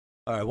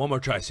Alright, one more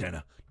try,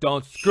 Santa.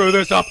 Don't screw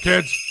this up,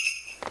 kids!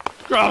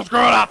 Don't screw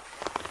it up!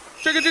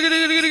 Jingle, jingle,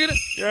 jingle, jingle, jingle.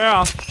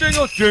 Yeah,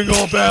 jingle,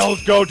 jingle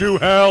bells, go to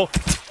hell!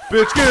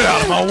 Bitch, get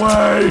out of my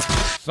way!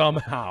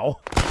 Somehow.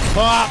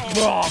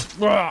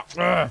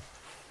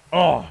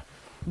 Oh,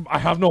 I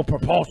have no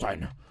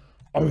propulsion.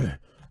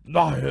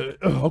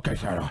 Okay,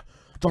 Santa.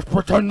 Just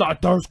pretend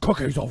that there's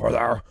cookies over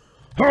there.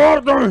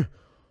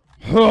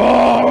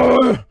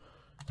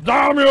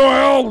 Damn you,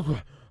 elves!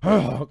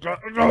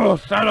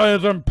 Santa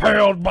is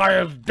impaled by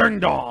his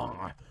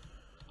ding-dong.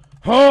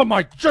 Oh,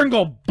 my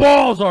jingle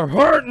balls are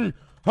hurting!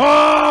 Ho,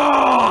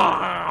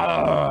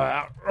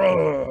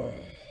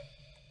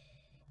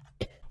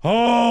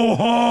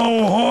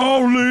 ho,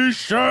 holy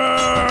shit!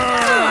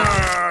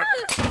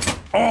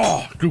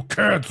 Oh, you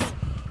kids!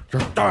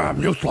 You're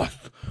damn useless!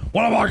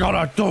 What am I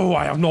gonna do?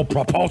 I have no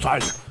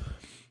propulsion!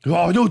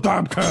 Oh, you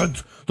damn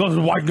kids! This is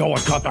why no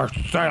one got their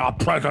Santa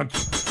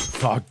presents!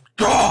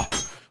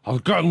 I'll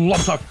get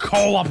lumps of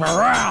coal up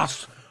your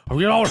ass if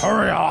you don't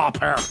hurry up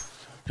here!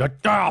 You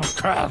damn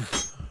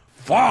kids!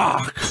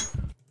 Fuck!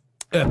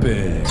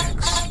 Epic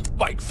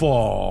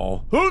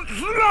Spikefall!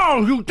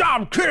 No, you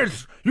damn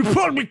kids! You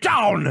pulled me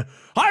down!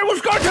 I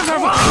was going to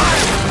survive!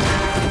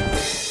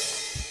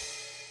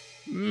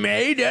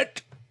 Made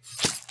it!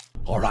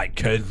 Alright,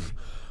 kids.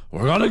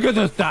 We're gonna get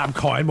this damn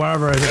coin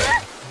wherever it is.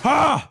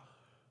 Ah!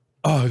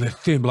 Oh, this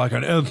seemed like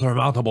an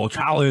insurmountable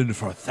challenge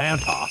for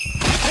Santa.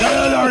 Get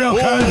in there, you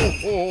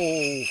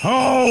kids!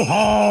 Ho,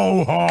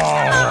 ho,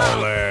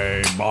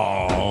 holy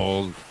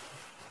balls!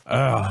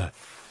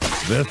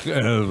 This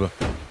is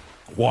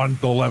one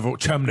delivery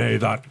chimney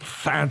that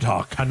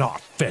Santa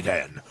cannot fit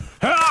in.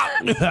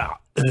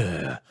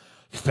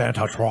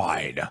 Santa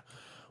tried.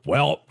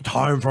 Well,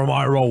 time for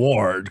my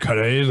reward,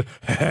 kiddies.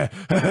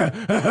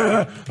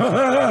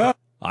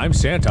 I'm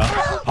Santa.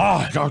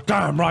 Ah, you're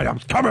damn right.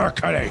 Come here,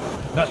 kitty.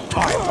 It's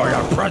time for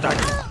your present.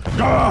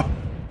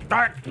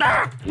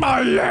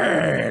 My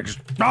legs.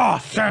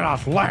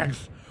 Santa's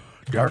legs.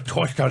 They're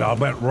twisted a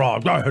bit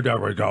wrong. There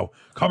we go.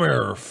 Come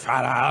here,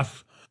 fat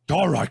ass.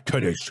 All right,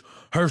 kiddies.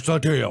 Here's the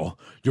deal.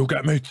 You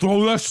get me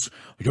through this,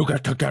 you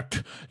get to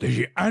get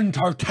the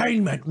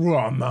entertainment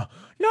room. No,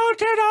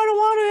 Ted, I don't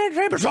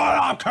want to. Shut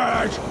up,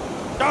 kiddies!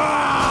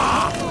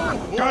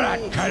 Get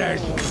it,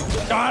 kiddies!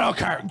 I don't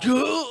care.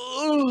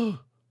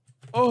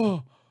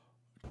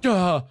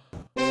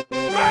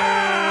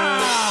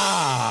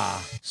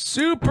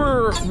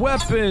 Super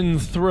weapon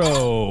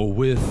throw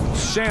with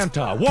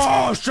Santa.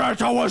 Whoa,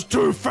 Santa was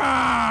too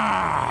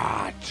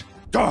fat!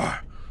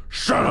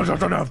 Santa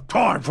doesn't have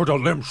time for the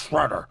limb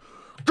shredder.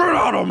 Get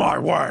out of my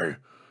way!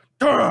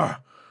 I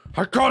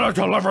gotta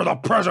deliver the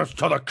presents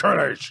to the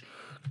kiddies!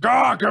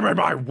 Give me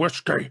my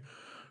whiskey!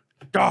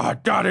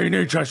 Daddy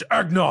needs his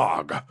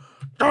eggnog!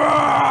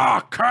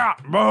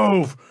 Can't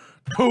move!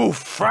 Too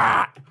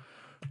fat!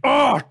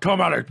 Too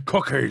many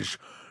cookies!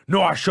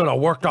 No, I should have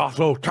worked off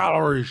those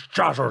calories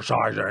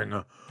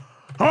jazzercising!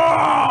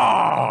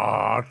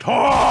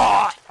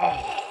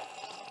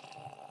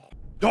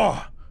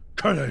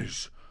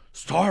 Kiddies!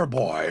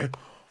 Starboy!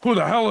 Who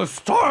the hell is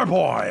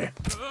Starboy?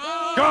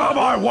 Get out of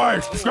my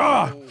way!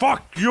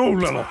 Fuck you,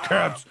 little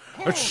kids!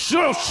 It's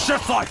little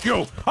shits like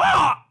you!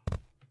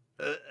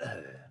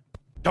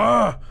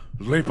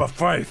 Leap of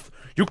faith!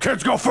 You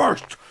kids go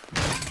first!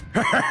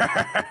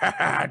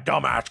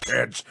 Dumbass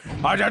kids!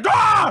 I said,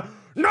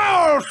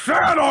 no,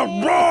 Santa!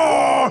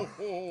 No!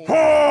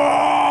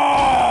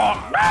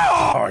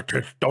 Alright,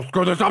 kids, don't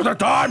screw this up this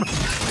time!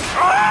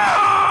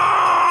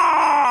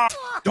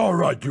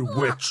 Alright, you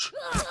witch!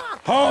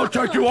 I'll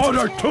take you on,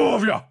 there's two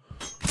of you!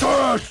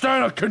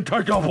 Santa can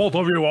take both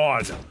of you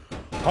on!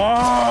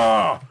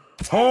 Ho,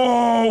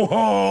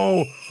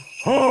 ho,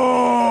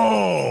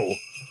 ho!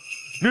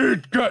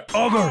 Need get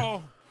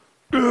other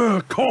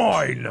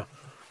coin!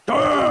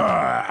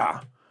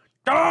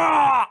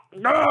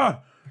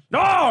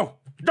 No!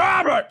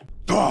 Damn it!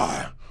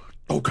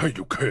 Okay,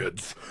 you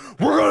kids,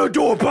 we're gonna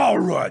do a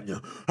power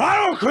run. I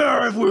don't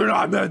care if we're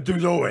not meant to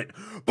do it,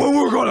 but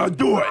we're gonna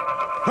do it.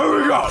 Here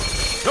we go.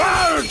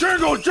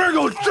 Jingle,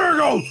 jingle,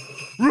 jingle!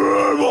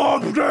 Rev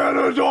up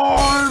Santa's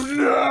arms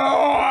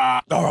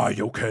now! Alright,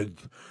 you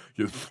kids,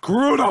 you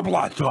screwed up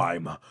last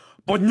time,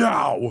 but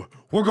now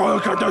we're gonna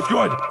get this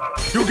good.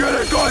 You get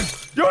it good.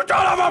 You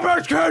son of a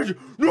bitch, kids!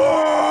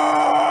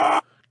 No!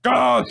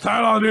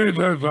 Santa needs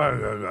this.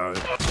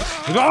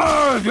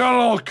 There's a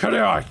little kitty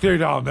I see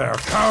down there.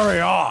 Carry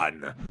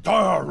on.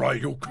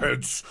 Alright, you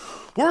kids.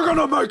 We're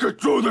gonna make it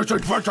through this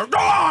adventure.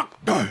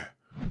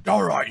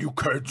 Alright, you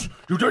kids.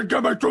 You didn't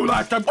get me through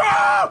last time.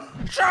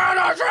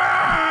 Santa's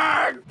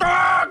in!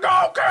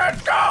 Go,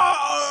 kids, go!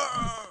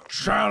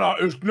 Santa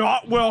is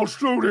not well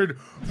suited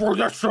for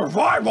this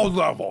survival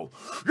level.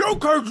 You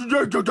kids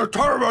need to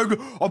determine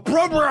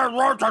appropriate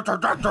route and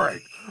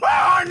trajectory.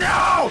 Oh,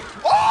 no!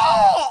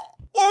 Oh!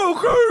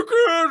 Okay,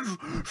 kids!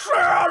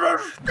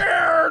 Santa's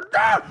scared!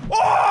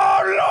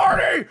 Oh,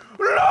 lordy!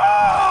 No!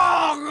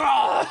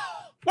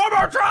 One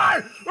more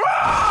time!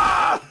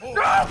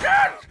 No,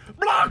 kids!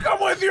 Block them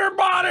with your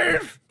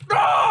bodies!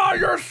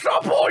 Your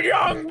supple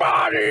young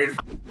bodies! kiddies!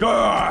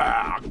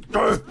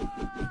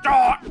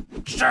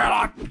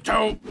 Shut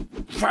too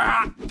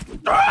fat!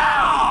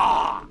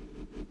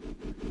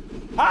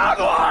 How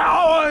do I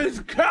always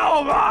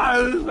kill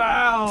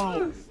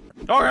myself?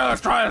 Okay,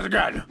 let's try this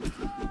again.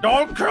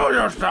 Don't kill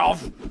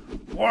yourself,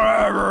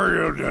 whatever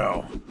you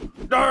do.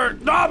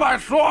 Not my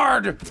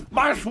sword!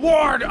 My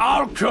sword!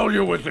 I'll kill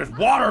you with this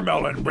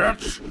watermelon,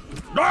 bitch!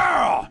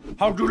 Yeah!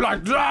 How'd you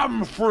like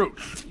them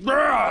fruits?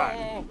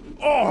 Yeah!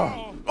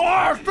 Oh,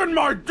 it's in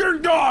my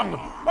ding-dong!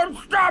 I'm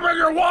stabbing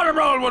your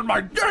watermelon with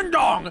my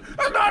ding-dong!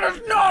 And that is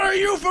not a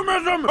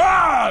euphemism!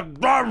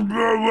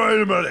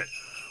 Wait a minute!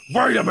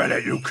 Wait a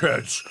minute, you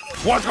kids!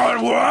 What's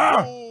going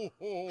on?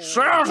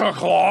 Santa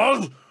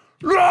Claus?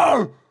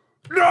 No!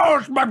 No,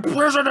 it's my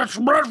prison, it's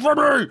meant for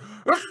me!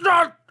 It's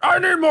not, I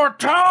need more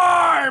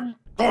time!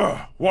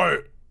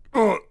 Wait,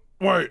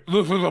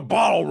 this is a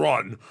bottle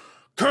run.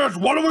 Kids,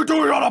 what are we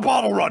doing on a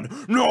bottle run?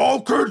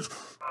 No, kids,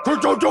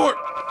 don't do it!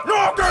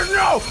 No, kids,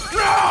 no!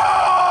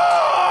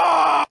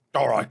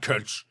 Alright,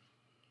 kids.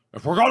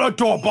 If we're gonna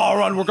do a bottle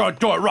run, we're gonna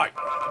do it right.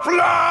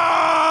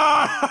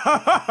 Fly!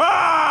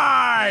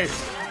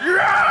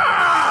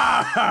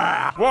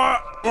 Yeah!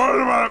 What? Wait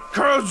a minute,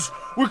 kids!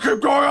 We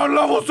keep going on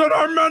levels that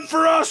aren't meant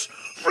for us!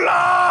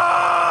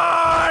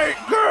 Fly!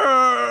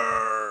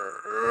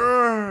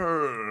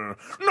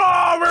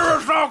 No, we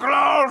were so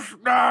close!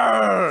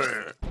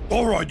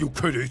 Alright, you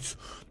kiddies.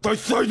 They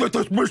say that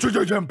this mission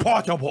is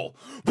impossible,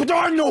 but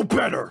I know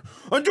better!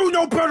 And you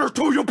know better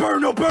too! You better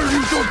know better,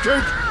 you dumb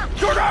kids!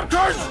 Shut up,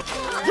 kids!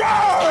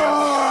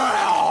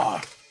 Yeah!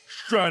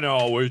 Santa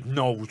always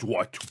knows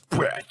what's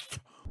best.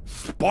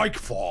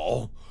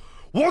 Spikefall?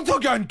 Once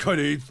again,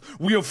 kiddies,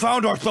 we have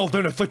found ourselves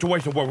in a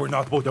situation where we're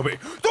not supposed to be.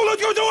 So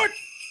let's go do it!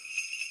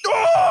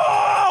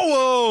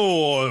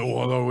 Oh!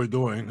 What are we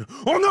doing?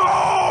 Oh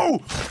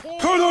no!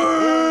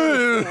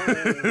 Kiddies!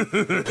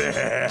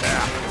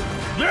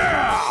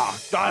 Yeah!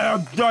 I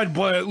am dead,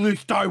 but at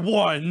least I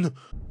won.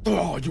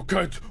 Oh, you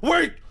kids!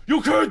 Wait!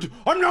 You kids!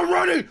 I'm not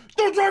ready!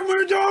 Don't drag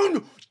me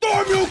down!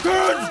 Stop, you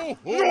kids!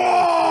 No!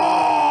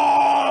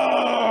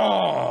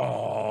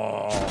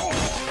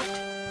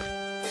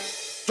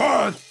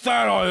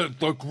 Santa is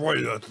the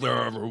greatest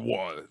there ever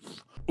was.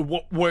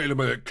 Wait a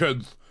minute,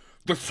 kids.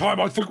 This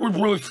time I think we've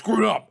really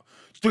screwed up.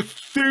 This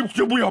seems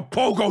to be a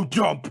pogo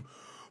jump.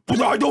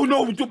 But I don't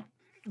know.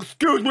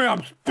 Excuse me,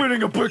 I'm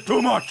spinning a bit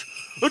too much.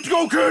 Let's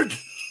go,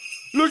 kids!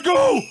 Let's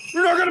go!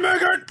 You're not gonna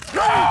make it!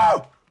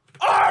 No!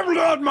 I've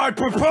lost my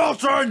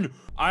propulsion!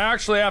 I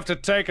actually have to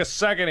take a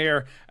second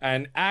here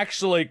and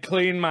actually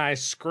clean my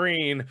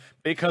screen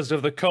because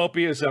of the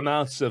copious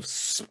amounts of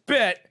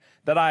spit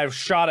that I have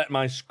shot at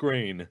my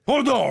screen.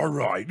 Oh,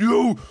 alright,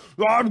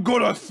 I'm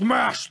gonna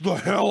smash the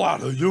hell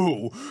out of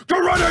you! Get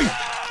ready!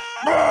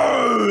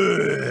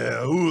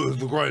 Who is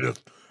the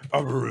greatest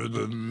ever?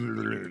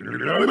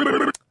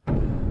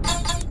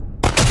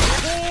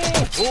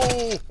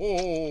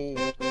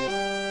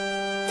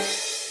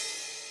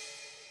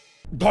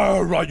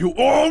 Alright, you.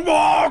 Oh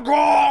my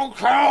god,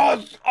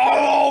 kids! I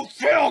don't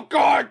feel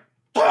good!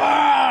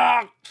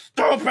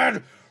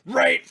 Stupid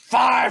rate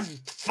 5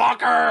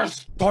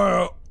 fuckers!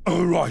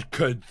 Alright,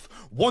 kids.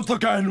 Once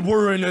again,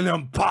 we're in an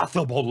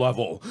impossible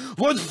level.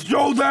 Let's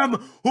show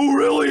them who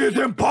really is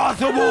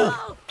impossible!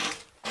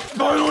 I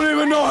don't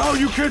even know how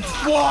you kids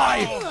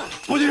fly!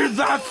 But is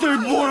that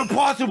thing more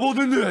impossible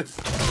than this?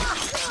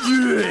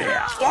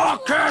 Yeah! Oh,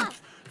 kids!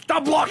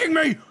 Stop blocking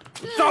me!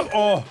 Stop!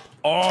 Oh,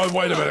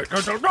 wait a minute.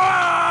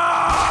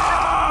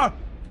 Ah!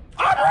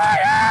 I'm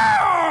right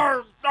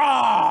here!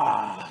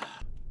 Ah!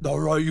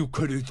 Alright, you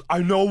kiddies. I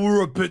know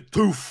we're a bit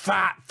too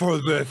fat for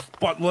this,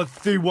 but let's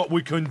see what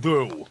we can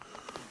do.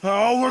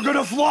 Oh, we're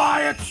gonna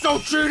fly! It's so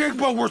cheating,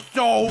 but we're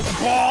so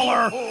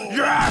baller!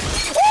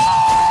 Yes!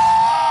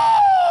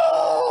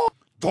 Oh!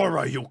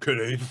 Alright, you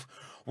kiddies.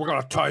 We're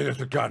gonna try this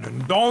again,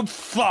 and don't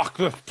suck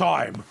this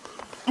time.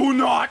 Do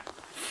not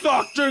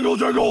suck, Jingle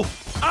Jingle!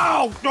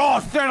 Ow! Oh,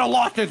 Santa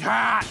lost his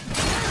hat!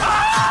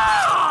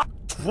 Ah!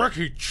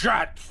 Tricky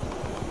jets!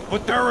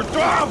 But they're a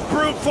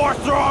brute force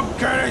strong,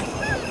 kiddies!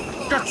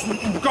 Just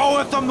go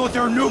with them with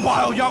your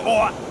nubile young...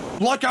 Oh,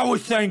 like I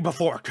was saying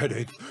before,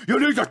 kiddies, you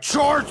need to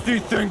charge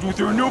these things with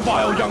your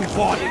nubile young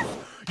bodies.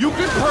 You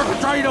can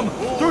perpetrate them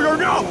through your...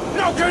 No,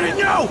 kiddies,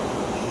 no!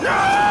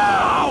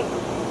 No!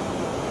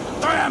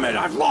 Damn it,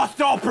 I've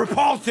lost all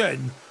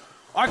propulsion!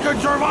 I can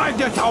survive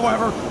this,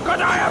 however,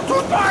 because I am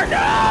too smart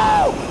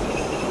now!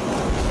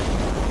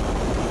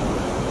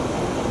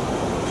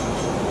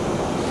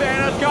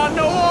 Santa's got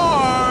no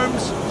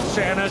arms!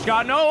 Santa's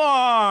got no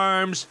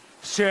arms!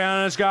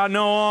 Santa's got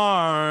no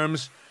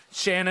arms!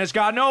 Santa's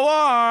got no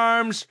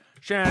arms!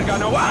 Santa's got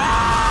no...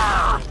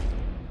 Ah!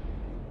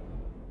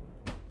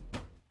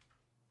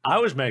 I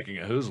was making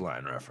a Who's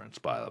Line reference,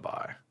 by the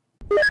by.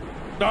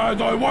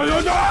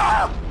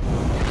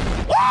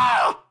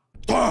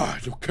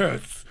 You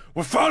kids!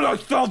 We found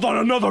ourselves on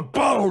another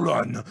battle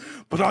run,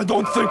 but I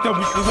don't think that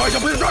we can wait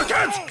up these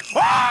kids!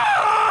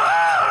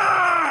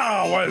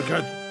 Ah! Wait,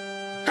 kids!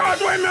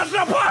 Cause we missed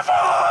the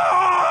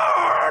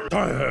platform!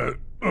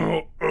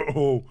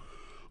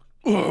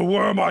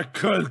 Where are my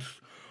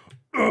kids?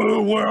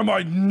 Where are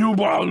my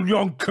newborn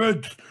young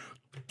kids?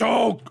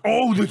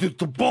 Oh, this is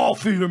the ball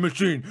feeder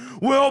machine.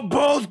 We'll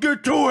both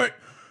get to it.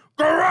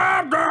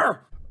 Grab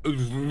her!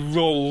 It's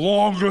the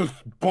longest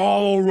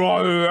bottle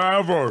ride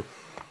ever.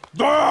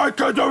 There,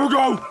 kids, there we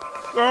go.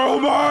 Oh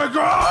my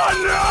God,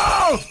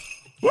 no!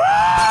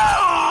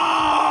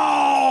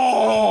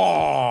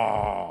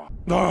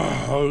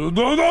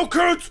 No,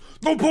 kids!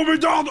 Don't put me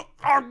down!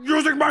 I'm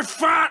using my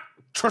fat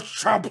to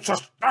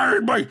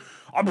sustain me!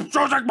 I'm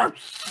using my...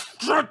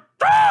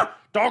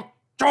 Don't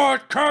do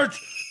it, kids!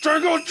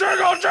 Jingle,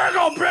 jingle,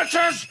 jingle,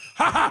 bitches!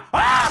 Ha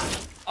ha!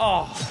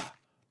 Oh,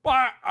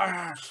 what?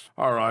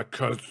 All right,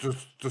 kids,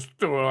 just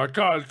do it. I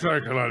can't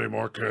take it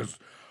anymore, kids.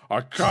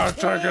 I can't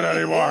take it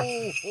anymore.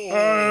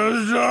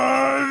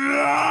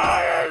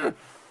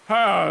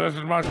 Oh, this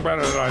is much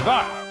better than I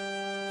thought.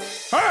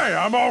 Hey,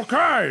 I'm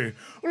okay.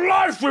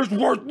 Life is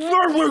worth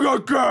living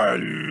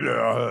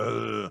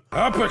again.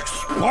 Epic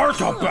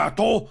Sparta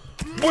battle?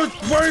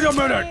 Wait a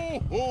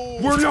minute.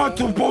 We're not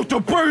supposed to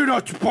be in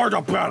a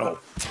Sparta battle.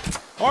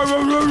 All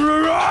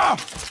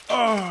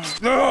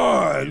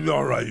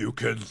right, you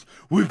kids.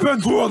 We've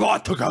been through a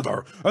lot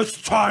together.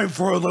 It's time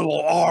for a little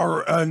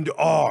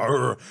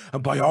R&R.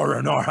 And by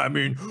R&R, I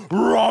mean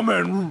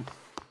rum.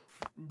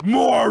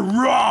 More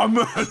rum.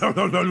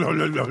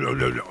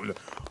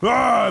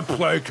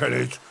 Play,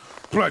 kiddies.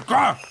 Play,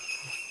 kiddies.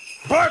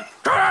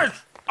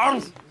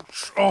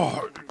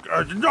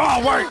 No,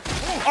 wait.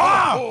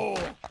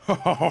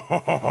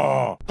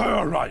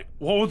 All right.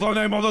 What was the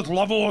name of this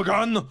level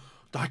again?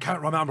 I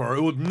can't remember.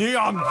 It was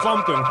neon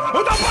something.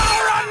 It's a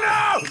power run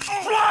now!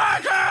 Fly,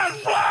 kids,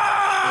 fly!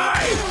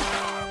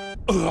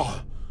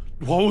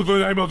 What was the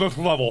name of this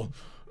level?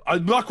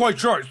 I'm not quite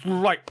sure. It's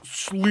like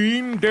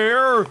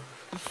Sleendare,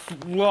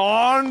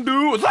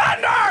 Slandu,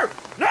 Thunder!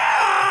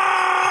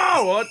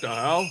 No! What the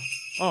hell?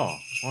 Oh,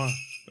 what?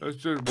 It's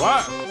just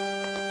what?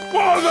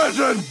 Well, this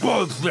is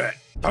bullshit.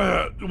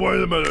 Wait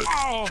a minute,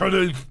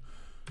 kiddies.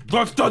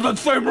 This doesn't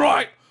seem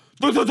right.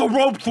 This is a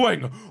rope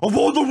swing! Of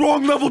all the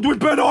wrong levels we've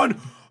been on,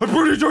 I'm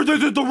pretty sure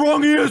this is the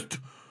wrongiest!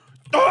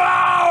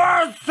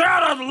 Where's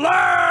Santa's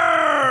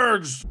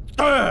legs?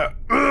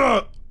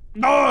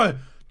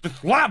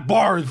 This lap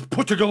bar is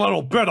pushing a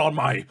little bit on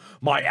my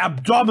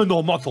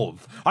abdominal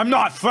muscles. I'm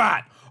not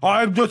fat.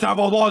 I just have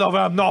a lot of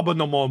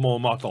abdominal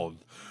muscles.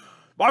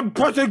 I'm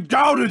pressing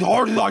down as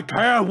hard as I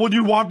can. What do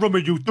you want from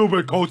me, you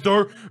stupid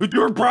coaster? It's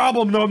your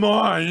problem, not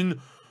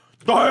mine.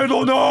 I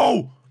don't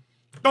know.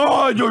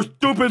 Oh, your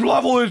stupid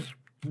level is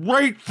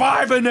rate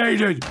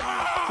 5-inated!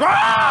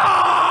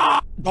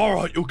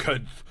 Alright, you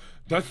kids.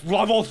 This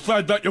level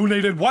said that you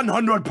needed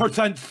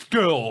 100%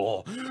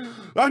 skill.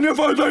 And if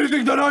there's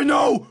anything that I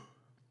know,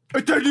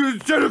 it's that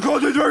Santa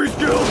Claus is very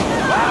skilled.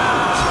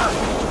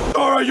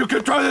 Alright, you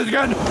can try this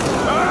again.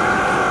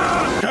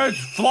 Kids,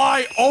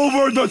 fly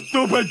over the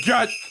stupid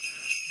jets.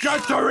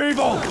 Jets are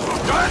evil.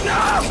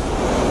 No!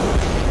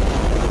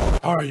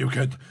 Alright, you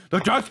kids. The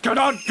jets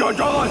cannot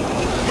control us!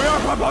 We are...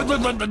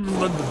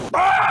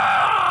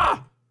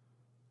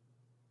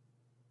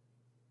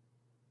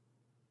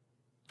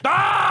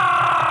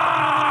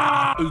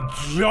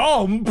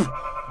 Jump?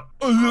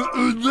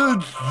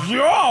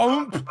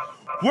 Jump?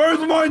 Where's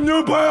my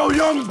newborn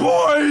young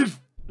boys?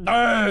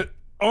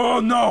 Oh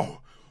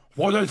no!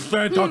 What is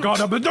Santa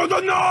gonna be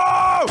doing?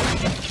 No!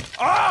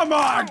 Oh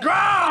my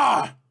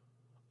God!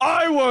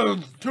 I was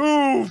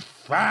too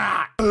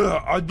fat!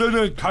 I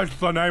didn't catch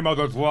the name of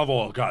this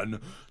level again.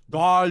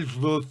 Dodge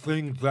the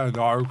things that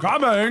are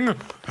coming!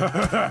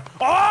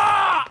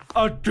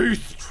 A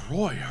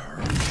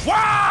destroyer!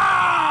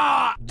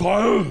 Wow!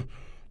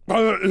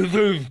 It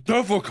is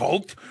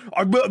difficult.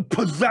 I'm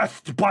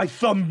possessed by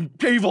some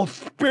evil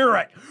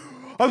spirit.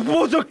 I'm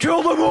supposed to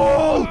kill them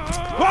all! It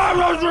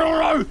didn't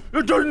hurt!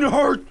 It didn't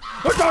hurt me!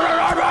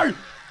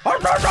 Oh,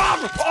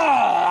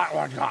 that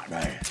one got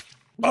me.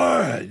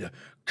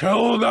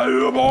 Kill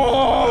them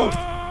all!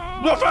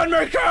 Defend me,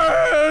 kids!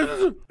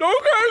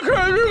 Okay,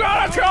 kids, you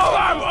gotta kill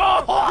them!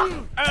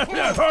 Oh, and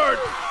it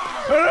hurts!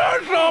 It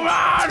hurts so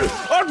bad!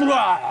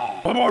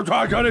 One more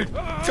time, Kenny!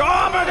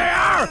 Jump in the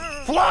air!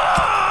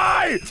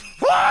 Fly!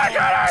 Fly,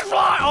 Kenny,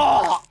 fly!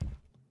 Oh!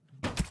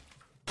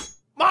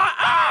 My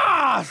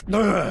ass!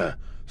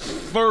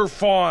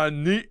 Surf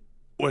on the...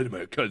 Wait a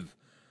minute, kids.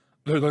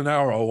 There's an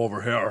arrow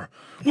over here.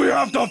 We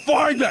have to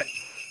find it!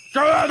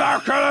 Get in there,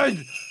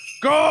 kids!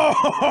 Go!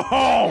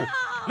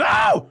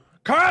 No!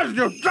 Kids,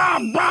 you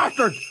dumb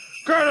bastards!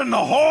 Get in the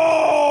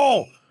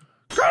hole!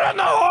 Get in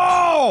the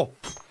hole!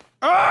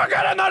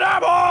 Get in the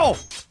damn hole!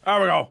 There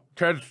we go.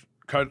 Kids,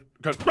 kids.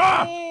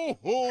 Ah!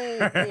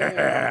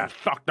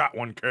 Suck that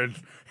one, kids.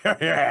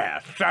 Yeah,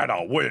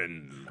 Santa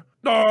wins.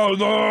 No,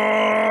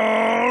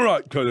 all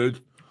right,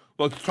 kids.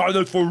 Let's try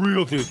this for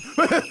real, kids.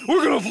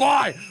 We're gonna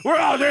fly. We're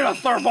not gonna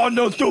surf on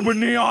those stupid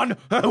neon.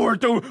 We're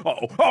doing.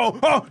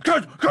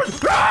 Kids.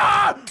 Kids.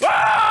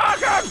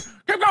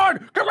 Keep going!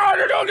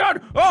 You're doing good!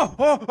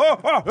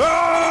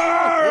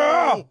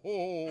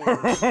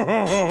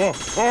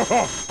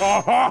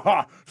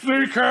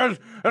 See, kids?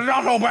 It's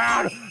not so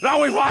bad.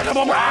 Now we fly to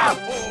the moon.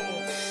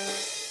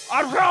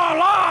 I'm still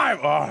alive.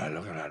 Oh,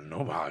 look at that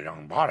nobody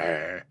young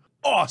body.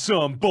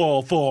 Awesome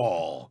ball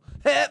fall.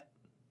 Hip.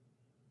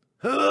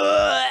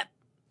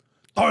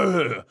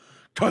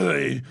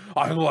 Kelly,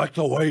 I like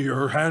the way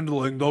you're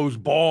handling those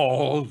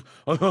balls.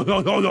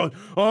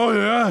 Oh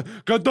yeah,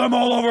 get them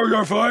all over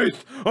your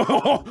face.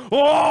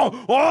 Oh,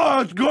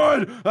 that's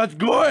good. That's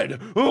good.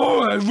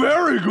 Oh, that's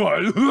very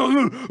good.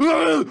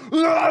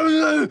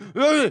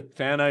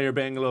 Santa, you're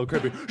being a little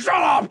creepy. Shut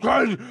up,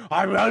 kid.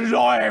 I'm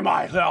enjoying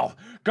myself.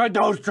 Get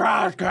those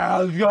trash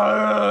cans.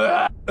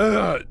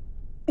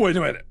 Wait a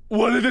minute.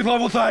 What did this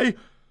level say?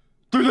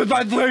 Did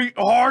that say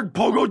hard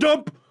pogo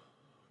jump?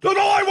 There's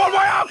only one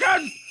way out,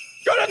 kids.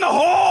 Get in the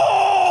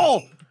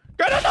hole!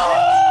 Get in the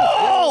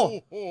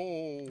hole! Damn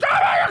it,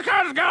 you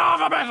kids, get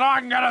off of me so I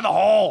can get in the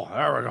hole!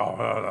 There we go.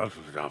 That's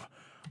the stuff.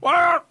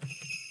 Well,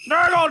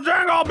 jingle,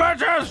 jingle,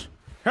 bitches!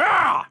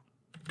 Yeah!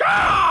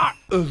 Ah!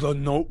 The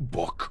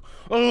Notebook.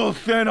 Oh,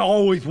 Santa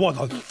always was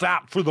a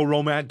sap for the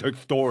romantic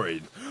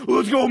stories.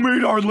 Let's go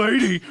meet Our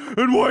Lady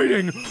in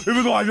Waiting.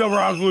 Even though I've never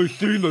actually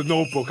seen the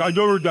Notebook, I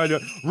never did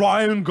it.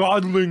 Ryan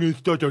Gosling is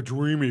such a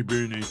dreamy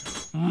beanie.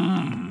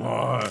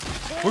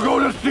 We're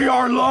going to see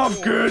our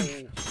love,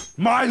 kids.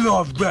 My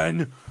love,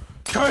 Ben.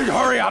 Kids,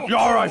 hurry up. You're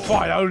all right,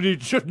 fine. I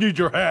just need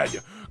your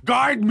head.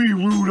 Guide me,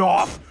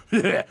 Rudolph.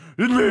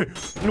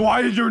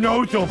 Why is your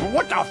nose open?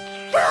 What the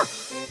frick?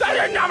 That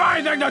didn't have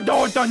anything to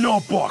do with the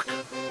Notebook.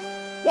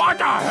 What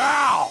the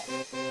hell?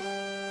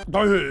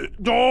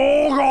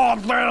 Oh,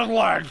 God, Santa's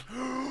legs.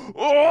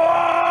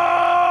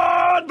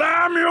 Oh,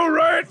 damn you,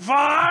 rate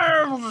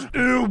fives.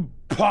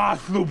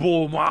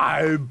 Impossible,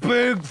 my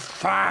big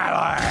fat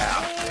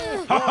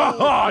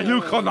ass.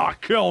 You could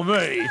not kill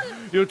me.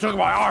 You took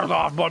my arms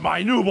off, but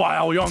my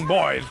nubile young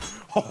boys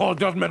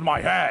just missed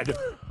my head.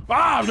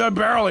 Ah, that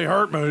barely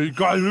hurt me.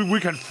 We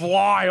can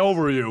fly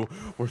over you.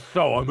 We're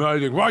so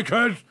amazing. Right,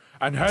 kids?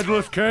 And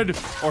headless kid,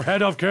 or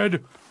head of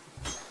kid?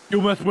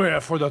 You miss me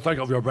for the sake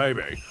of your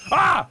baby.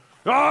 Ah!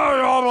 Oh,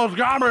 you almost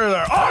got me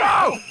there. Oh,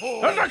 no!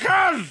 It's the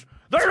kids!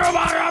 They knew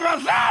my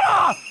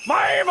Santa!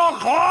 My evil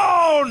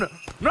clone!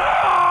 No!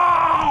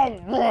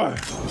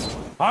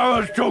 I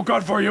was too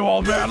good for you,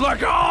 old man. Let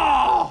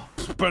go!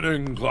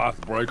 Spinning glass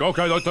break.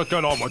 Okay, let's just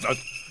get on with it.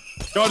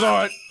 Get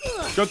through it.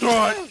 Get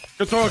through it.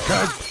 Get through it,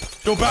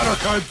 kids. Do better,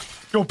 kids.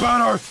 Do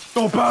better.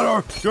 Do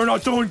better. You're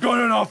not doing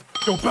good enough.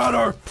 Do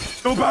better.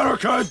 Do better,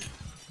 kids.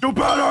 Do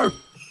better.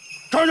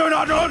 Cause you're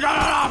not doing good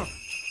enough.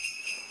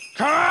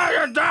 Carry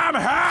your damn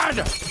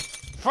head.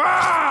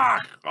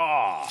 Fuck.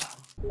 Oh.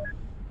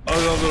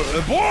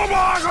 Oh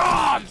my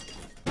God.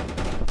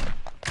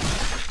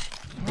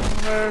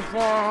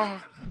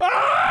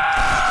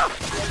 Ah!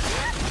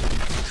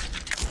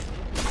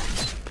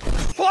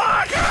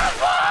 Fly, kids,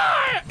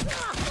 fly!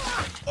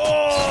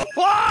 Oh,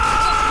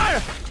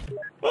 fly!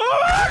 Oh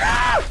my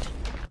God!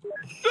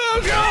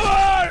 Don't kill me!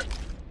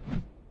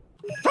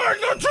 Take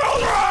the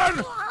children!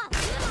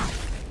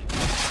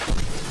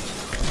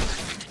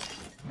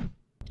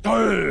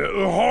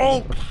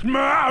 Hulk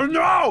smash!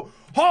 No!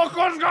 Hulk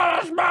was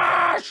gonna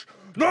smash!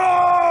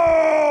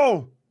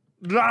 No!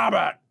 Damn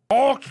it!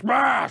 Hulk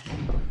smash!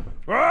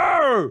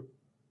 Oh!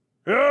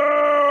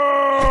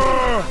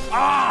 Yeah!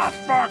 Ah,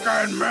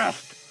 fucking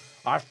missed!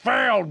 I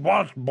failed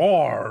once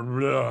more.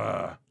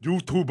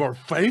 YouTuber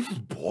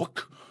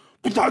Facebook?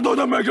 But that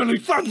doesn't make any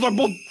sense. I'm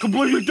both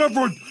completely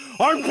different.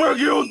 I'm quick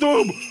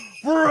YouTube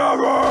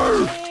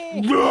forever.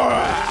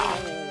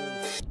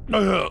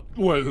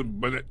 Wait a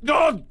minute.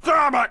 God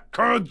damn it,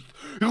 kids!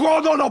 You're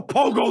on the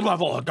pogo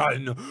level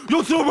again.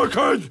 You super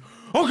kids!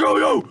 I'll kill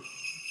you!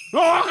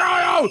 I'll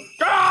kill you!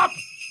 Get up!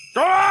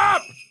 Get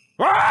up!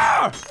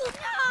 Ah!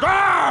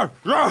 Ah!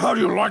 How do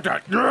you like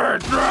that?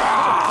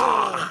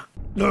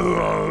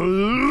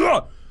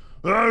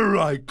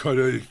 Alright,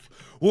 kiddies.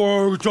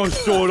 We're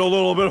just doing a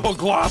little bit of a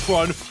glass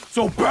run,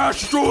 so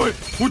bash through it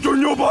with your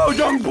newborn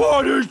young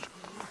bodies!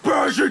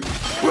 Bash it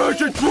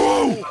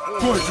through!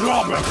 Good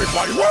job,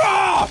 everybody!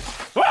 Ah!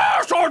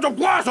 Ah! Charge of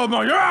glass on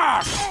my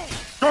ass!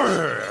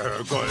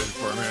 Good for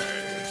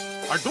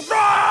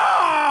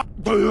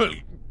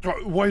me.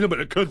 Wait a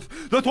minute, kids.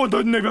 This one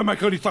didn't even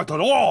make any sense at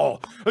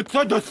all. It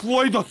said to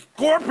slay the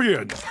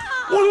scorpion.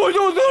 What do I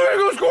do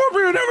slaying a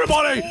scorpion,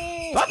 everybody?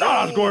 That's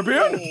not a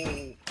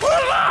scorpion.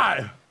 What is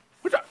that?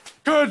 What's that?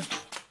 Kids!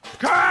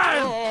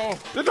 Kids!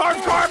 It's our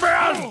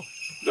scorpion!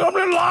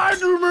 Somebody lied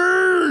to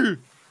me!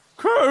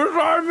 Kids,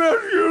 I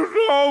miss you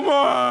so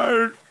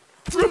much!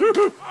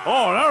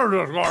 Oh, there's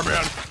a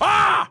scorpion!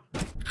 Ah!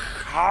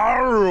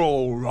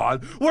 Carol Run!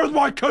 Where's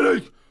my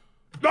kiddies?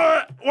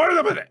 Wait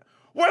a minute!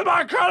 Where's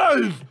my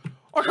kiddies?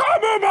 I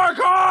can't move my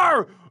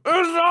car!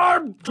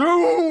 I'm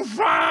too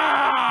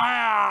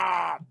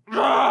fast!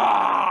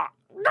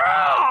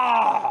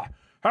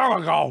 Here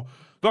we go.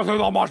 This is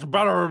a much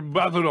better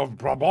method of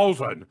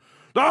propulsion.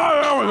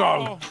 There we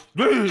go.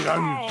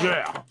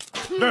 Yeah.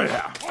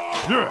 Yeah.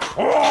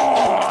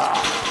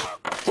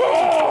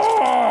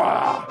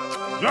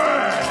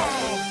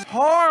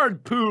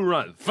 Hard poo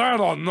run.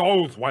 Santa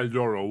knows when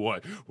you're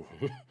away.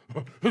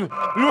 You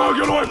wanna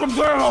get away from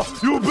Santa?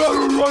 You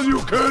better run, you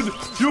kid!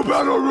 You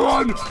better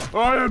run!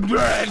 I am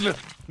dead!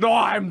 No,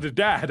 I'm the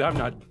dad. I'm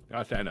not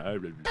Santa.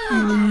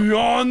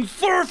 On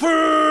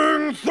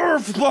surfing!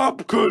 Surf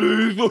flap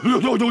kiddies! Oh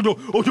no no no!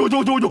 Oh no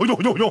no no no no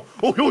no no!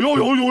 Oh no no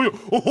no no!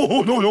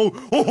 Oh no no!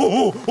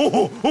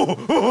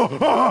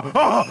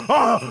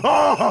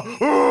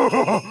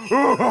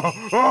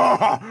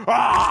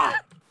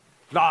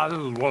 That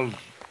was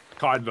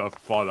kind of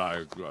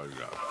fun.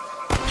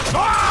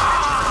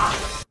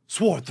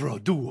 Swore through a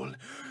duel.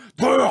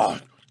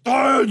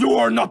 You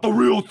are not the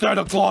real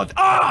Santa Claus.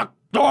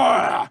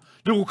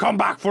 You come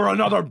back for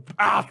another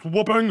ass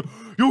whooping?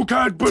 You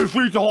can't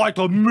defeat the like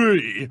of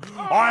me.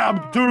 I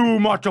am too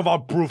much of a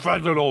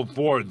professional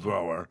sword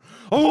thrower.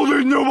 All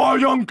these new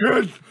young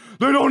kids,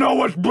 they don't know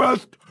what's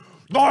best.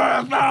 They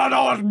don't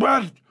know what's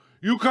best.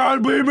 You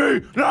can't beat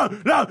me. No,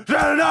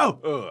 Santa, no.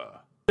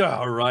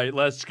 All right,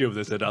 let's give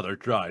this another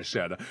try,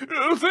 Santa.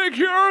 You think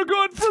you're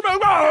good for me?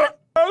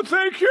 You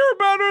think you're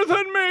better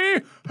than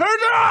me?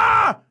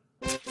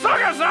 Suck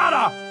it,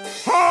 Santa!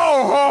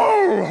 Ho,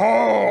 ho,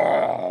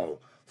 ho!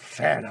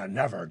 Santa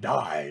never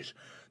dies.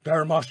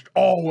 There must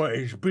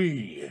always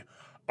be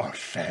a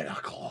Santa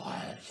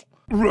Claus.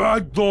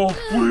 Ragdoll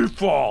free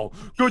fall.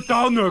 Get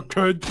down there,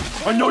 kids.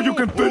 I know you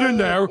can fit in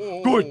there.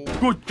 Good,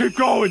 keep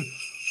going.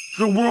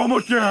 So we're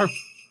almost there.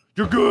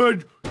 You're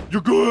good.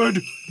 You're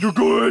good. You're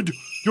good.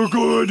 You're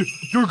good.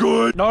 You're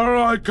good. All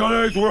right,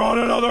 kiddies, we're on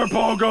another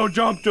pogo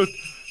jump. Just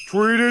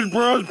treat it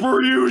as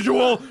per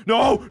usual.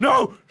 No.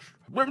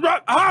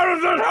 How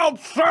does it help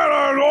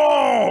Santa at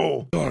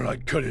all? All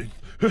right, kiddies.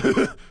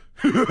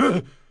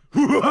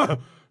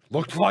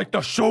 Looks like the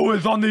show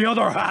is on the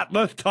other hat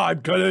this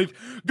time, kiddies.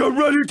 Get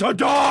ready to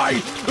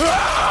die!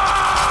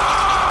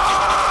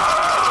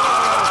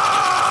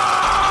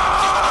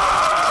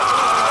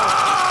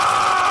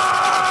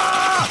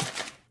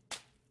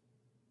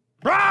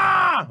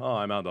 Oh,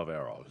 I'm out of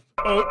arrows.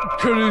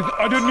 Kiddies,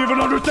 I didn't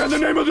even understand the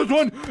name of this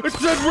one. It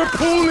said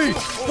Rapuli.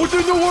 What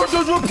in the world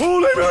does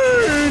Rapuli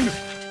mean?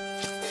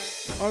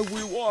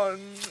 We won,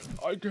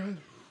 I guess.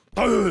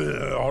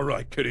 All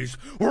right, kiddies,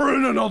 we're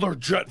in another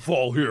jet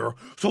fall here,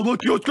 so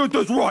let's get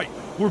this right.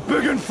 We're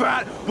big and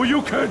fat, but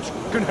you kids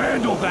can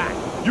handle that.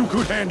 You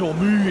could handle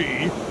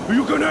me.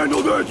 You can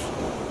handle this.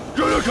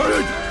 Get it,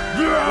 kiddies?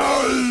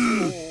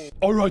 Yes!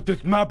 All right,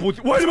 this map was...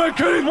 Wait a minute,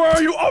 kiddies, where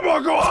are you? Oh, my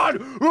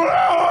God!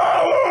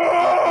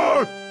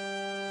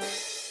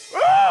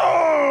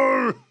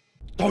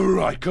 All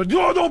right, kiddies,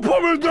 don't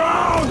put me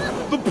down!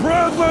 The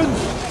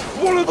presents!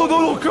 One of the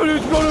little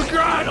kiddies gonna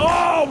get...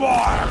 Oh,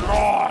 my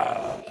God!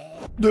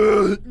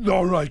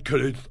 All right,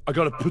 kiddies, I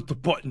gotta push the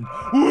button.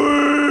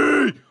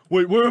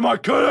 Wait, where are my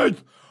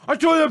kiddies? I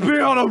try to be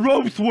on a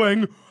rope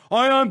swing.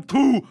 I am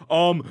too,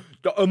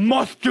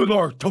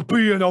 muscular to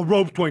be in a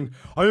rope swing.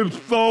 I am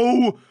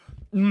so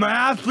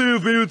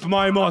massive is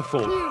my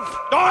muscle.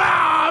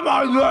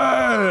 My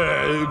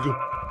leg!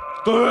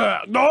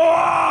 No!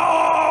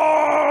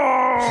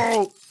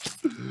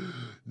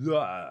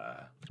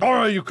 All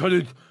right, you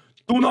kiddies,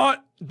 no!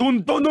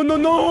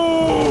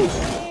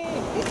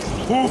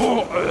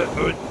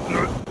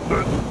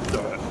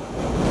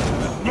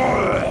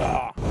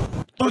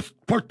 This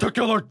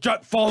particular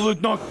jet fall is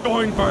not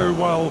going very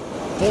well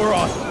for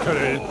us,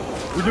 kiddies.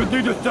 We just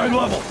need to stay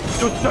level.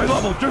 Just stay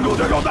level. Jingle,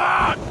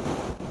 that!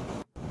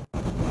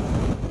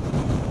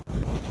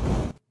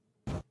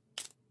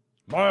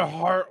 My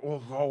heart will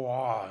go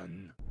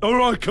on. All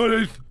right,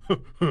 kiddies.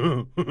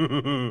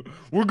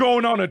 We're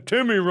going on a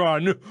Timmy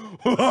run.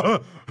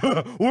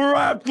 We're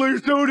aptly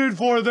suited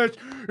for this.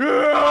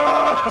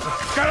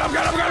 Get him!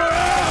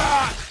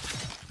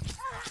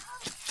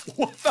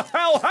 What the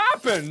hell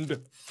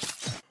happened?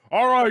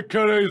 All right,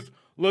 kiddies,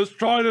 let's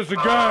try this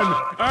again.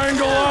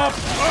 Angle up.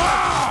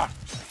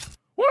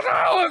 What the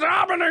hell is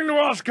happening to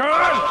us, kids?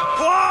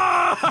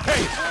 Why?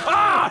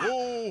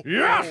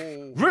 Yes,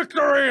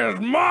 victory is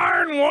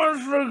mine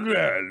once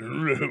again.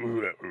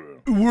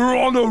 We're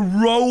on a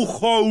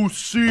Rojo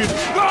Sea.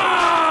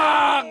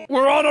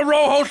 We're on a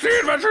Rojo Sea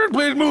adventure.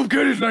 Please move,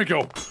 kiddies. Thank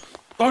you.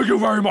 Thank you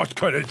very much,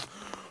 kiddies.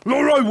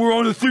 All right, we're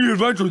on a sea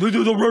adventure. This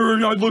is a very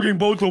nice-looking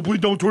boat, so please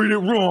don't treat it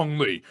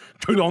wrongly.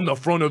 Get on the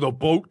front of the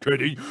boat,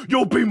 kitty.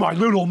 You'll be my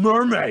little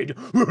mermaid.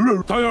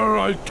 All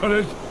right,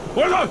 kiddies.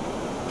 For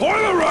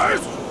the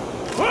race.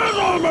 This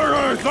doesn't make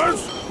any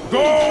sense. Go!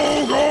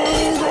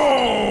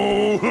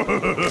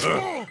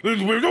 This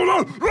is weird.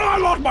 No, I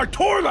lost my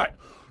toilet.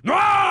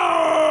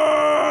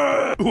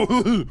 No!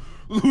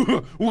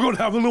 We're gonna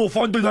have a little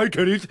fun today,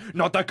 kiddies.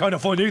 Not that kind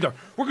of fun either.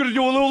 We're gonna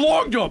do a little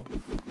long jump.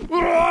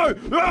 The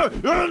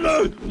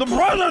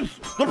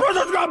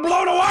presents got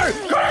blown away.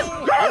 Kiddies,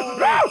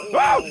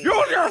 no!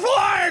 Use your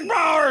flying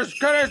powers,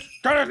 kiddies.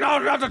 Kiddies,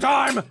 now's not the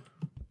time.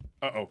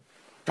 Uh-oh.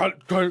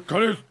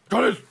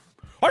 Kiddies.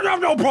 I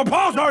have no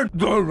propulsion.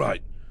 All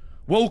right.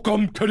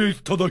 Welcome, kiddies,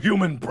 to the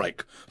human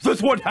break.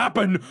 This would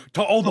happen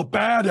to all the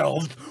bad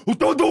elves who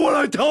don't do what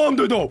I tell them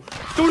to do.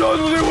 Do you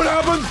see what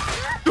happens?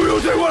 Do you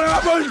see what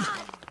happens?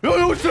 Do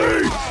you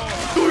see?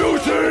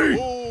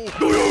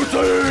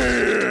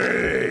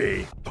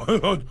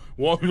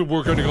 Well,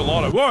 we're getting a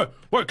lot of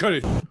what,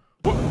 Kenny?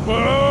 What?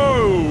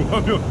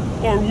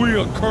 Oh, are we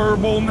a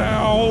Kerbal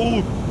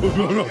now?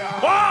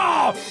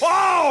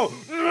 Oh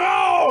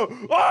no!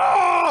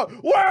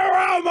 Where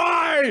am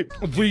I?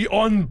 The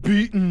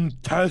unbeaten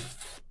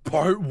tests,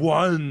 part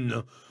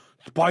 1.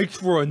 Spikes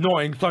for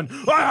annoying son.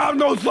 I have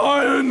no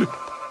son.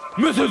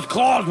 Mrs.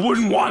 Claus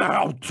wouldn't want to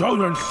have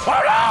children. Oh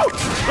no!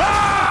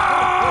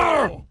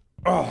 Ah!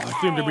 Oh,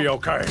 I seem to be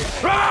okay.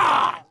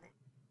 Ah!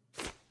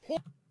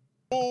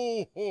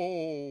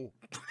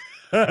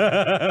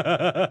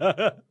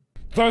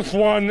 This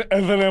one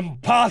is an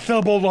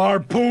impossible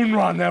harpoon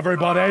run,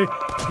 everybody.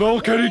 No,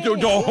 Kitty,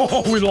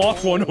 oh, we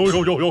lost one. Oh,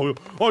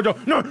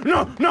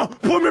 no,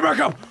 pull me back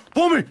up.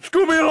 Pull me,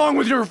 scoop me along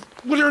with your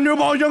new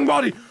young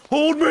body.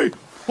 Hold me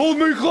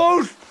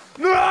close.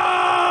 No!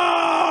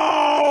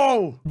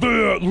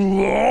 That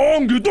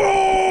long.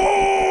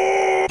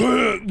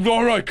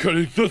 All right,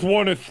 Kitty, this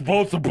one is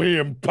supposed to be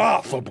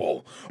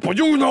impossible, but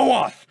you know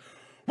us.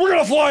 We're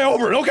gonna fly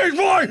over it, okay?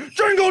 Fly!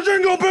 Jingle,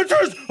 jingle,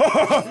 bitches!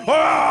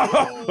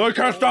 They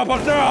can't stop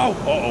us now!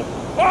 Uh-oh.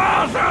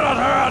 Ah, Santa's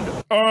hand!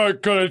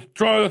 Alright, Kitty,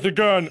 try this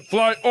again.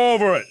 Fly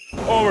over it.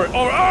 Over it.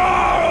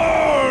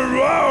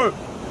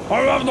 I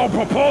have no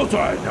proposal.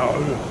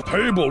 No.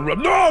 Table rip.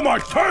 No, my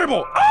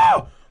table!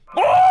 Ah!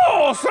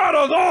 Oh,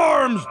 Santa's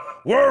arms!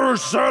 Where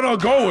is Santa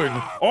going?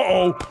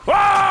 Uh-oh.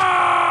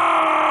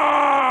 Ah!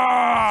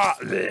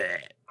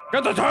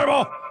 Get the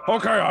table!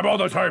 Okay, I'm on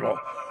the table.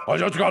 I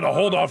just gotta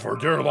hold on for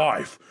dear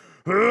life.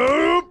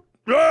 Hey!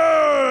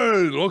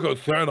 Look at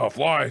Santa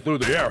fly through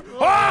the air.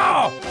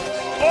 Ah!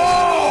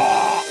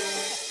 Oh!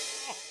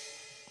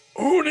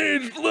 Who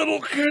needs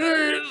little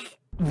kitties?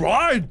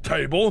 Ride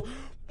table?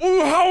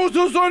 How is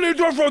this any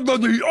different than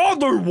the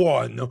other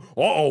one?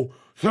 Uh-oh,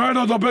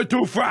 Santa's a bit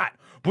too fat,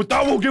 but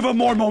that will give him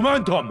more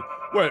momentum.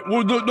 Wait,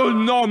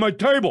 no, my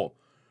table.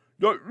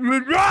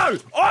 Ah!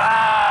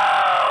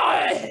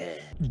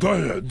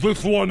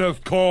 This one is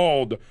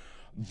called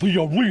the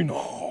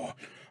Arena.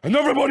 And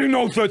everybody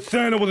knows that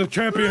Santa was a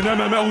champion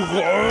MML.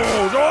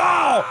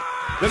 Oh!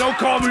 They don't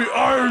call me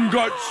Iron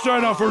Gut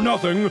Santa for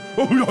nothing.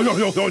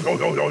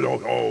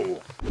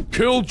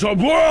 Kill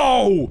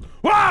Whoa!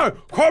 Ah!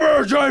 Come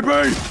here,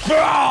 JB!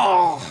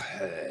 Ah!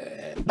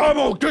 I'm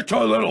gonna get you,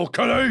 little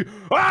kitty!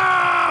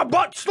 Ah!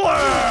 Butt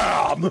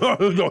slam!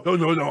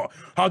 No.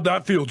 How'd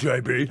that feel,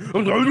 JB?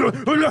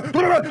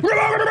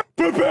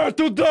 Prepare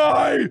to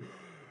die!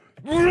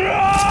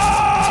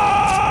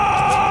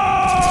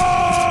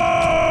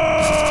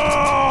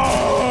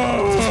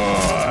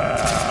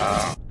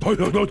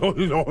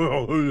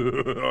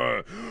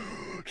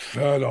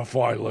 Santa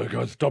finally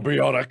gets to be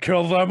on a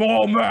kill them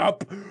all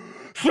map.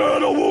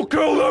 Santa will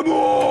kill them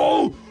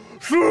all.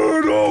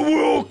 Santa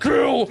will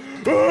kill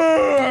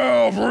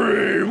everyone.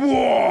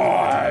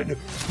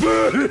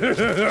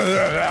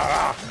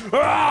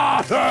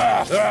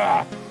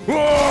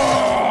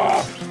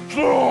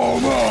 So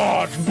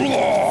much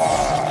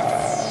blood.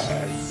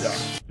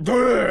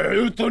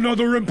 It's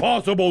another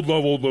impossible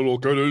level, little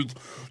kitties.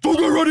 So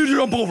get ready to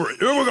jump over it.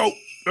 Here we go.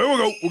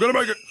 We're gonna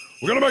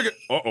make it.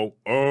 Uh-oh.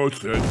 Oh,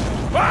 shit.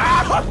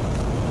 Ah!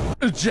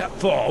 Jet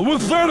fall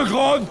with Santa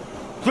Claus.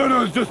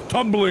 Santa is just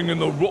tumbling in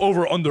the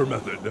over-under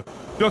method.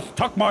 Just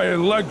tuck my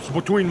legs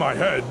between my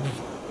heads.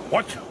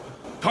 What?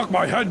 Tuck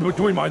my head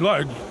between my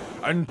legs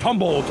and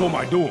tumble to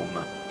my doom.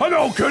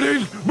 Hello,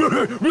 kitties.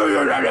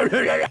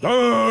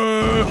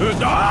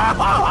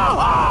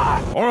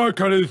 All right,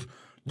 kitties.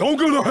 Don't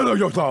get ahead of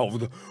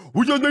yourselves.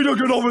 We just need to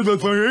get over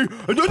this thingy.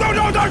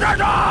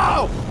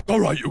 No! All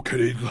right, you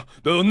kitties.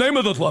 The name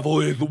of this level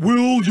is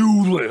Will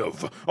You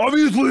Live?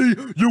 Obviously,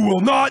 you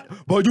will not,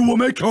 but you will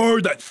make sure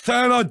that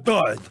Santa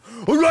does.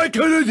 All right,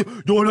 kitties?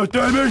 You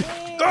understand me?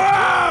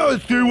 Ah!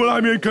 See what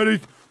I mean, kitties?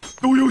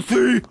 Do you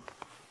see?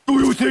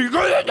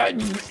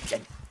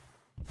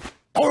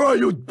 All right,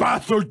 you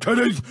bastard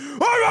kitties. I'm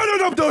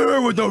running up to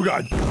here with you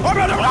guys.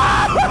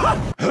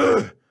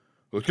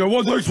 Let's get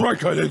one thing straight,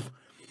 kitties.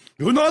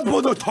 You're not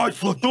supposed to touch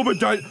the stupid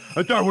giant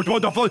and there which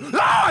was the fun.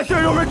 Ah! I see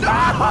you!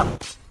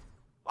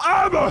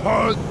 I'm a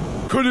hurt!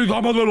 Kitties,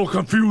 I'm a little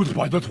confused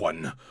by this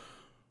one.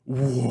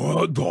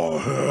 What the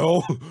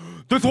hell?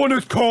 This one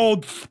is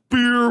called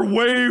Spear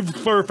Wave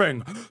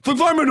Surfing. Since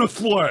I'm in a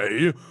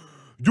sleigh,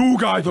 you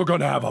guys are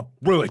gonna have a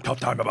really tough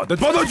time about this.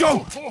 But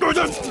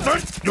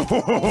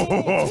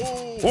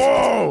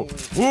Whoa!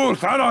 Ooh,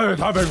 Santa is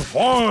having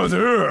fun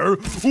here.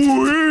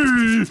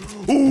 Wee!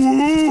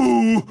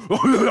 Ooh!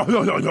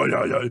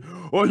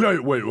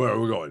 Oh, wait, where are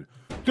we going?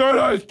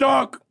 Santa is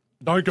stuck!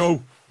 Thank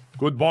you.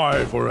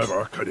 Goodbye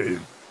forever, kitty.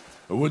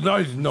 It was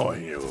nice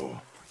knowing you.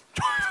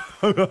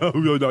 That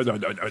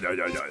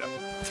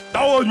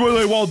was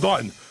really well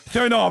done.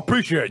 Santa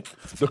appreciates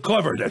the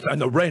cleverness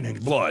and the raining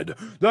blood.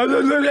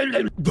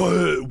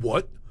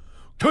 What?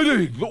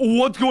 Kitties,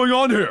 what's going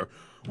on here?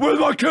 Where's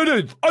my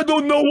kitties? I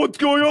don't know what's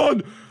going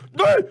on.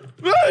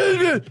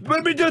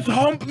 Let me just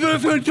hump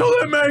this until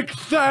it makes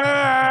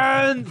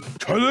sense.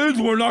 Kitties,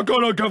 we're not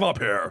gonna give up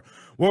here.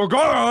 We're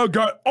gonna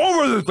get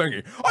over this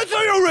thingy. I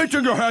see you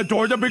reaching your head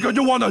towards it because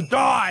you want to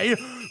die.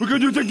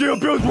 because you think the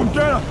abuse from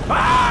Santa.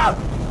 Ah!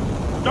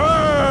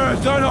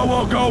 Santa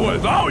will go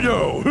without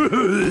you.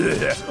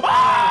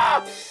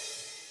 Ah!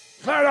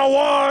 Santa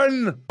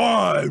won!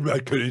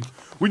 Alright, kiddies.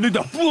 We need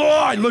to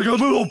fly like a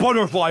little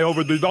butterfly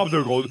over these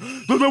obstacles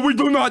so that we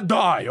do not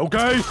die,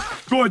 okay?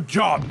 Good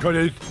job,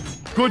 kiddies.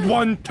 Good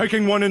one,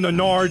 taking one in the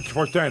nards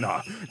for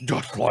Santa.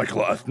 Just like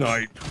last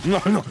night.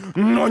 No, no,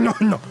 no, no,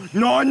 no,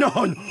 no, no,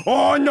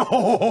 oh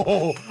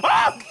no!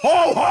 Ah!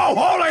 Oh, oh,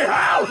 holy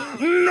hell!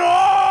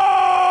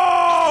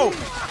 No!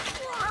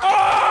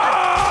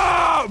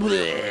 Ah!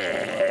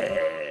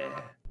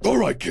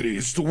 Alright,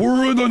 kiddies,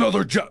 we're in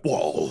another jet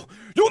wall.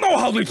 You know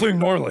how these things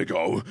normally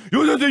go.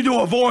 You just need to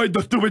avoid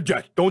the stupid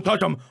jets. Don't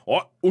touch them.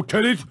 Oh,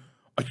 kiddies,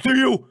 I see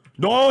you.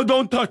 No,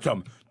 don't touch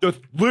them.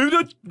 Just leave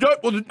the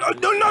jet. No,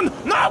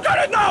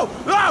 kiddies, no!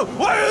 No!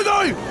 What are you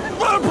doing?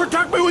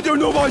 Protect me with your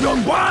new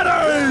young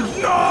bodies!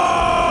 No!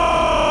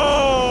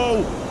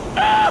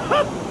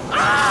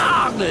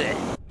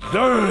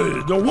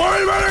 The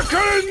worry minute,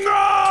 kiddies,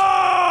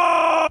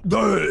 no!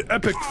 The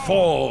epic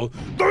fall.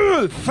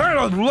 The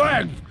Santa's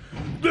legs.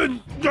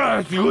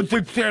 You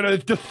think Santa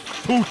is just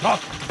too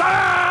tough?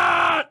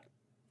 Ah!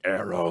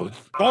 Arrows.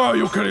 Oh,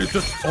 you kidding?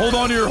 Just hold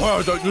on to your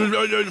heart.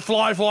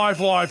 Fly, fly,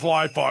 fly,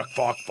 fly. Fuck,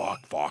 fuck, fuck,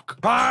 fuck.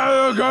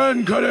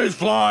 Again, kiddies,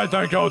 fly.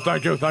 Thank you,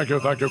 thank you, thank you,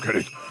 thank you,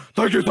 kiddies.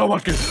 Thank you so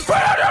much, kiddies. Put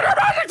on your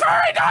magic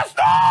fairy dust!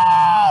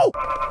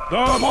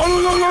 No!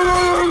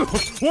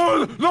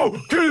 No,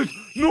 kiddies,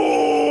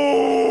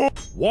 no!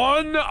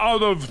 1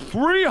 out of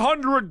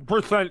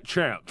 300%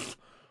 chance.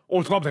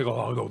 Or something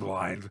along those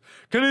lines.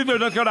 Kiddies are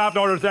just gonna have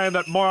to understand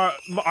that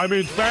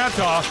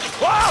Santa.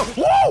 Whoa!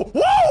 Whoa!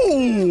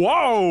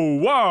 Whoa!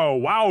 Whoa!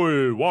 Whoa!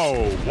 Wowie!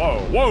 Whoa! Whoa!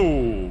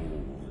 Whoa!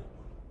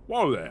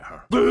 Whoa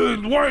there.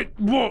 Wait!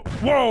 Whoa!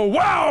 Whoa!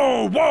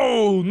 Whoa!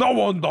 Whoa! No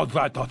one does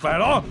that to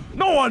Santa!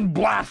 No one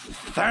blasts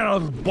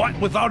Santa's butt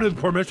without his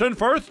permission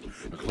first!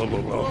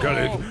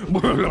 Kiddies.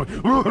 Wait!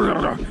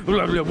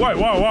 Whoa!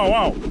 Whoa!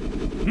 Whoa!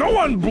 No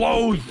one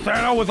blows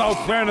Santa without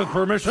Santa's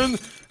permission!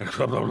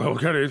 Except the little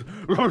kitties.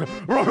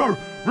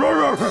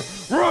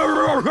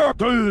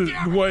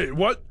 Wait,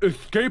 what?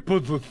 Escape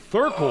of the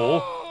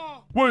circle?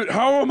 Wait,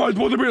 how am I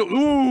supposed to be?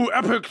 Ooh,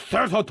 epic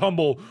Santa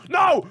tumble.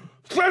 No!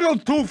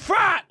 Santa's too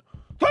fat!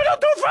 Santa's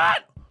too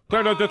fat!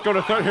 Santa's just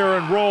gonna sit here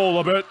and roll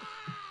a bit.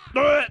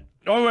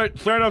 Oh wait,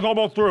 Santa's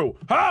almost through.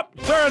 Hop!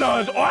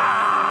 Santa's...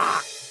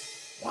 Ah!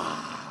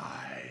 Why?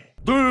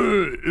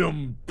 The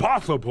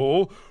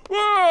impossible?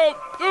 Well,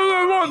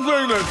 there's one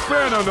thing that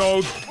Santa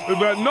knows, is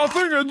that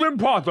nothing is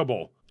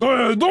impossible.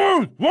 Whoa,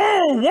 whoa,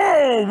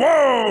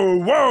 whoa,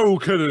 whoa,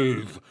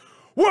 kiddies.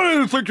 What do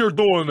you think you're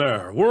doing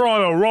there? We're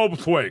on a rope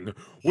swing,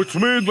 which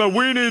means that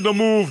we need to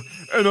move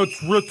in a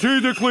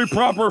strategically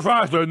proper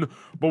fashion,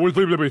 but we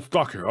seem to be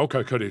stuck here.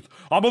 Okay, kiddies,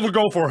 I'm gonna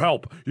go for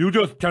help. You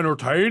just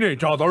entertain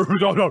each other.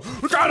 Get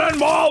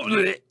involved!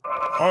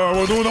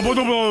 We're doing a...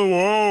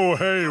 Whoa,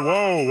 hey,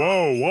 whoa,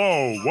 whoa,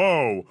 whoa,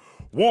 whoa.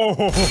 Whoa!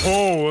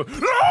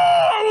 No!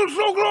 I was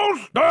so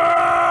close!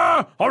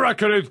 Ah! All right,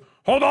 kiddies,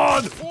 hold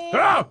on!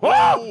 Ah!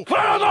 Oh!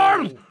 Santa's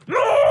arms! No!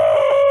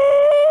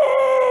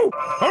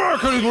 All right,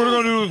 kiddies, we're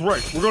gonna do this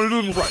right. We're gonna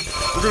do this right.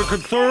 We're gonna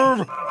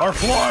conserve our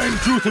flying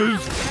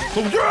juices.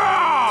 So,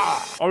 yeah!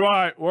 All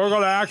right, we're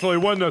gonna actually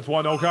win this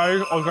one,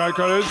 okay? Okay,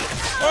 kiddies?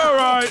 All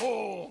right.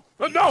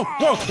 No!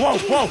 Whoa! Whoa!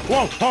 Whoa!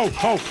 Whoa! Whoa!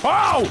 Whoa!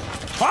 Whoa!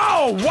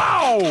 Whoa!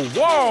 Whoa!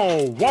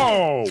 Whoa!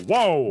 Whoa!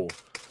 Whoa!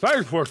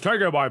 Thanks for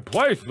taking my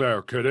place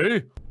there,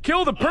 kitty.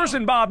 Kill the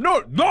person, Bob.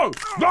 No! No!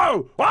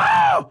 No!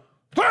 Ah!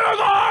 Santa's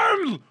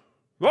arms!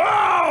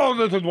 Oh,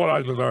 this is what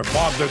I deserve.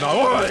 Bob did not.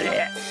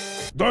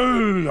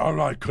 All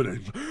right,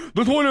 kiddies.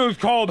 This one is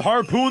called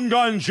Harpoon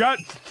Gun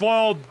Jet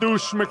Fall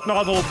Douche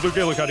McNozzle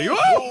McGillicuddy.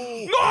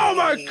 Oh! No,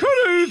 my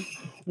kitties!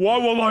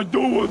 What will I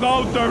do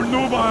without their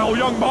nubile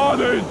young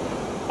bodies?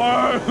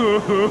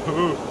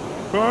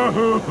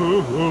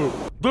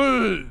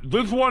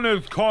 This one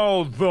is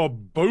called the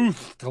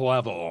boost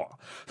level.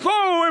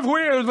 So if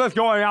we're just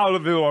going out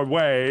of our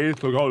way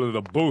to go to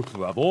the boost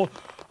level,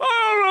 I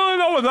don't really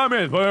know what that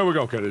means, but here we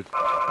go, kiddies.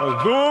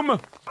 Zoom.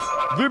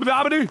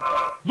 Zip-zabbity.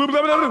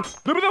 Zoop-zabbity.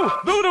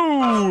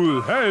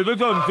 Zip-a-doo. Hey, this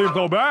doesn't seem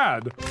so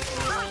bad.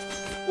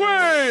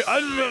 Wait,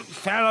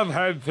 Santa's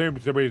head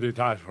seems to be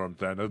detached from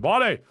Santa's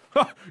body.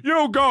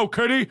 You go,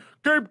 kitty.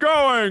 Keep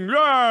going.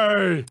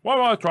 Yay. One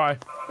more try.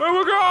 Here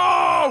we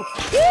go.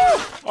 Woo!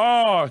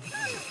 Oh,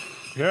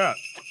 shit.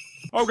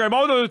 Okay,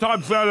 most of the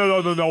time Santa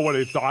doesn't know what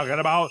he's talking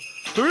about.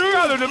 So you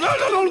gotta do... Whoa,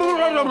 whoa,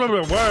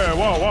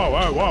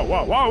 whoa, whoa, whoa,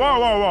 whoa, whoa, whoa, whoa,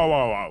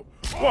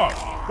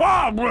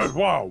 whoa, whoa,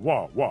 whoa,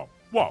 whoa, whoa,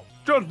 whoa.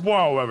 Just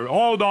whoa, everybody.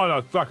 Hold on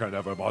a second,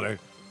 everybody.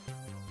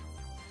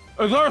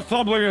 Is there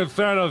something in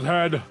Santa's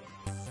head?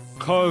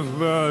 Cause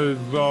I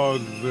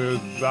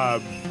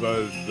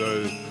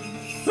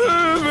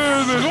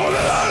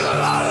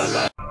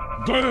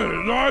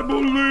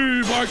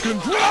believe I can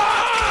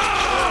fly!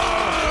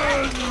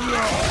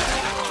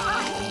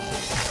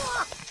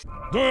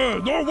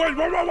 No, wait,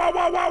 whoa, whoa, whoa,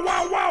 whoa, whoa,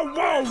 whoa, whoa, whoa,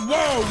 whoa,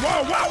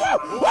 whoa, whoa,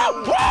 whoa,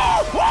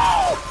 whoa,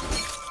 whoa!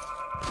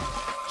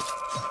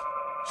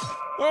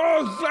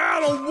 Oh,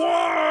 Santa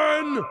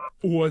won!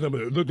 Wait a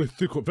minute, there's a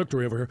secret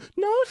victory over here.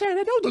 No,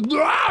 Santa, don't.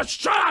 Ah,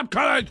 shut up,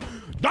 Kenneth!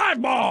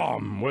 Dive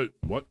bomb! Wait,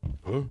 what?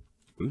 Huh?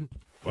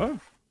 What?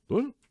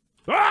 What?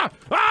 Ah!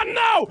 Ah,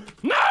 no!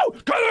 No!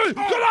 Kenneth,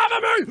 get off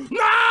of me!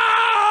 No!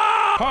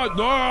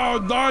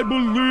 I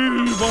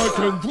believe I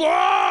can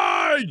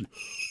fly!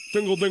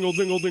 Dingle, dingle,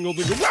 dingle, dingle,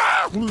 dingle.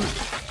 Ah!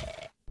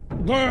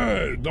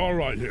 Hey, all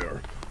right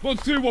here.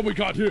 Let's see what we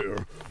got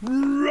here.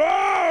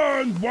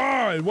 Run!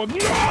 Why? What? No!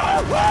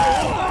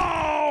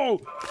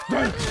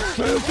 Stay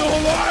still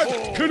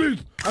alive!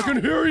 Kitties, I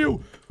can hear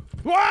you!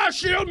 Ah,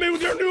 shield me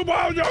with your new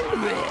ball!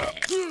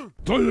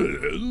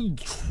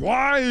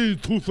 Try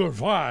to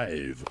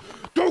survive.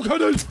 Go,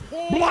 kitties!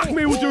 Block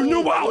me with your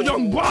new ball,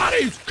 young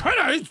bodies!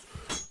 Kitties!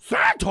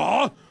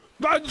 Santa?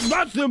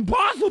 That's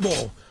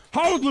impossible!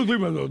 How is this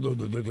even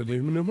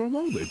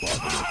remotely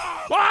possible?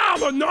 Ah,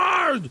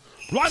 Bernard!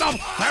 Right up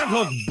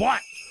Santa's butt!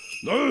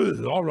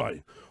 All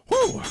right.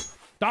 Whew.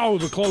 That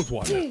was a close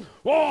one.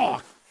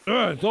 Oh,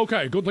 it's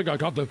okay. Good thing I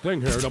got this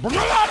thing here.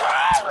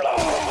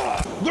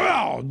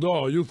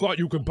 No, you thought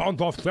you could bounce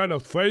off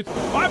Santa's face?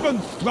 I've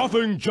been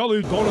stuffing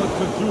jelly donuts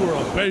since you were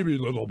a baby,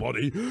 little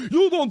buddy.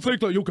 You don't think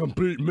that you can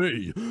beat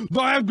me?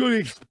 I'm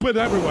getting spit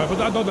everywhere, but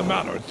that doesn't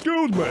matter.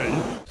 Excuse me.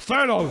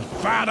 Santa's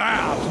fat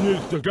ass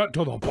needs to get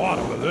to the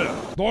bottom of this.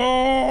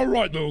 All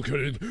right, little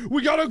kitties.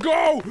 We gotta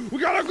go. We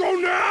gotta go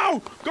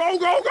now. Go,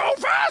 go, go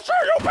faster,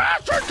 you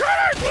bastard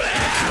kitties!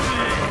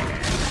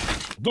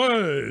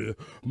 Hey,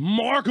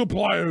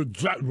 Markiplier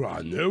jet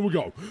run. Here we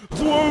go.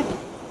 Swoop.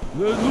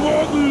 Wait a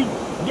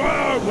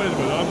minute,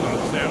 I'm not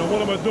Santa.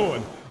 What am I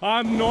doing?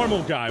 I'm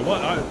normal guy.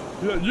 What?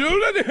 You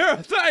didn't hear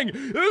a thing.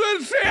 You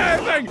didn't see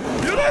anything.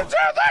 You didn't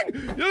see a thing.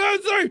 You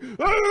didn't see.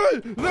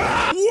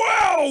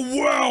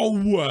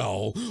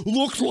 Well.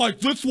 Looks like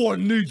this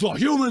one needs a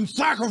human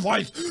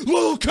sacrifice.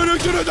 Little kitty,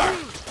 get in there.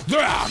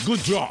 Yeah, good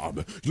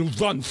job. You've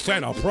done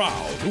Santa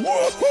proud.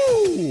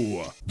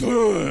 Woohoo!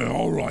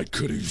 All right,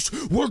 kiddies.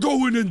 We're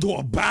going into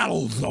a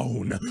battle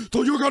zone.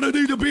 So you're gonna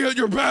need to be at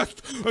your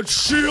best and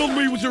shield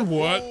me with your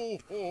what?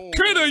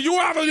 Kitty, you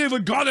haven't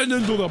even gotten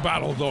into the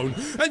battle zone,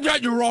 and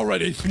yet you're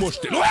already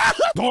smushed in.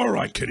 All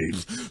right,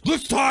 kiddies.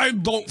 This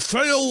time, don't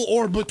fail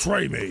or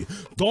betray me.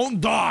 Don't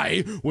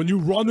die when you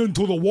run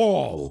into the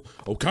wall.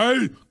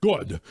 Okay?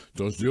 Good.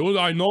 Just you,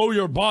 I know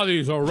your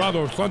bodies are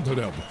rather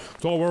sensitive.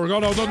 So we're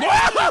gonna do.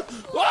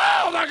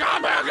 Oh, they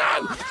got me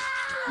again!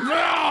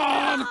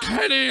 Run,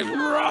 kitties,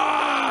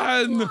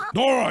 run!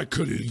 All right,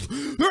 kitties,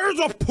 here's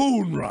a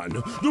poon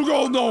run. You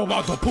all know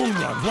about the poon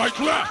run, right?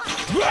 No!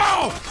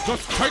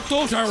 Just take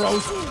those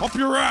arrows up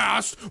your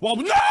ass while...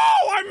 No!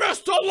 I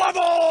missed a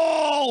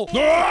level!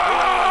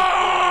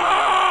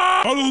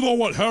 Ah! I don't know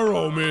what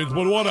hero means,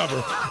 but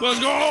whatever. Let's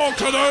go,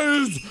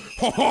 kitties!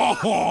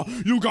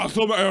 You got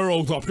some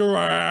arrows up your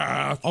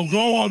ass. I'll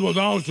go on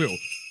without you.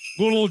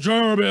 Little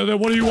Jeremy, then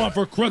what do you want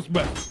for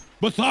Christmas?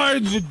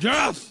 Besides the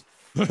death?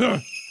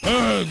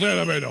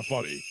 Santa made it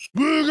funny.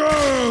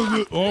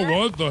 Oh,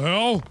 what the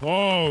hell?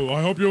 Oh,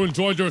 I hope you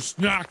enjoyed your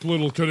snack,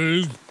 little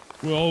kitties.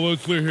 Well,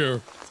 let's see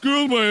here.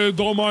 Excuse me,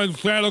 don't mind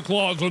Santa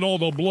Claus and all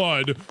the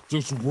blood.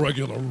 Just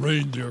regular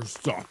reindeer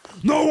stuff.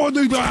 No one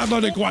needs to ask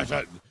any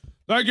questions.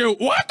 Thank you.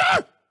 What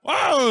the?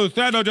 Oh,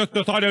 Santa just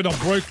decided to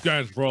break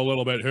dance for a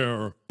little bit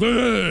here.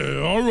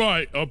 All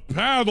right, a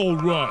paddle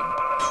run.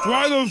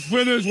 Try to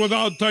finish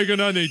without taking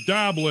any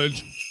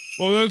damage.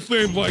 Well, this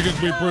seems like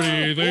it'd be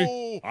pretty easy.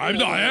 I'm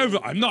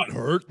not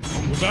hurt.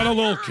 Was that a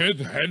little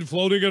kid's head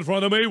floating in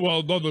front of me?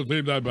 Well, it doesn't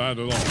seem that bad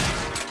at all.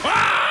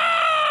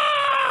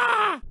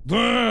 Ah!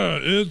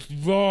 It's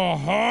the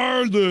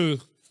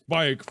hardest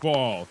spike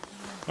fall.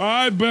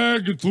 I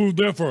beg to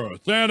differ.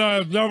 Santa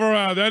has never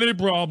had any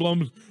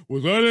problems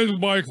with any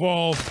spike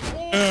fall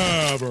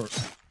ever.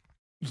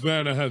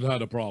 Santa has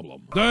had a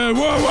problem. Hey,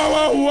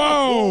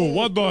 whoa!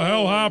 What the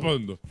hell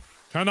happened?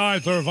 Can I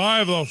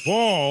survive the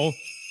fall?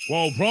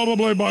 Well,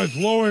 probably by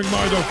slowing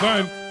my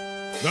descent.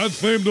 That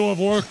seemed to have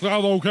worked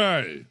out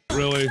okay.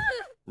 Really,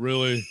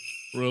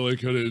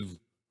 kitties?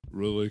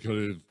 Really,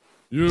 kitties?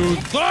 You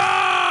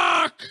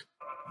suck!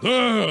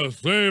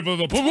 Save of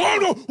the... Whoa,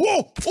 no!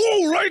 Whoa!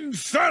 Oh, right in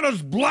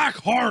Santa's black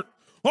heart!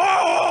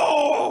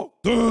 Oh!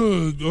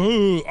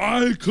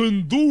 I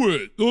can do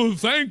it.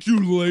 Thank you,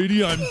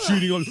 lady. I'm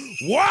cheating on...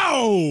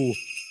 Wow!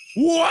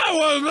 What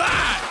was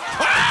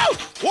that?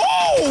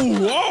 Oh!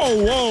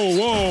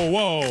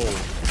 Whoa!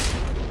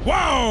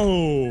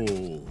 Whoa!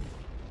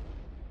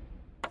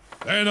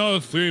 Anna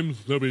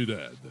seems to be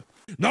dead.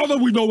 Now that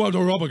we know what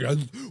they're up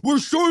against, we're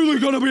surely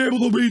gonna be able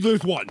to beat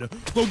this one.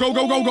 So go!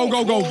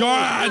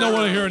 I don't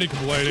want to hear any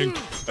complaining.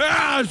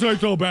 This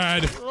ain't so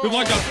bad. It's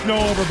like a snow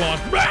over boss.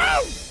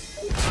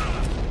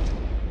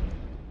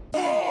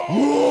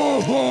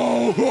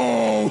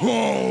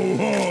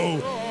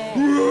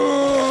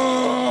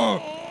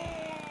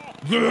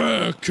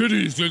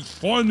 Kitties, it's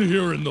fun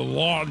here in the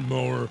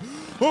lawnmower.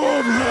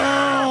 Of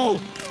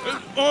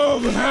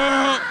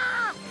hell!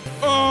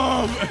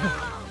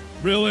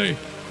 Really,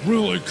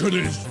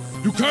 kitties?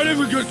 You can't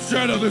even get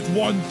Santa this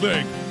one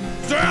thing.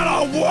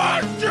 Santa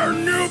wants your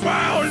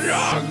newborn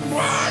young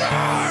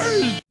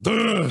buddies!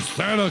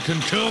 Santa can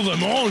kill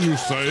them all, you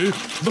say?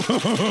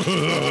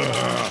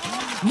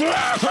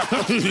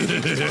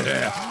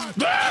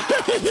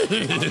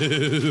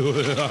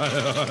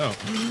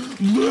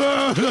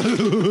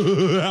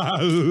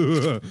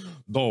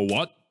 The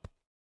what?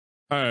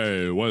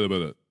 Hey, wait a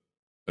minute.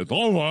 It's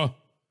over.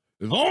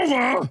 It's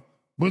over!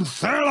 But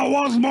Santa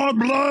wants more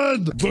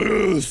blood!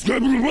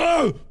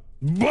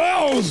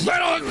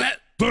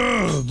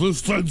 This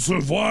said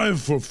survive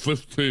for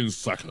 15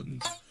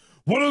 seconds.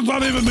 What does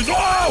that even mean?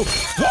 Whoa!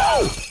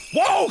 Whoa!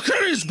 Whoa,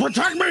 kitties!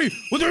 Protect me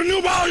with your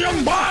newborn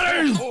young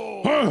bodies!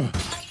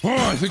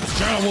 I think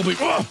Santa will be...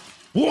 whoa!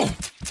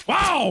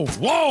 Wow!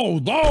 Whoa!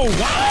 No!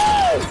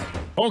 Wow!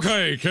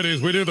 Okay,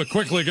 kitties, we need to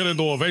quickly get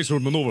into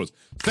evasive maneuvers.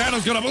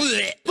 Santa's gonna... Kill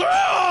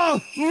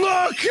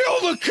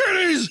the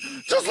kitties!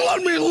 Just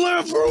let me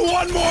live for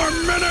one more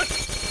minute!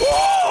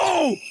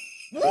 Whoa!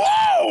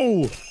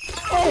 Whoa!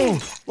 Oh!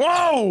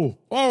 Whoa!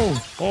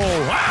 Oh!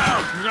 Oh!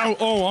 Ah!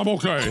 Oh, I'm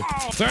okay.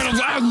 Santa's...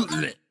 I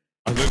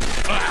think...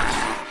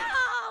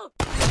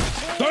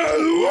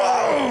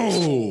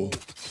 Whoa!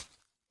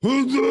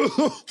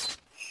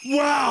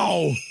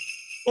 Wow!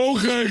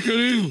 Okay,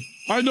 kitties.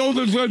 I know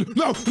this said...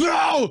 No!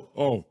 No!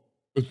 Oh.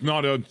 It's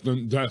not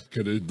instant death,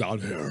 kitty, down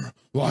here.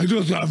 Well, I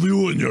just have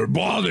you in your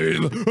body.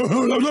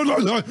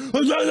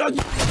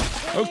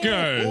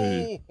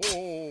 Okay.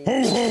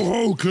 Ho, ho,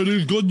 ho,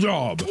 kitties, good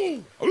job.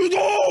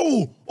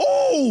 Oh!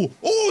 Oh!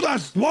 Oh,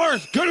 that's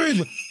smart!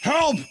 Kitties,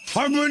 help!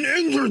 I've been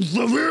injured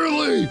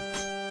severely!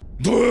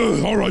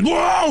 All right.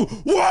 Whoa!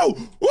 Whoa!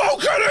 Whoa,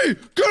 kitty!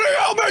 Kitty,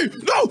 help me!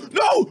 No!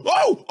 No!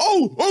 Oh!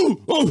 Oh! Oh!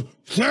 Oh!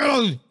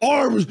 Santa's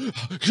arms!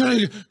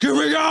 Kitty, get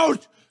me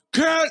out!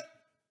 Can't...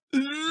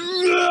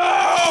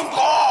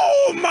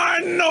 Oh, my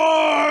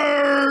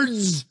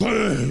nerds!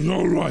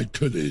 All right,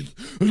 kiddies.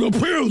 It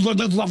appears that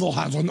this level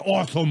has an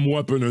awesome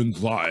weapon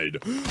inside.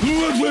 Let's see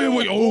if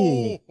we...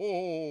 Oh!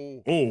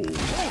 Oh! Oh!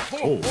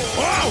 Oh!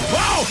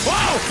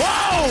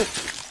 Oh!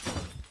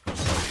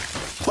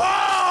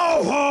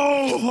 Oh!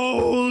 Oh!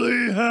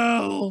 Holy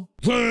hell!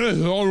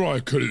 All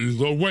right, kiddies.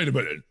 Wait a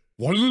minute.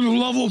 What did the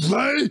level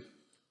say?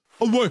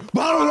 Oh, wait.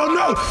 No!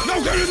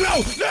 No, kiddies,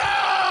 no!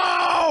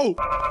 No!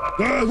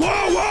 Whoa, whoa,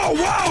 whoa,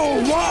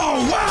 whoa,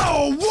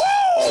 whoa, whoa,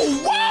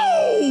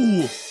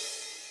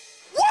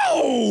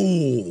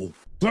 whoa!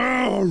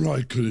 All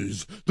right,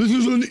 kiddies. This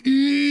is an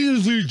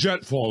easy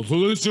jet fall,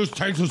 so this just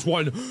takes us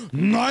one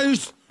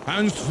nice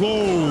and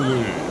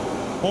slowly.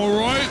 All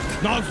right?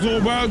 Not so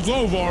bad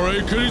so far,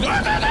 eh, kiddies?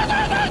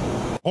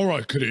 All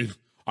right, kiddies.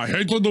 I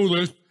hate to do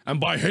this, and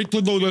by hate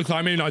to do this,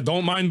 I mean I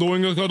don't mind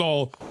doing this at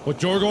all,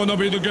 but you're going to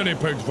be the guinea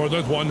pigs for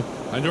this one,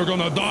 and you're going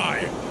to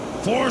die.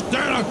 For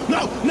Santa!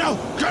 No! No!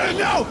 Kiddies,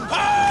 no!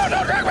 Oh!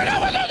 Don't drag me! No!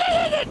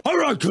 All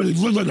right, kiddies,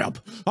 listen up.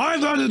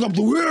 I've ended up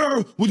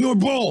here with your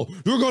ball.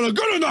 You're gonna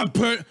get in that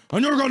pit,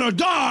 and you're gonna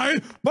die.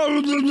 There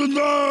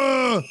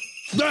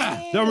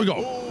we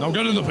go. Now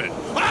get in the pit.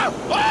 Oh!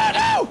 Oh,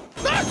 no!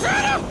 Not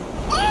Santa!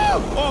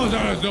 Oh! Oh,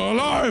 Santa's still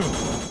alive!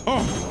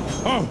 Oh!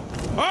 Oh!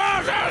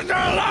 Oh, Santa's still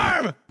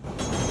alive!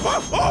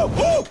 Oh! Oh!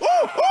 Oh!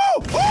 Oh!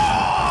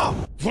 Oh!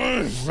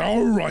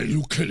 All right,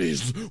 you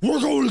kiddies.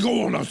 We're going to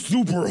go on a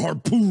super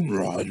harpoon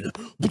run,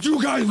 but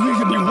you guys need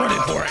to be ready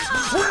for it.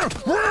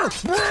 Go,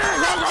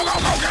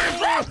 kiddies!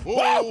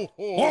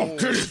 Oh,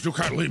 kiddies, you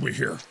can't leave me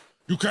here.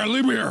 You can't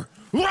leave me here.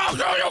 Well,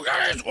 go, you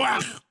kiddies!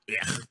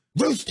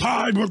 This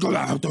time we're gonna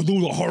have to do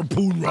the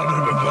harpoon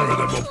run even better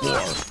than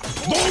before.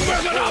 Don't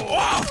mess it up!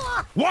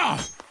 Wow,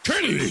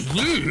 kiddies!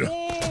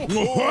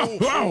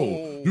 Wow,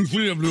 you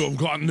seem to have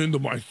gotten into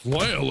my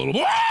sleigh a little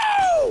bit.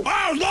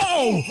 Oh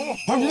no!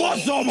 I've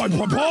lost all my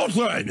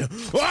propulsion!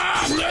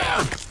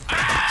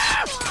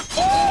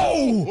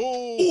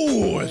 Oh!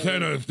 Oh,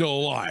 Santa is still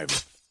alive.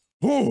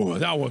 Oh,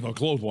 that was a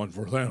close one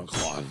for Santa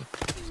Claus.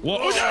 Well,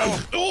 oh,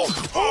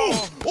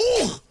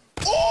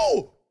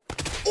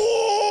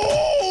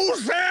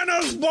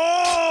 Santa's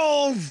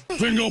balls!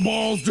 Jingle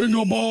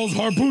balls,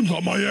 harpoons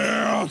on my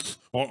ass.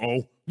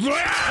 Uh-oh.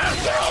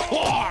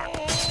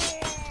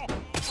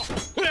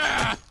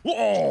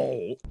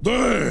 Oh,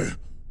 there.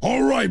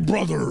 All right,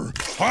 brother.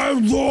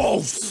 I'm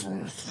lost.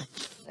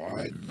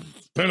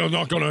 Santa's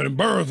not gonna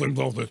embarrass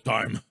himself this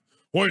time.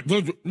 Wait,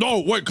 no,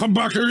 wait, come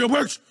back here, you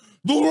bitch!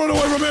 Don't run away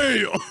from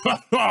me!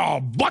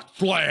 Butt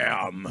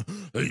slam!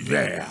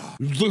 Yeah.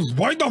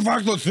 Despite the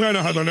fact that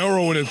Santa has an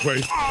arrow in his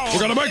face,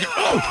 we're gonna make it.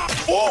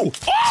 Oh!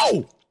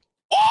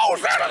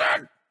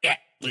 Santa!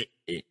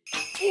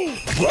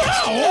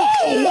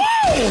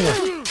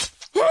 Whoa!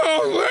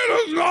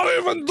 Santa's not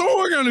even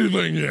doing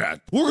anything yet!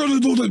 We're gonna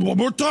do this one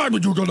more time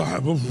and you're gonna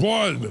have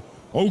fun!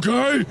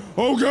 Okay?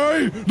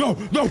 No!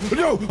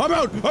 I'm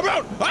out!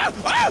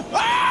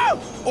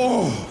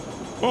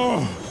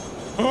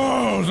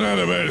 Oh,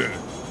 Santa made it!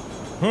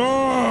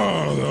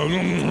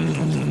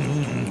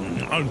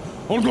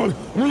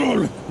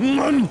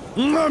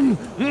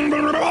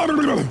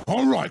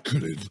 All right,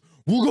 kiddies.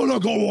 We're gonna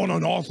go on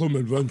an awesome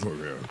adventure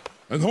here.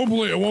 And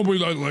hopefully it won't be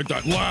like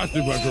that last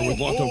adventure with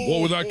lots of...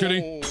 What was that,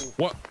 kitty?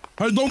 What?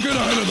 Hey, don't get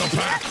ahead of the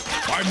pack.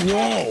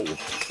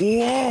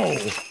 Whoa.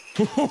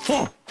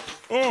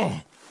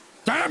 Oh,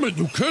 damn it,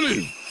 you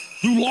kitties.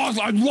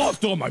 I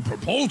lost all my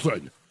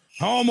propulsion.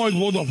 How am I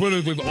supposed to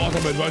finish this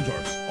awesome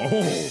adventure?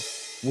 Oh,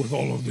 with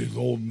all of these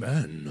old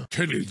men.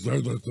 Kitties,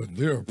 there's a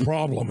severe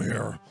problem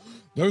here.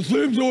 There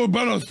seems to have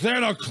been a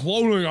Santa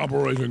cloning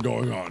operation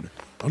going on.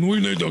 And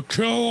we need to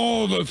kill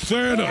all the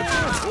Santas!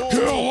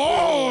 Kill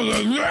all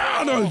the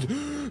Santas!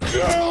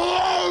 Kill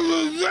all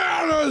the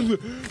Santas!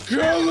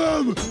 Kill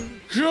them!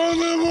 Kill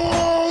them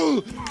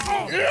all!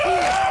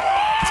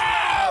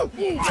 Yeah! Ooh,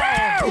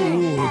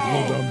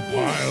 it's a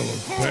pile of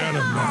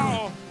Santa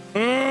men.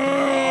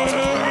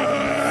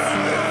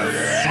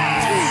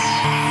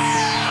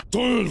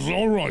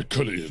 Alright,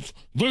 kitties.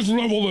 This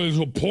level is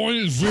a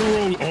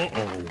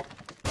 .0...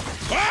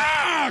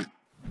 Ah!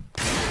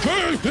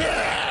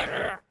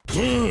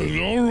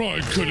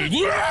 Alright, kitties.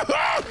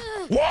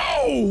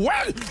 Whoa!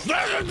 What?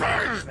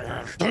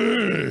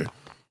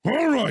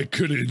 Alright,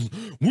 kitties.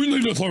 We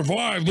need to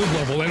survive this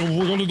level, and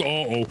we're gonna...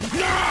 No!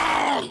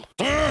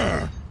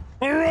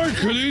 Alright,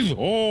 kitties.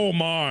 Oh,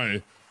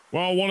 my.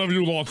 Well, one of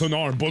you lost an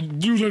arm, but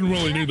you didn't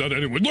really need that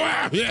anyway.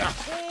 Yeah!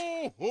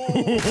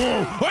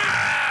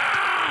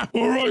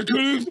 Alright,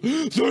 kitties.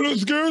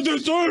 Santa's scared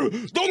this time.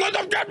 Don't let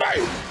them get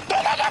me!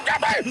 Don't let them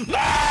get me! No!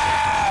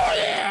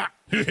 Yeah!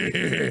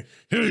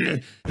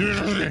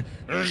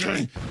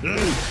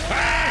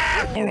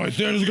 Alright,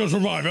 Santa's gonna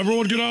survive.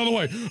 Everyone get out of the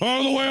way. Out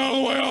of the way, out of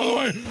the way, out of the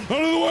way,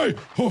 out of the way.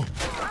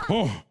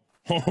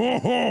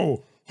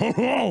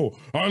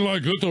 I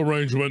like this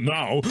arrangement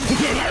now.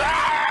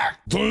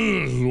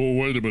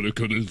 Wait a minute,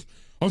 kitties.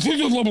 I think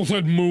this level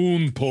said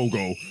Moon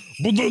Pogo,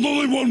 but there's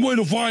only one way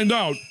to find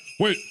out.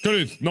 Wait,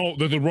 kitties, no,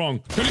 this is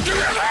wrong.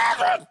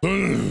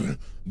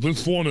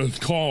 This one is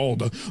called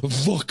the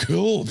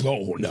Kill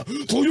Zone.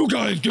 So you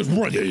guys get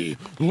ready.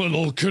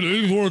 Little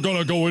kitties, we're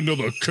gonna go into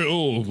the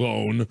Kill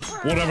Zone.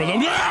 Whatever the...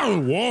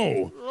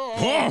 Whoa!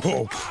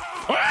 Oh!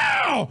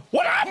 Ah!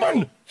 What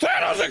happened?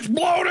 Santa's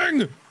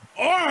exploding!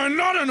 Oh,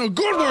 not in a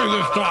good way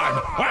this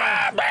time!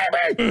 Ah,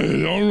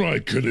 baby!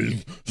 Alright,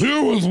 kitties.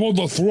 Here is what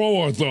to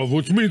throw ourselves,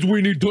 which means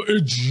we need to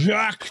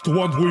eject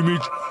once we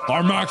reach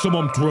our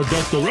maximum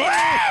trajectory.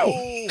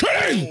 Oh!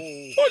 Kitties!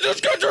 I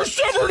just got your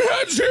severed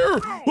heads here!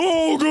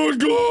 Oh,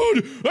 good!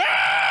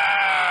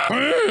 Ah!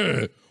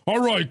 Hey!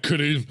 Alright,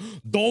 kitties.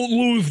 Don't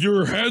lose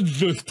your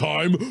heads this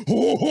time.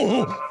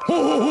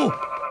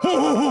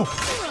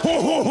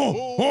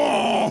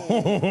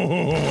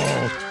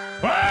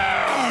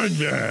 Ah,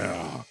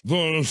 yeah!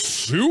 The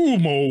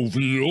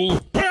Sumo-ville.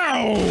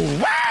 Wow!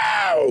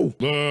 Wow!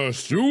 The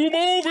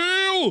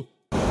Sumo-ville?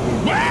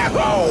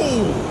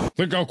 Wow!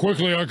 Think how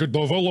quickly I could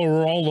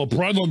develop all the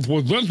presents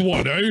with this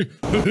one, eh?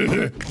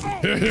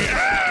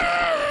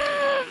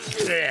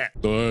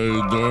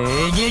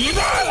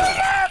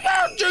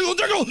 Jiggle, jiggle! Jiggle,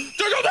 jiggle!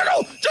 Jiggle,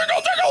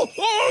 jiggle!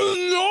 Oh,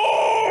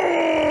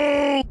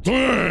 no!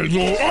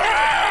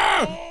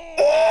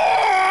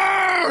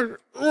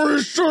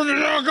 We shouldn't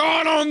have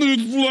gone on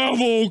this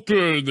level,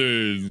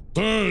 kitties.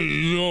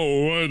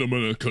 No, wait a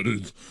minute,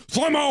 kitties.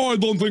 Somehow I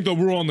don't think that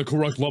we're on the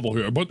correct level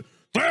here, but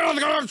Santa's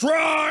gonna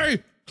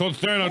try! Cause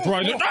Santa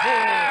tried it.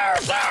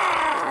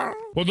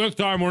 But this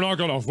time we're not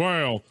gonna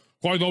fail.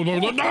 Quite though, no!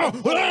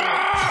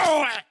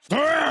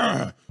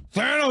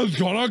 Santa's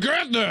gonna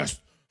get this!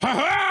 Ha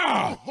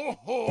ha!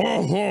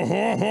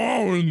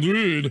 Oh,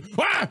 indeed.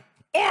 What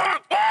the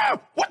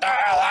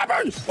hell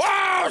happened?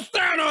 Oh,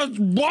 Santa's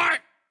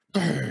butt!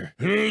 Grab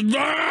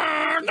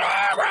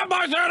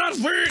my Santa's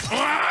feet!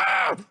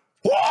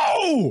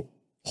 Whoa!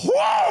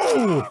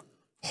 Whoa!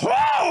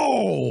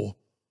 Whoa!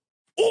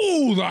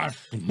 Ooh, that's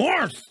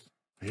smart!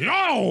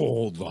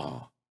 Yo!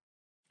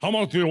 How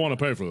much do you want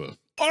to pay for this?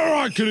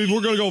 Alright, kitties,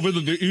 we're gonna go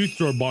visit the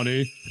Easter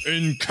Bunny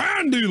in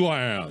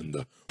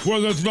Candyland,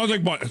 where there's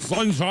nothing but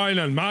sunshine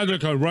and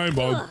magic and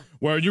rainbows,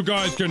 where you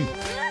guys can...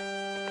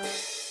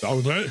 That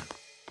was it?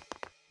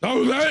 That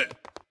was it?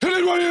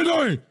 Kitties, what are you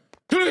doing?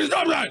 Kitties,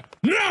 stop that!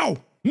 No!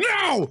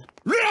 No!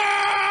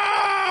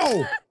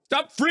 No!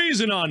 Stop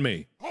freezing on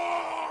me!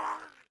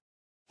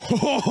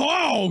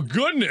 Oh,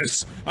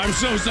 goodness! I'm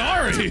so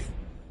sorry!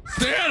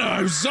 Santa,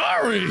 I'm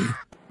sorry!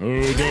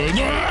 Whoa!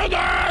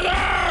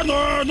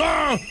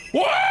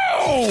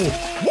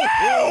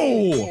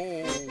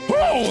 Whoa!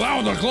 Oh,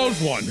 that was a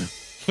close one!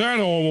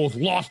 Santa almost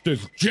lost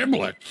his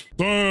giblets!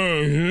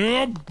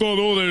 The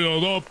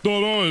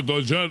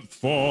jet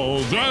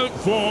falls, jet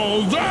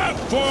falls, jet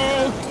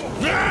falls!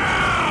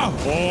 Yeah!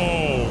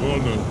 Oh,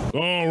 goodness.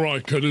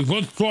 Alright, kiddies,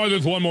 let's try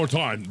this one more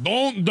time.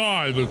 Don't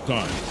die this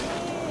time.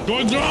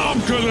 Good job,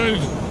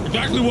 kiddies!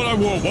 Exactly what I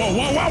want. Whoa,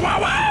 whoa, whoa, whoa,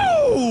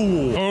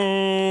 whoa!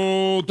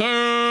 Oh,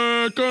 take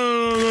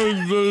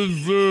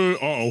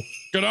uh-oh.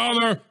 Get out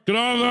of there! Get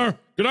out of there!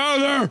 Get out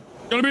of there!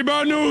 Gonna be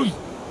bad news!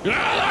 Get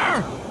out of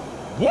there!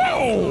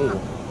 Whoa!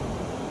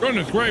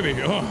 Goodness gravy.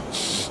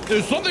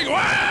 There's something...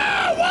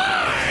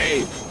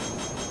 Why?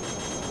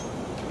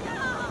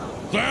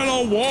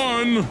 Santa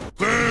won!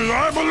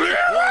 I believe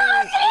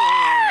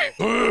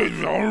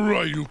All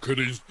right, you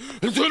kiddies.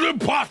 It's an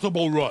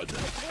impossible run.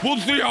 We'll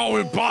see how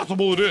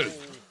impossible it is.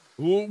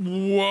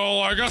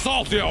 Well, I guess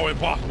I'll see how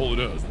impossible it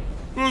is.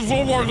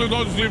 So far, it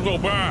doesn't seem so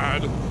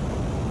bad.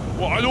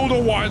 Well, I don't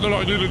know why that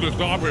I needed to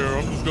stop here.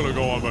 I'm just gonna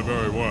go on my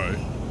merry way.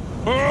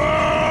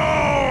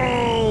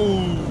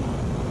 Oh!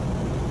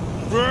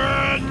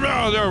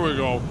 There we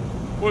go.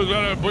 What is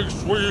that, a big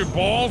swinging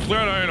ball?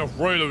 Santa ain't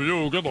afraid of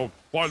you. Get the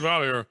fuck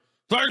out of here.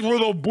 Thanks for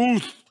the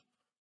boost.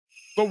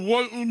 The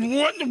what?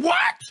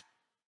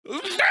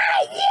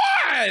 Santa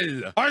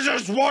won! I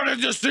just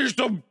wanted to see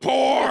some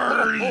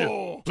porn!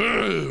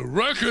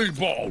 Wrecking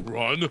ball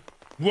run?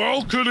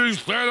 Well,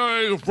 kiddies, Santa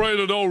ain't afraid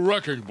of no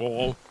wrecking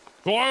ball.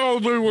 So I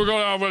don't think we're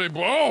gonna have any.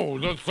 Oh,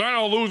 did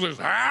Santa lose his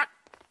hat?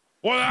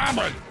 What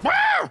happened?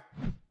 Where?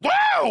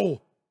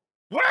 Whoa!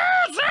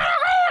 Where's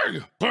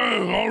Santa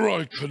going? All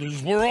right,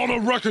 kiddies, we're on a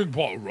wrecking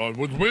ball run,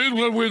 which means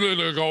that we need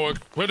to go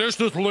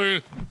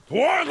expeditiously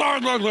towards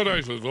our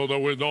destination so that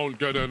we don't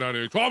get in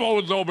any trouble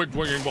with no big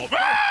swinging ball.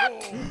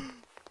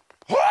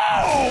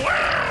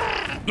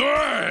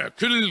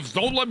 Kiddies,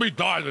 don't let me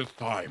die this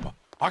time.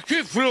 I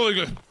keep feeling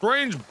a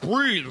strange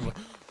breeze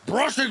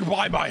brushing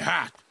by my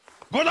hat,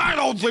 but I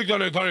don't think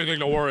that it's anything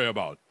to worry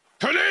about.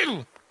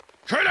 Kiddies!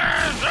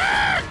 Kiddies!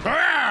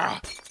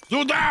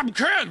 You damn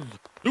kids!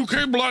 You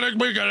keep letting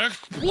me get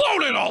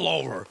exploded all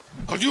over!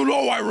 Cause you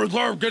know I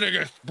reserve getting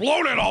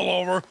exploded all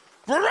over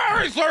for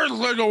very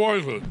certain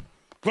situations.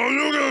 So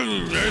you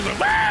can...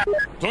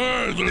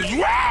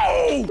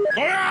 Whoa!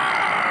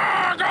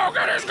 Go,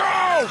 kiddies,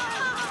 go!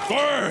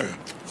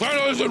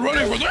 Santa isn't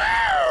ready for this!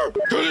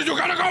 Kiddies, you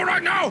gotta go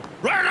right now!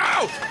 Right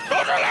now!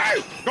 Don't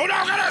delay! Go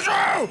now, kiddies!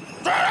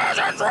 Santa's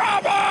in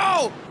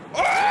trouble!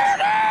 Oh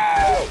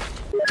no!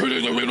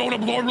 Kiddies, if you don't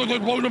absorb this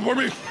explosion for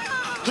me,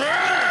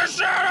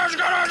 Santa's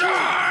gonna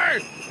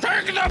die!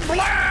 Take the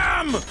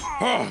blame!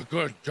 Oh,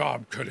 good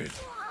job, kiddies.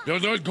 You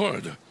did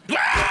good.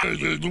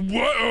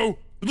 Whoa!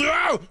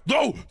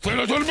 No!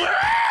 Santa's in the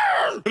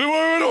what are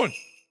we doing?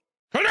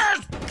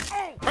 Kiddies!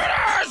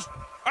 Kiddies!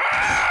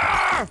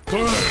 Ah!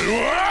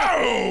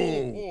 Whoa!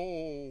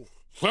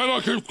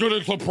 Santa keeps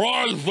getting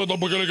surprised at the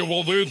beginning of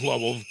all these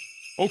levels.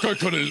 Okay,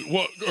 kiddies,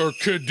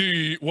 Kid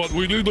D, what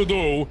we need to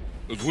do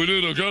is we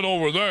need to get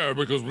over there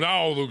because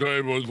now the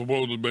game is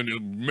supposed to be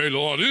made a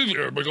lot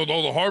easier because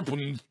all the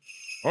harpoons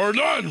are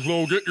done.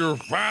 So get your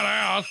fat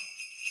ass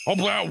up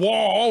that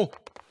wall.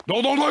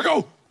 No, don't let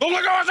go! Don't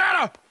let go of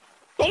Santa!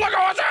 Don't let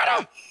go of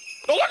Santa!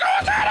 Don't let go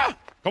of Santa!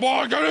 Come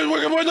on, kiddies,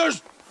 we can win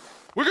this!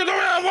 We can do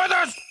it with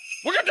this!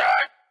 We can do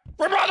it!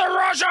 For Mother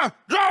Russia!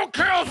 Don't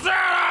kill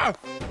Santa!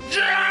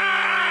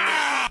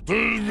 Yeah!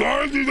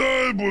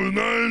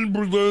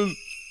 99.9%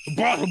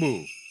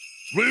 impossible.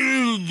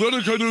 Please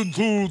dedicated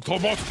to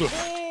Tomasta.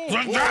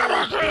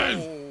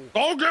 Kiddies!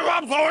 Don't give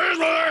up so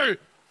easily!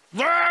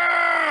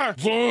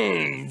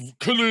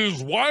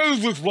 Kiddies, why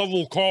is this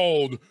level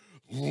called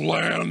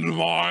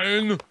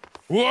Landmine?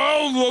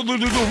 Well, what was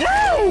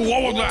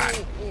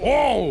that?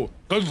 Oh,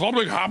 did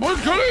something happen,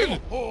 kiddies?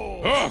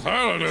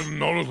 Santa didn't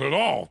notice at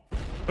all.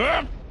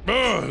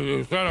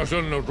 Santa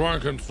shouldn't have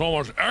drinking so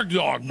much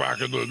eggnog back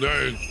in the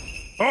day.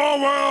 Oh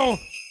well.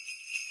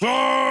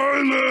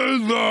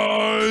 Silent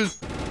eyes.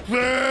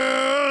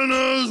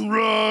 Santa's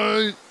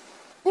right.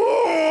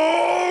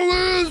 All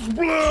is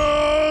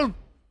blood.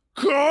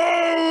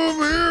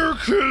 Come here,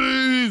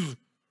 kiddies.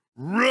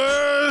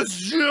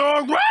 Rest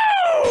your...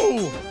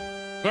 Woo!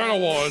 Santa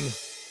won.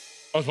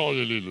 That's all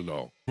you need to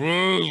know.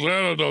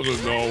 Santa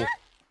doesn't know.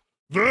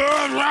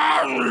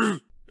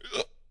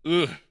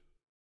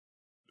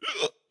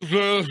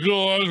 Santa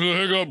still has the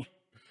hiccups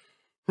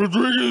for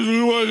drinking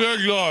too much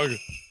eggnog.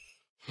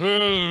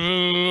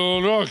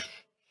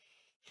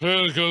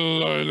 Santa's gonna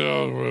lie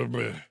down for a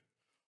bit.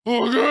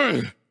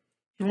 Okay.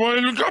 You want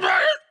to come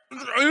back?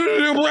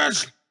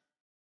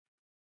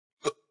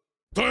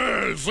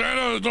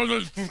 Santa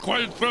doesn't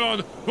quite fit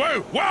on.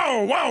 Wait,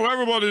 whoa,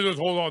 everybody just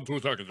hold on 2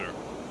 seconds there.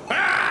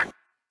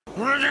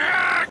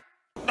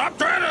 I'm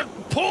trying to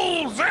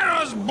pull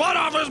Santa's butt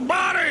off his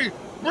body!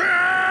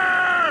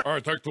 All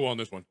right, take 2 on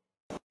this one.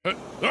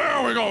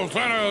 There we go,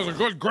 Santa has a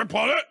good grip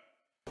on it.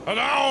 And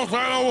now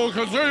Santa will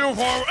continue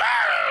for...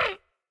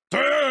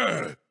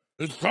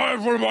 It's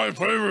time for my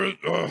favorite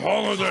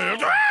holiday.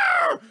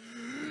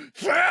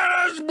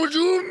 Santa's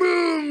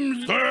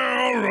Bajooms!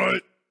 All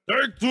right,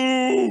 take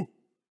 2.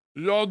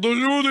 Yeah,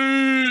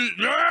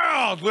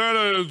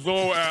 Santa is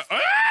so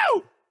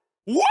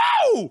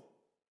Whoa!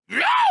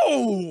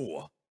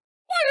 No!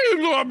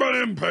 I've been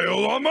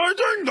impaled on my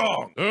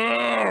ding-dong.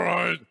 All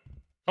right.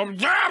 Damn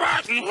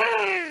it!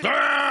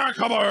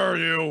 Come here,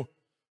 you.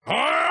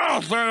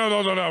 Santa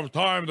doesn't have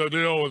time to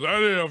deal with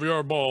any of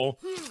your bull.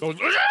 Where are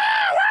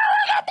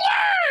the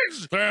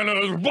blades?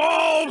 Santa's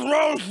balls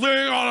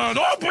roasting on an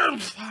open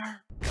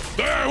fire.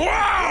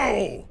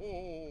 Wow!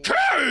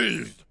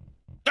 Kiddies!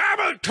 Damn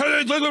it,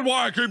 kiddies! This is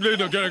why I keep needing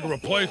to get a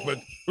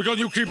replacement. Because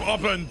you keep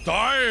up and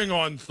dying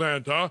on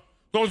Santa.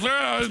 So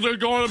Santa isn't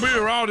going to be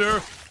around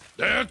here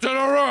dancing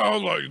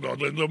around like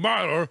nothing's the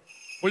matter.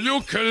 But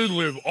you kiddies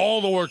leave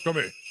all the work to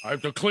me. I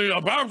have to clean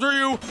up after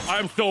you.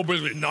 I'm so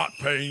busy not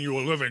paying you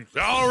a living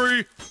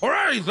salary or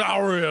any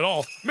salary at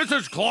all.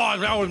 Mrs.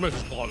 Claus, that was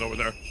Mrs. Claus over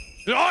there.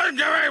 She's always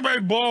giving me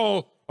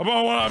bull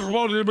about what I'm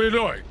supposed to be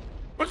doing.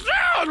 But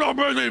Santa's a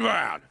busy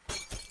man.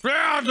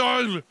 Santa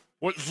does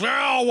what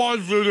Santa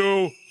wants to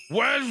do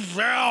when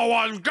Santa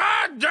wants.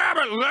 God damn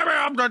it, let me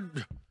up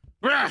the...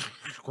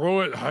 Screw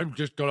it, I'm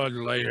just gonna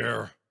lay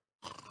here.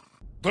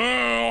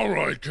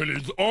 Alright,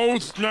 kiddies. Oh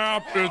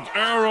snap, it's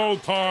arrow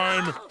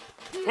time.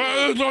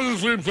 Well, this doesn't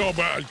seem so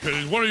bad,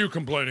 kiddies. What are you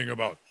complaining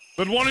about?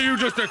 Did one of you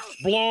just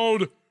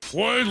explode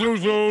way too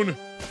soon?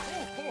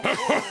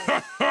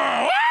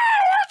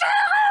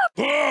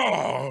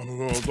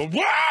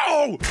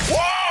 Whoa!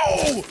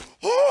 Whoa!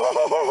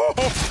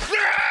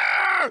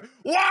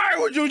 Why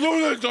would you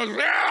do this to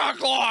Santa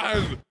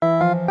Claus?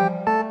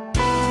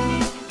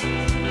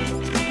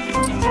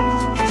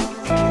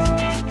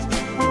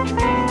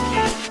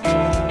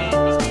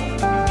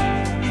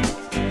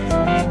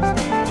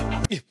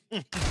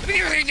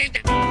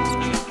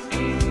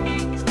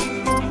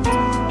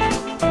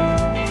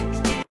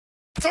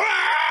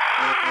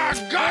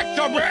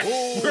 Gotcha,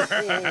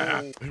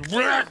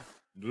 bitch!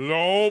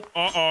 Nope,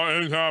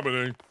 ain't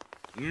happening.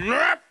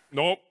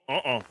 Nope,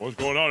 what's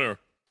going on here?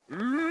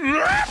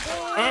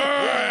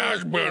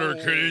 That's better,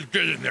 kiddies.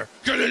 Get in there.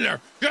 Get in there.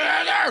 Get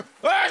in there.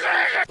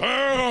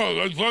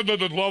 They said that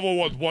this level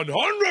was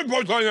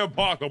 100%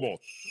 impossible.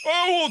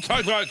 Oh, we'll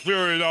test that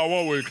theory now,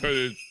 won't we,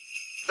 kiddies?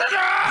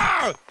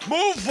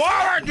 Move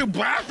forward, you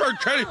bastard,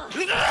 kiddies!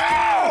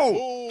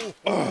 No!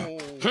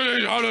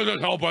 Kiddies, how does this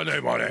help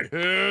anybody?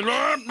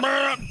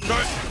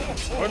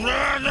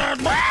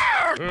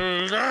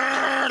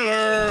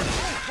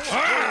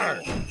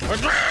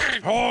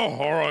 Oh,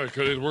 all right,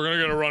 kiddies, we're gonna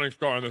get a running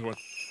start on this one.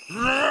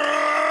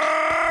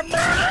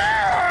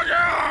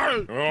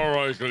 All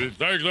right, kiddies,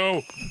 thanks,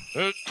 though.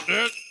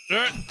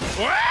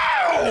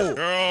 Wow!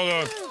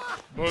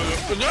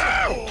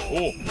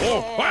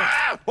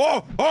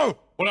 Oh!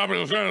 What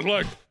happened to Santa's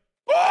legs?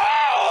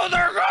 Oh,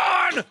 they're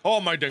gone! Oh,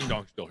 my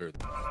ding-dong's still here.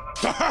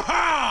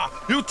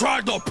 You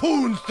tried to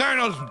poon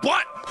Santa's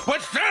butt,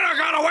 but Santa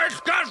got away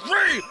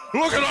scot-free!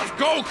 Look at us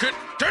go,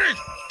 kiddies!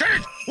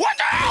 What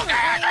the hell,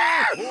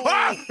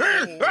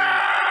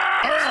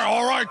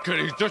 all right,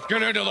 kiddies, just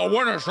get into the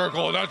winner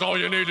circle, and that's all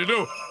you need to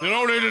do. You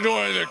don't need to do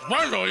anything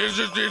special, you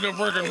just need to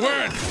freaking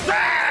win.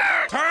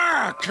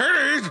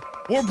 Kiddies,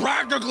 we're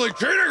practically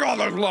cheating on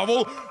this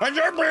level, and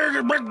you're being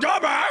a big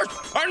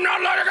dumbass and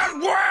not letting us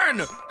win!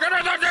 Get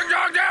in the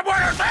damn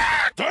winner!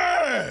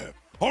 Damn!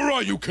 All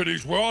right, you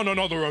kiddies, we're on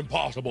another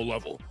impossible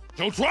level,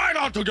 so try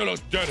not to get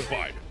us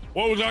deadified.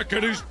 What was that,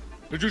 kiddies?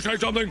 Did you say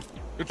something?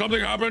 Did something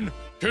happen?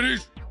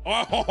 Kiddies?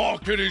 Oh,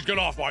 kiddies, get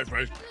off my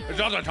face. It's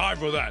not the time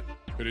for that,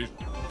 kiddies.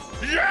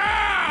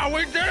 Yeah,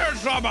 we did it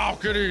somehow,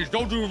 kiddies.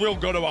 Don't you feel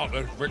good about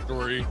this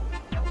victory,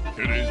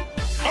 kiddies?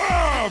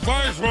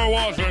 Thanks for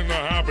watching the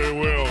Happy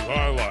Wheels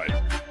highlight.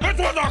 This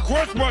was a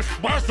Christmas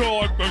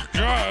special at the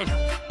guest.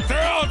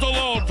 Santa's a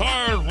little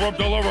tired from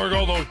delivering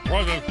all those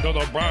presents to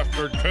the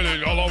bastard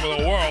kiddies all over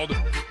the world.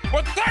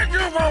 But thank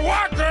you for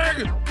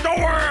watching. Don't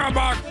worry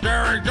about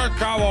sharing. Just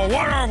have a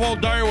wonderful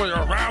day with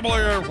your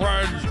family and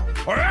friends,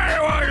 or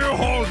anyone you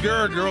hold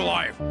dear in your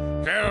life.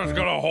 Santa's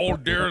gonna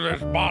hold dear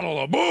this bottle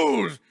of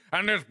booze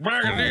and this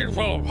magazine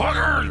full of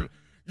hookers.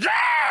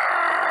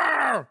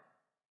 Yeah!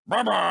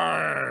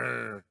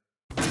 Bye-bye.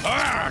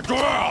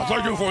 Well,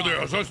 thank you for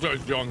the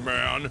assistance, young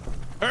man.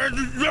 And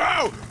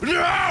no!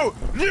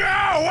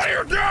 What are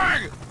you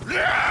doing?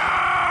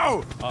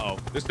 No! Uh-oh,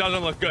 this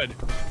doesn't look good.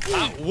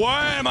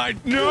 What am I?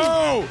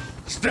 No!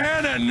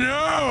 Santa,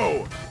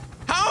 no!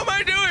 How am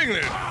I doing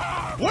this?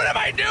 What am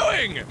I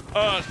doing?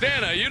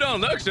 Santa, you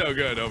don't look so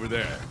good over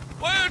there.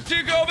 Why don't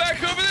you go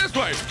back over this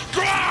way?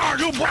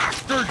 You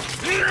bastard!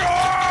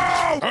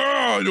 No!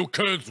 Oh, you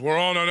kids, we're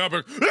on an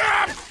epic...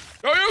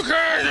 Are you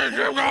kidding?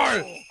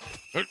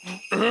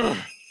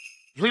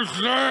 Keep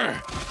going!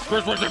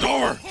 Christmas is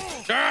over!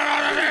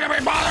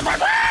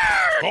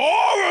 Over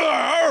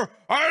there!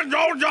 And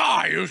don't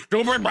die, you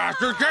stupid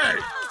bastard kid!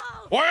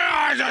 What did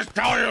I just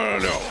tell you to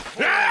do?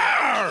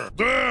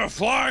 There!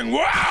 Flying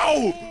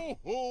wow!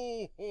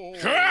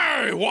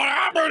 Hey, what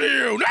happened to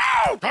you?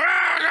 No! Go!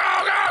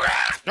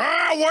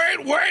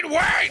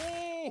 Wait!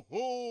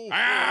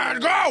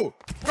 And go!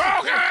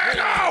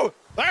 Go!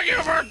 Thank you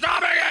for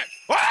stopping it!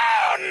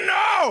 Oh,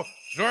 no!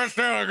 Where's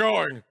Santa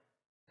going?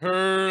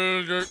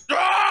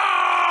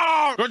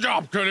 Good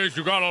job, kiddies,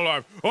 you got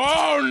alive.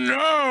 Oh,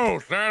 no!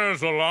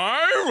 Santa's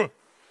alive?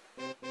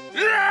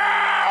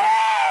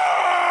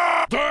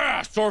 Yeah!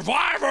 There,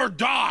 survive or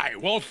die!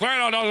 Well,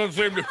 Santa doesn't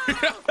seem to be...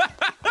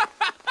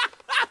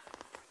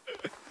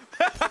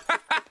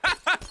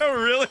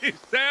 Really,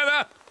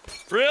 Santa?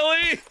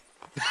 Really?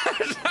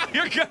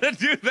 You're gonna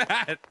do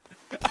that?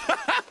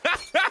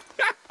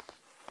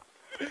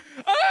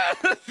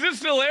 Is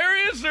this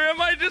hilarious, or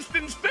am I just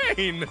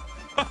insane?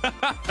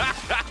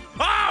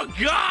 Oh,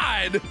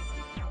 God!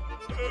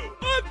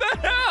 What the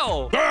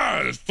hell?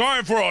 Dad, it's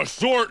time for a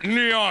short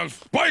neon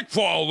spike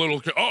fall, little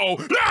kid. Uh-oh.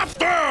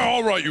 There!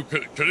 All right, you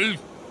kiddies.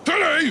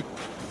 Kitty!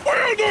 What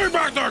are you doing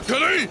back there,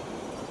 kitty?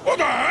 What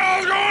the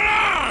hell is going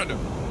on?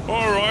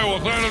 Alright,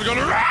 well, Santa's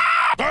gonna...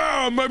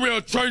 Damn, maybe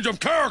a change of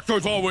character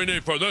is all we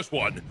need for this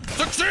one.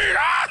 Succeed!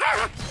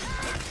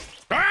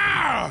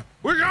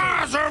 We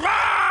gotta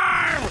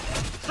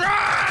survive!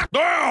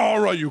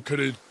 Alright, you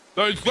kitties.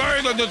 They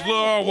say that this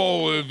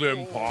level is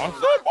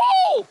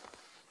impossible!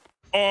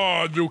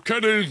 You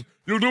kitties,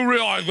 you do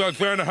realize that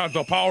Santa has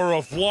the power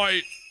of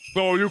flight,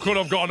 so you could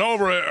have gone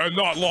over it and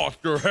not lost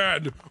your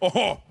head.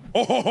 Oh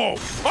no!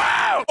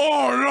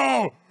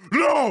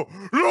 No!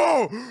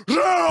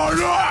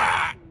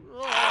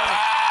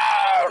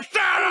 Oh,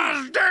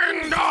 Santa's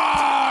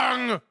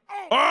ding-dong!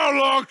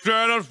 Oh, look,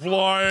 Santa's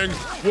flying.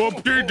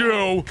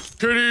 Whoop-de-doo.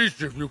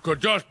 Kitties, if you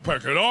could just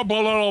pick it up a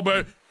little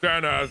bit,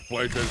 Santa has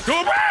places to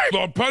be!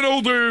 The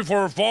penalty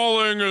for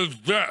falling is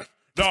death.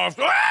 Now,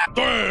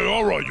 hey,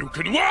 all right, you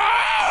kitties.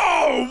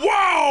 Wow!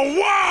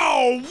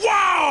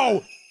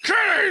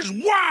 Kitties,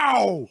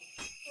 wow!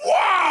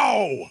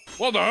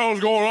 What the hell's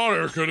going on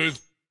here,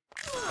 kitties?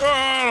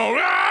 All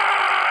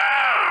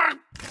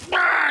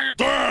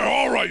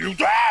right, you.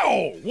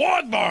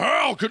 What the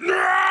hell?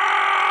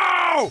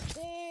 No!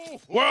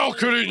 Well,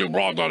 kitty, you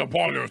brought that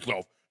upon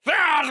yourself.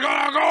 Santa's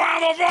gonna go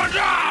have a fun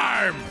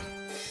time!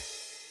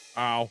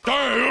 Ow.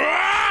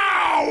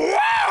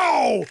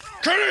 Wow!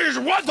 Kitties,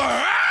 what the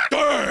heck?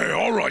 Hey,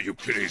 all right, you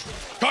kitties.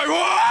 Hey,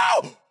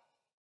 whoa!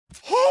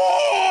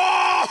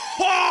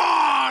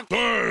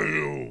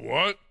 Hey,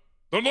 what?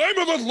 The name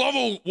of this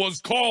level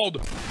was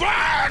called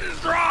Fan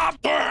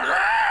Drop!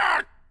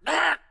 That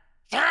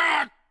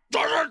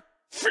doesn't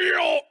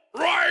feel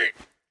right!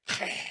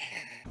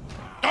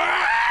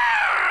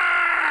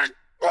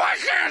 Why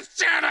can't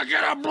Santa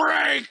get a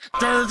break?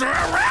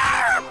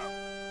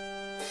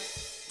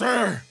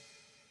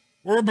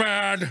 We're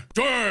bad.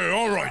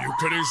 All right, you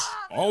kitties.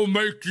 I'll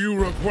make you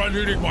regret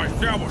eating my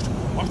sandwich.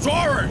 I'm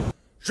sorry.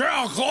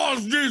 Santa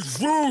Claus needs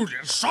food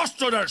and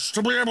sustenance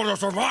to be able to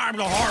survive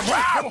the hard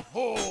way.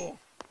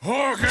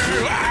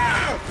 Okay.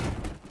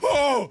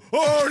 Oh,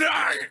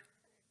 no.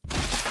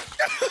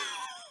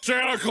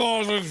 Santa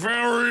Claus is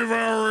very,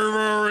 very,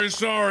 very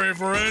sorry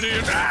for any...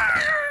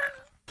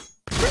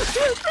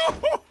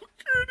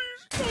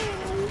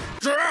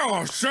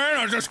 Oh,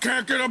 Santa just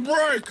can't get a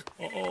break.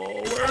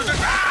 Uh-oh, where's it?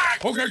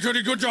 Okay,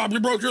 kitty, good job. You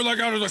broke your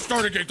leg out of the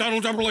starting gate. That'll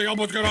definitely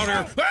help us get out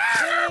of here.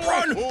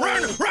 Run!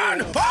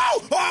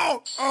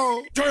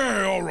 Oh!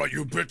 Hey, all right,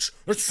 you bitch.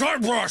 It's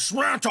time for a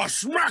Santa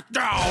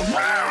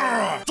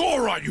Smackdown. All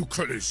right, you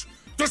kitties.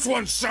 This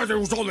one said it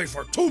was only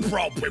for 2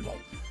 proud people.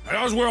 And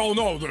as we all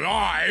know that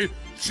I,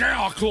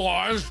 Santa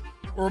Claus,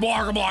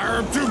 Markiplier,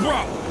 am too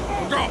proud.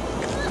 Go!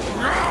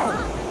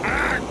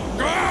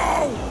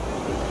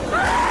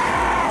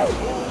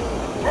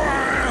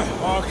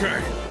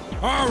 Okay.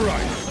 All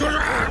right.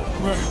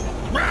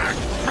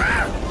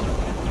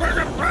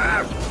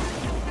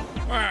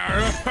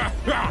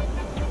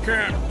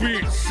 Can't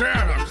beat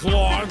Santa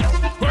Claus.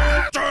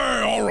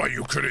 Hey, all right,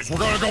 you kitties. We're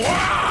gonna go.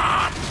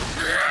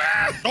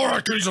 All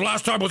right, kitties. The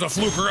last time was a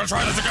fluke. We're gonna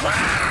try this again.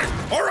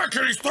 All right,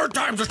 kitties. 3rd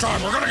time's the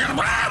charm. We're gonna get him.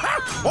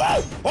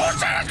 Oh,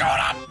 Santa's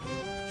going up.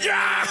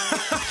 Yeah.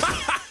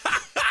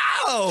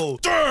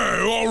 Hey,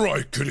 all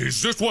right,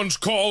 kitties. This one's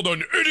called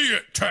an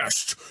idiot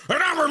test,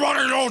 and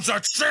everybody knows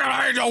that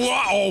Santa ain't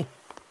a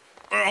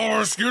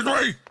excuse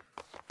me.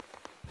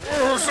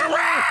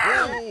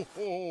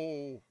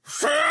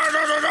 Santa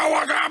doesn't know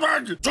what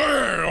happened.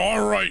 Hey,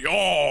 all right.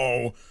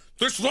 Oh,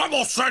 this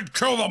level said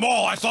kill them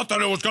all. I thought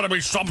that it was gonna be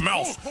something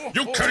else.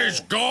 You kitties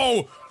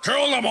go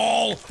kill them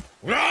all.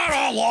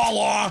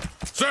 La.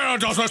 Santa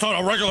does this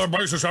on a regular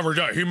basis every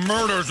day. He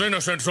murders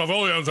innocent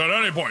civilians at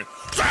any point.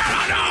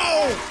 Santa,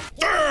 no!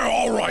 There,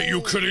 all right, you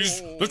kitties.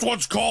 This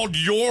one's called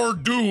Your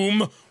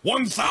Doom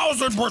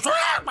 1000%.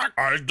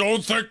 I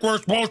don't think we're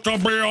supposed to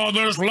be on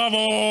this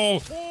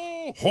level.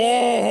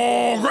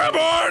 Ho,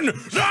 Gribbon!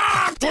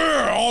 Ah!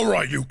 There, all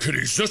right, you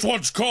kitties. This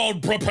one's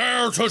called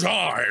Prepare to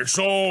Die,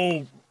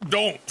 so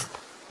don't.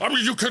 I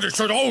mean, you kitties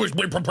should always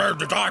be prepared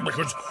to die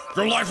because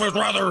your life is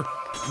rather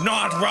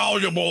not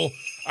valuable,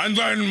 and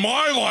then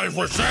my life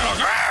with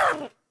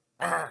Santa.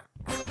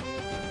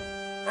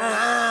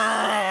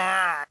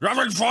 You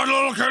having fun,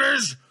 little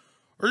kitties?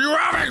 Are you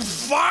having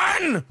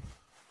fun?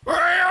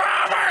 Are you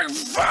having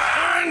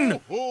fun?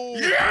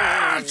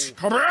 Yes!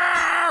 Come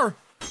here!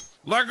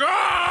 Let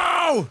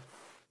go!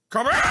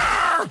 Come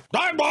here!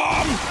 Time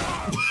bomb!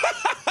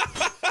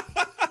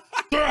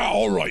 Yeah,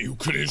 all right, you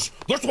kitties.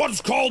 This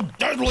one's called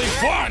Deadly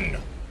Fun.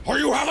 Are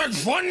you having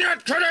fun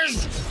yet,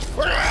 kitties?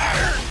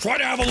 Try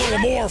to have a little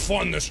more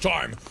fun this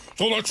time,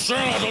 so that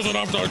Santa doesn't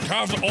have to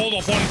have all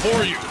the fun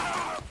for you.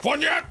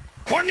 Fun yet?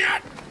 Fun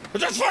yet?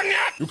 Is this fun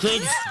yet? You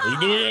kids, are you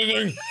doing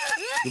anything?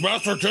 You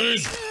bastard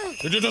kitties?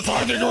 Did you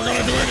decide that you were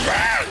gonna do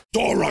anything?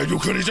 All right, you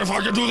kitties, if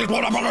I can do this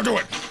one, I'm gonna do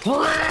it.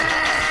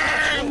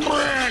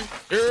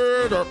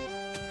 It up.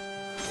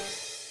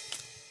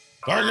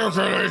 Thank you,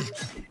 kitties.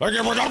 Thank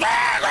you for the...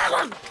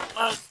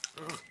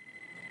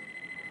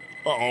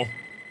 Uh-oh.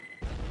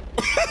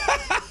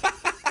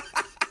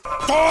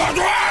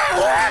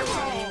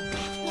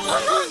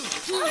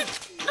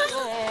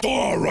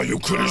 Alright, you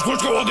kiddies,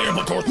 let's go on the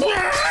inventory.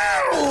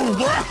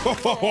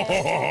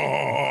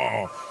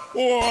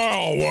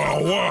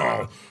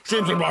 Well.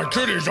 Seems that my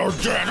kitties are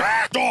dead.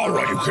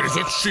 Alright, you kiddies,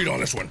 let's cheat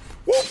on this one.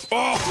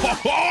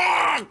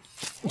 Oh,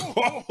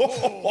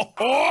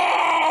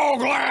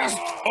 glass!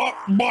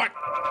 But,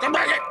 come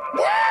back it!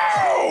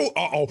 Whoa!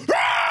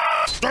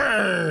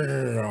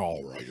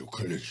 Alright, you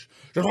kiddies.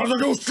 This was a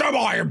new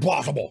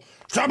semi-impossible.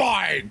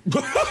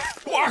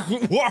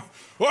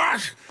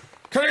 What?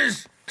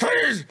 Kitties!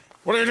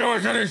 What are you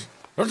doing, kitties?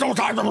 There's no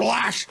time to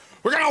relax.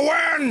 We're gonna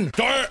win!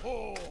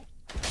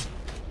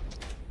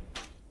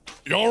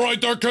 You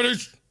alright there,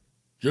 kitties?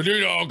 You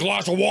need a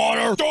glass of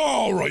water?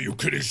 Alright, you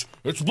kitties.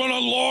 It's been a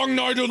long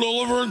night of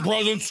delivering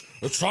presents.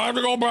 It's time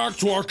to go back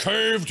to our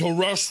cave to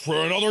rest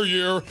for another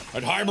year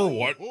and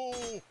what?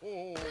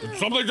 Did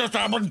something just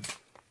happen?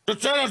 Did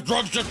Santa's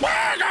drugs just...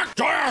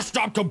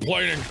 Stop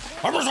complaining.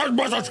 Ever since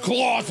Mrs.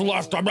 Claus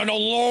left, I've been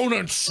alone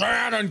and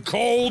sad and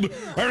cold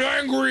and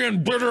angry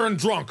and bitter and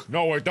drunk.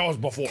 No, wait, that was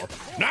before.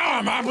 Now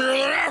I'm happier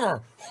than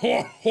ever.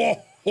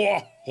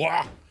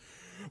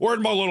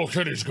 Where'd my little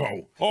kitties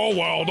go? Oh,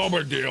 well, no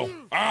big deal.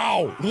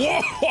 Ow!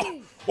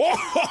 Whoa!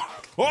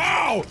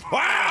 Ow!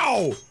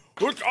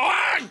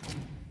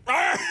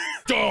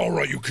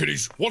 Alright, you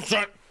kitties. What's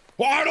that?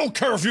 Well, I don't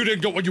care if you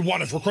didn't get what you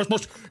wanted for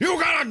Christmas. You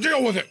gotta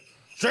deal with it.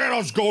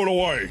 Santa's going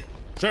away.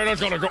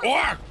 Santa's gonna go.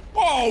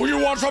 Oh, you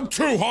want some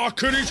too, huh,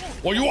 kitties?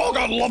 Well, you all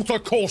got lumps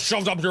of coal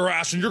shoved up your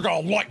ass and you're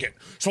gonna like it.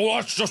 So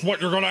that's just what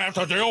you're gonna have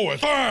to deal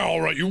with.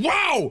 Alright, you.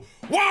 Wow,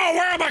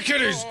 where are my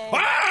kitties?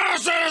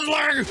 Santa's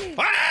leg!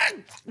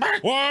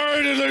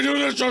 Why did they do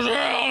this to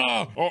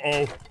Santa?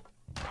 Uh-oh.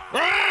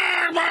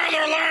 My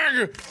other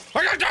leg!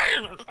 I got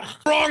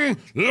wrong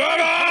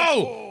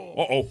level!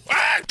 Uh-oh.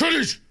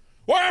 Kitties!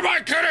 Where are my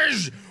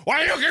kitties?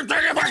 Why do you keep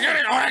taking my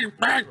kitties?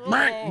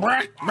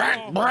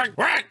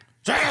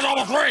 Santa's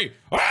almost free!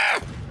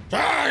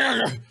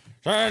 Santa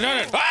did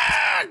it!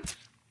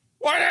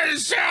 Why didn't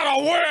Santa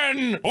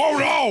win? Oh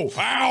no!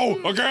 Ow!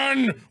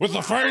 Again? With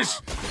the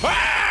face?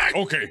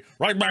 Okay,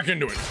 right back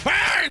into it.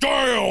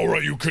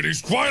 Alright, you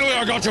kitties. Finally,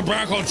 I got you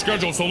back on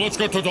schedule, so let's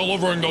get to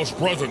delivering those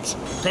presents.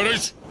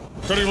 Kitties,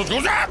 let's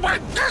go.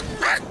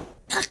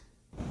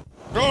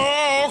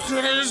 Oh,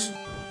 kitties!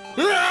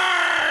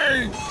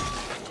 Yay!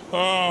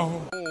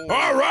 Oh.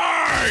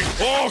 Alright!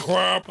 Oh,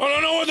 crap. I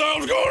don't know what the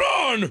hell's going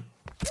on!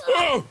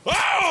 Oh,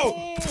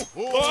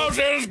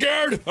 Santa's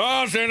scared.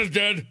 Santa's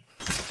dead.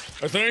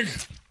 I think.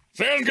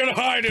 Santa's gonna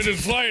hide in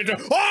his sleigh.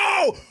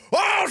 Oh,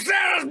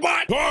 Santa's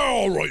butt!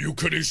 Alright, you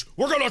kitties.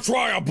 We're gonna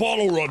try a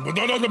bottle run, but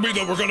that doesn't mean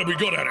that we're gonna be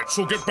good at it.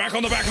 So get back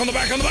on the back.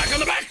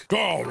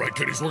 Alright,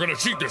 kitties, we're gonna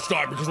cheat this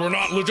time because we're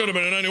not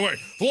legitimate in any way.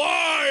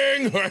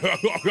 Flying!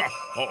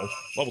 Uh-oh,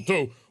 level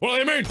 2. What do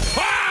you mean?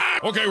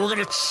 Okay, we're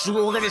gonna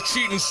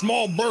cheat in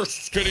small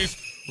bursts, kitties.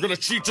 We're gonna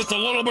cheat just a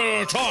little bit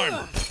at a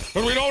time.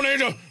 But we don't need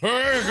to...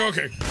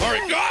 Okay,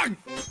 alright.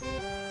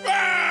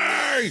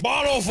 Hey!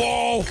 Bottle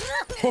fall!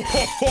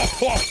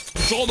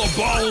 It's all the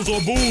bottles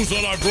of booze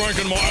that I've drank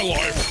in my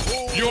life.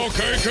 You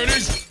okay,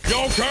 kitties? You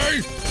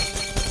okay?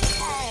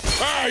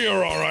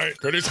 You're alright.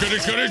 Kitties?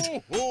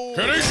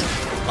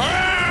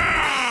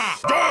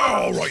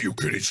 Alright, you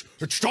kitties.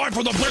 It's time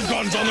for the big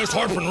guns on this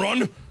harping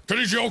run.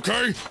 Kitties, you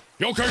okay?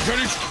 You okay,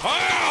 kitties?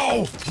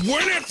 Ow!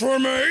 Win it for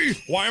me!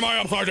 Why am I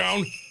upside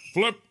down?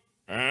 Flip,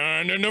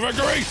 and into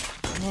victory!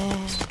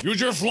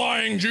 Use your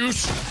flying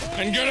juice,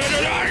 and get it!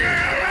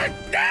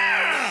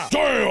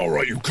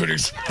 Alright, you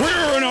kitties!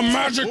 We're in a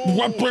magic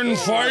weapon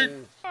fight!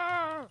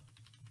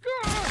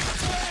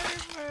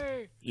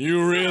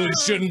 You really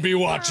shouldn't be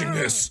watching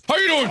this. How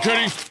you doing,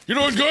 kitty? You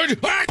doing good?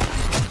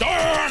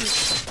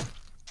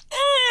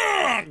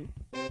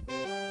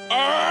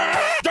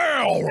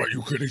 Alright,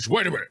 you kitties,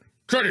 wait a minute.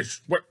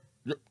 Kitties, wait,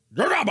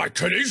 you're not my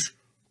kitties!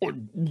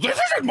 This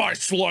isn't my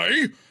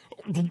sleigh!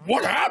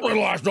 What happened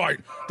last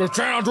night? Did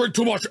Santa drink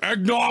too much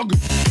eggnog?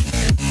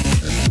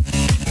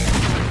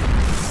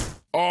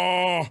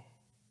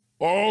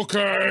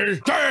 Okay.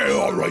 Hey,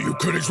 alright, you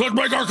kitties, let's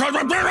make our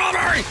cousin big over!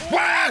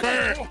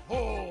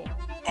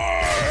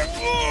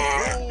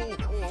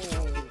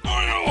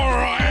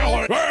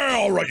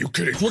 Alright, you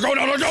kitties, we're going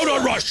on a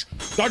donut rush!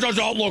 That does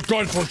not look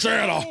good for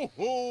Santa.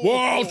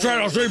 Well,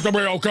 Santa seems to be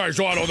okay,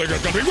 so I don't think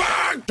it's gonna be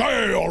wrong.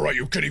 Hey, alright,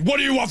 you kitty, what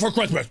do you want for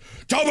Christmas?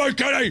 Tell me,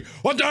 kitty,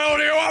 what the hell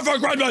do you want for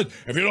Christmas?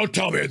 If you don't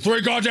tell me in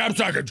 3 goddamn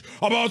seconds,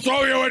 I'm gonna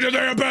throw you into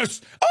the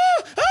abyss.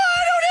 I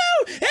don't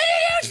know!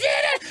 Anything,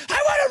 Santa! I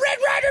want a Red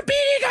Ryder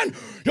BB gun!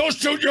 You'll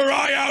shoot your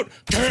eye out,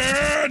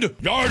 kid!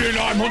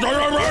 99.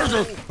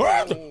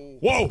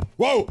 Whoa!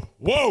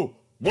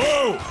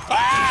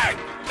 Ah!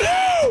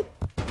 No!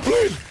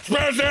 Please,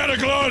 spare Santa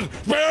Claus!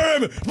 Spare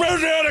him! Spare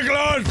Santa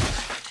Claus!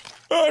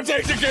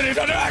 Take the kitties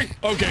tonight!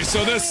 Okay,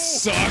 so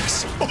this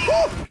sucks. Back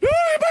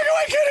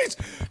away, kitties!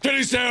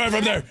 Kitties, stay away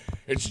from there.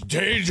 It's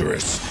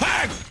dangerous.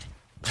 I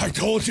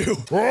told you.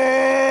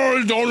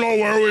 I don't know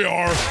where we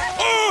are.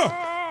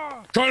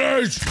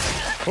 Kitties!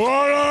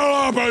 What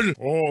happened?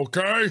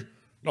 Okay,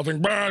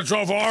 nothing bad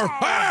so far.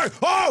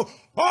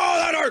 Oh,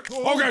 that hurt!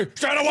 Okay,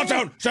 Santa, watch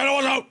out! Santa,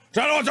 watch out!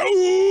 Santa, watch out!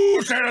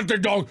 Ooh, Santa's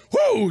ding dong!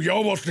 Whoo! You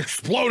almost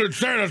exploded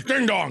Santa's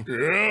ding dong!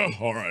 Yeah,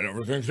 alright,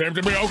 everything seems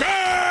to be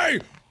okay!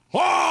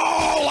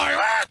 Oh, like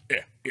that!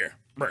 Yeah.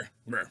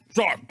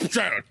 Sorry,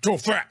 Santa, too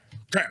fat.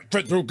 Can't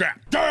fit through gap.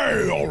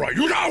 Hey, alright,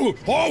 you know!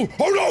 Oh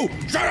no!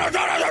 Santa!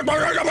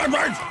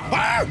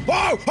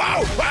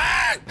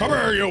 Ah! Come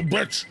here, you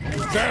bitch!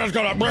 Santa's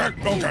got a brick!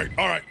 Okay,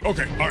 alright. What?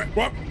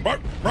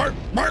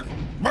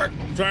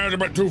 Santa's a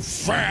bit too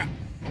fat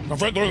to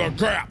fit through the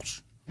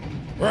gaps.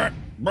 Brick!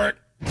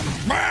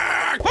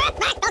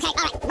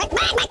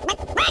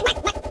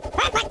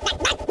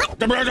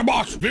 Give me the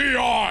box! The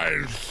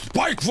eyes!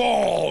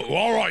 Spikeful!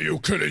 Alright, you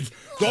kiddies.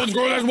 Don't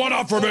screw this one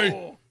up for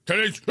me!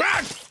 Kiddies!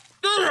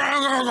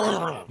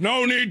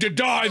 No need to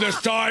die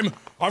this time.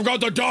 I've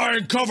got the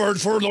dying covered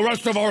for the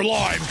rest of our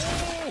lives.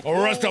 Or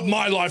the rest of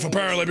my life,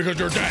 apparently, because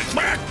you're dead.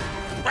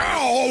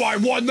 Oh, I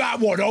won that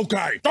one,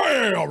 okay.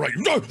 Hey, alright.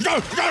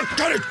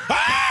 Kiddies!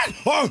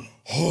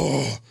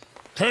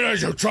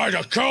 Kiddies, you tried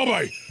to kill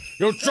me!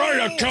 You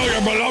tried to kill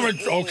your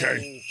beloved...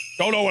 Okay.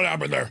 Don't know what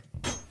happened there.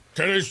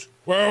 Kiddies,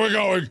 where are we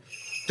going?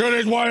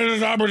 Kiddies, why did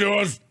this happen to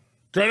us?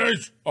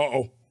 Kiddies?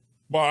 Uh-oh.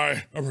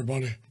 Bye,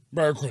 everybody.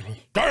 Merry Christmas.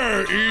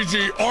 Hey,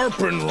 easy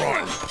ARPN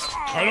run.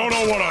 I don't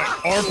know what an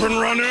ARPN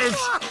run is,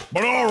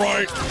 but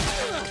alright.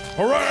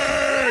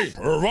 Hooray!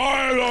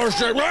 Revive our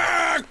ship.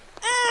 What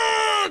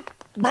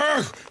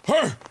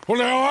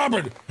the hell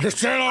happened? Is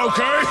Santa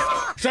okay?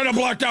 Santa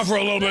blacked out for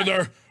a little bit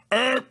there.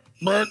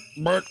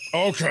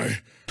 Okay.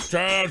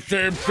 Santa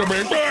seems to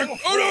be back.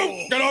 Oh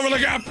no! Get over the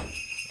gap!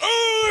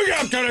 Oh, the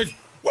gap, Kiddies!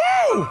 Woo!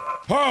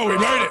 Oh, we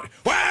made it!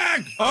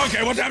 Whack!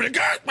 Okay, what's happening?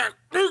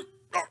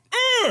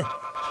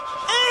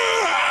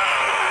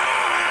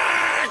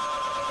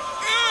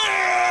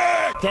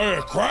 Say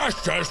a crash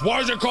test? Why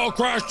is it called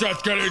crash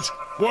test, Kiddies?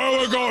 Where are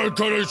we going,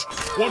 Kiddies?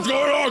 What's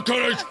going on,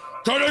 Kiddies?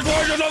 Kiddies,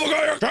 why is another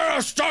guy?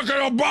 Santa's stuck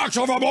in a box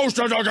of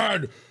emotions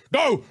again!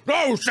 No!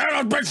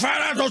 Santa's big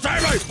fat ass will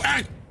save me!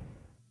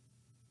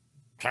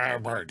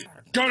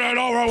 Get it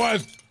over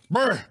with!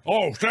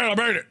 Oh, Santa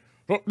made it!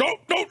 No,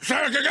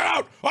 Santa can get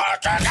out! Oh,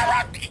 Santa can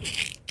run!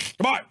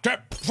 Come on,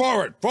 tip,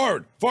 forward.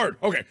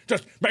 Okay,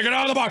 just make it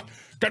out of the box.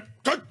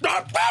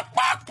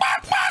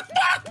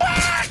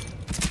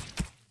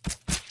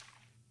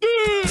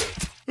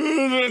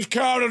 This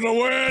count as a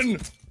win.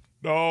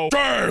 No.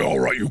 Hey,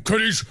 alright, you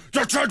kiddies.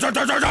 That's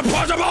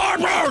impossible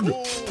ARPN!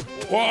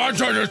 Well, I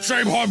said it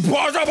seemed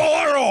impossible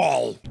at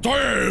all.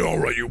 Hey,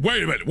 alright, you.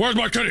 Wait a minute. Where's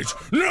my kiddies?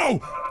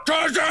 No!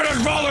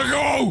 Santa's about to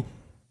go!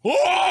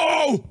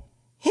 Oh!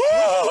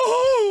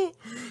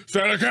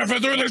 Santa can't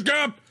fit through this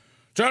gap!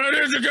 Santa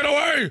needs to get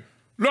away!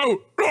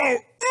 No!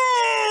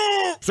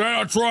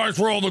 Santa tries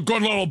for all the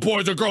good little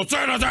boys and girls.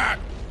 Santa's at!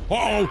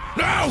 Uh-oh!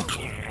 No!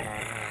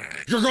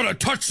 You're gonna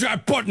touch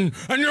that button,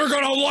 and you're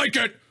gonna like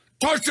it!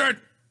 Touch it!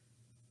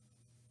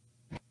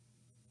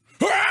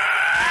 No,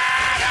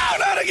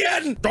 not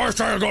again!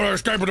 Santa gonna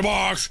escape in the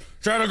box!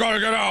 Santa gotta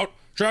get out!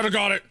 Santa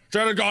got it!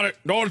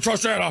 No one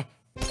trust Santa!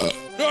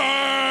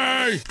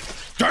 Hey!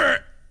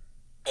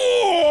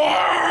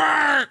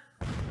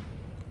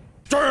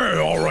 Hey,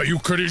 alright, you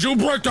kiddies, you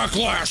break that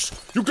glass!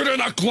 You get in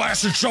that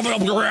glass and shove it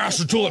up your ass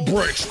until it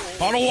breaks!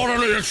 I don't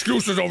want any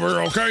excuses over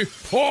here, okay?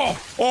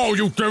 Oh,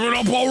 you giving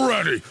up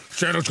already!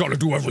 Santa's gotta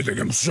do everything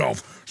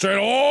himself.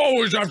 Santa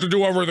always has to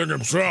do everything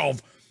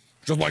himself.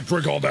 Just like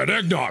drink all that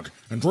eggnog,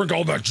 and drink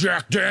all that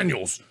Jack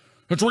Daniels,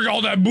 and drink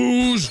all that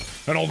booze,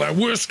 and all that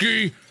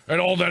whiskey, and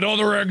all that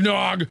other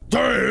eggnog.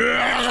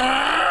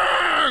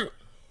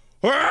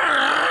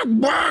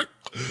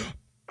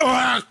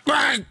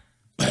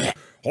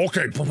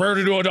 Okay, prepare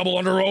to do a double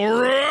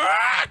underroll.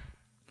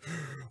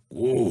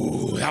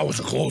 Ooh, that was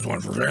a close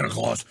one for Santa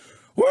Claus.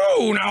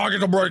 Woo, now I get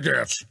to break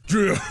dance.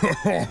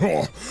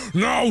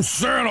 Now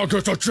Santa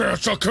gets a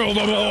chance to kill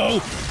them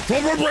all.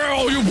 So prepare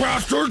all you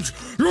bastards.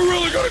 You're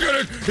really gonna get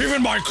it.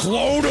 Even my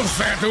clone of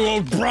Santa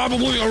will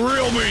probably the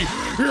real me.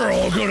 You're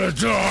all gonna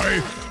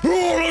die.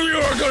 All of you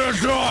are gonna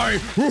die.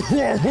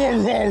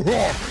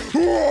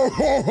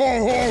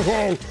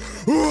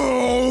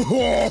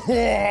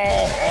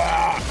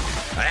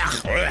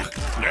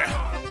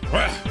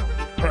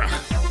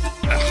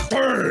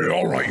 Hey,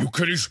 alright, you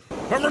kiddies.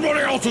 Everybody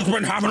else has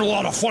been having a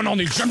lot of fun on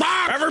these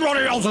jetpacks.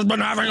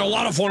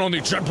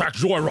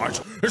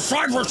 It's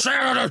time for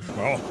Santa to...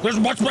 Oh, this is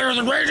much better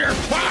than reindeer.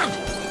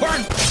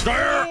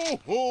 There!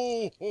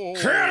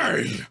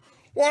 Kitty!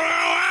 What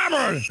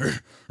happened?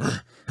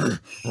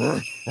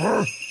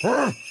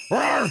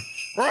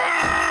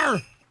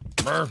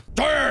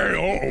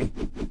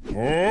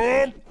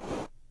 Hey,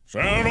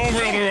 Santa, don't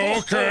feel too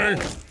okay.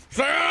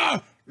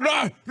 Santa!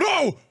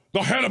 No!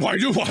 The head of my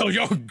newborn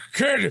young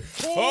kid.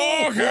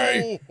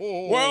 Okay.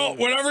 Well,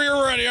 whenever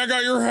you're ready, I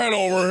got your head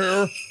over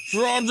here.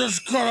 So I'm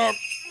just gonna...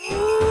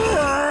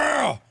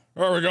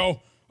 There we go.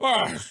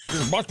 This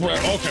is much better.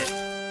 Okay.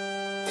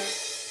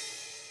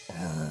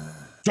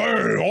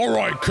 Hey, all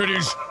right,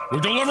 kiddies. We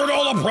delivered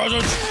all the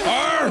presents.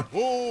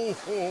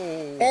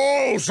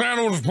 Oh,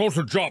 Santa was supposed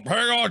to jump.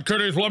 Hang on,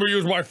 kiddies. Let me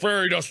use my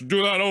fairy dust to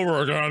do that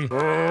over again.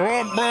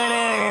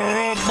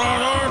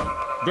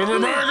 Did we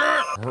make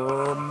it?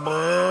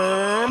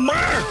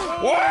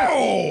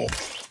 Whoa!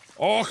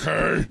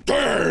 Okay.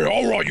 Hey,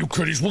 all right, you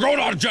kiddies. We're going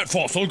on a jet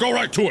fall, so go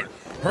right to it.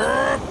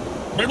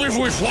 Maybe if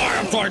we fly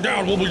upside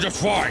down, we'll be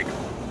just fine.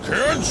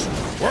 Kids,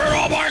 where'd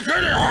all my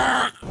kiddies?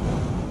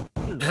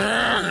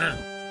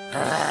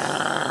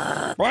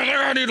 I think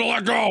I need to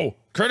let go.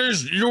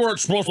 Kiddies, you weren't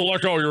supposed to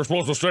let go. You were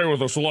supposed to stay with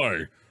the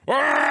sleigh.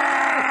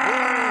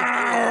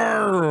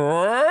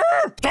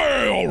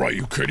 Hey, all right,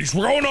 you kiddies.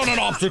 We're going on an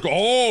obstacle.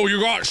 Oh, you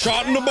got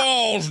shot in the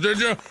balls, did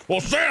you? Well,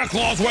 Santa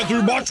Claus went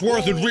through much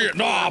worse in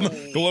Vietnam,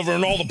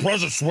 delivering all the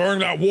presents, swearing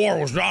that war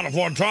was not a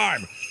fun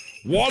time.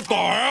 What the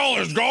hell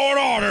is going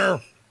on here?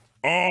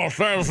 Oh,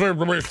 Santa seems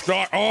to be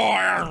stuck.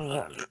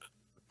 Oh,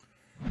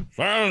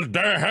 Santa's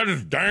head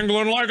is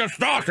dangling like a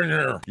stocking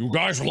here. You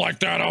guys like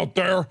that out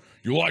there?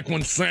 You like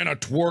when Santa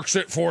twerks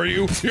it for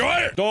you?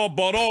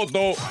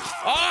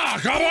 Ah,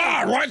 come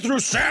on! Right through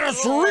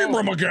Santa's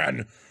cerebrum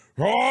again!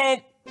 Oh!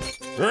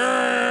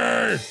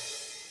 Hey!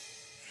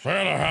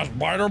 Santa has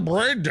minor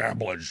brain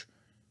damage.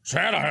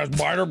 Santa has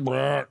minor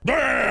brain...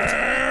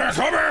 Hey!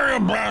 Come here, you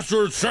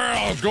bastard!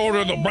 Santa, let's go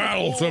to the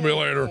battle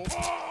simulator.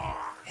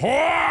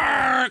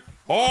 What?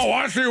 Oh,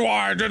 I see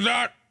why I did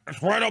that.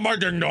 It's right on my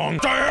ding-dong.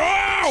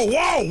 Oh!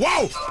 Whoa!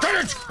 Whoa! Get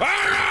it!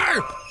 Hey!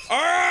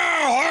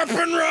 Oh, hop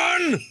and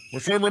run! We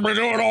seem to be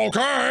doing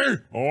okay.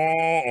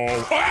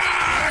 Uh-oh.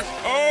 Ah!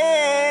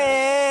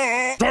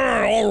 Oh!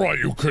 Hey, all right,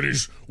 you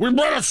kiddies. We've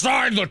been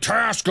assigned the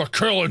task of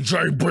killing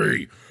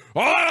JB. A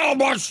little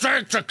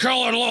mistake to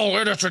killing little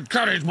innocent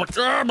kiddies, but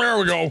there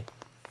we go.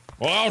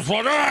 Well, that was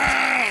fun.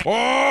 Ah!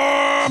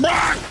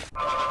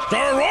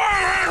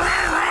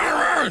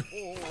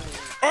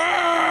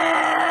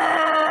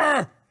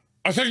 Ah!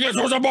 I think this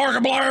was a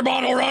Markiplier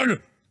bottle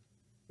run.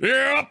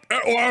 Yep,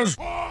 it was.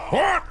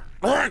 What?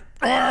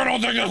 I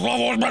don't think this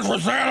level was meant for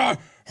Santa.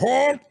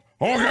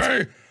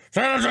 Okay,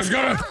 Santa's just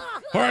gonna...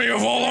 All right, you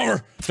fall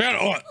over.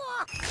 Santa, what?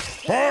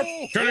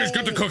 Kiddies,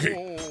 get the cookie.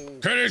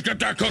 Kiddies, get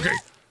that cookie.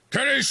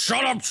 Kiddies,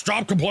 shut up,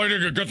 stop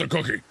complaining, and get the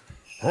cookie.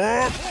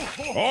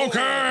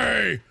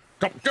 Okay.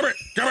 Come, give it.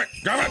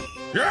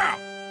 Yeah.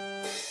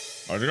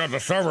 I got the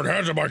severed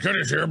heads of my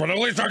kiddies here, but at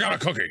least I got a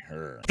cookie.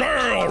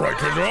 Hey, all right,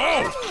 kids.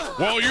 Oh,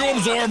 well, you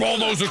absorb all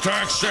those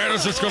attacks.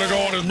 Santa's just gonna go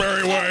on his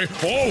merry way.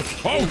 Why?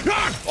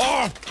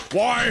 Oh.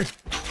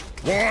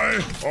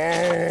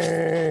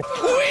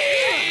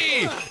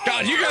 Whee!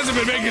 God, you guys have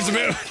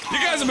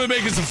been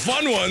making some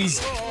fun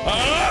ones.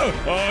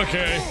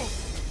 Okay.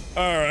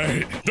 All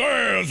right.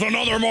 There's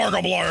another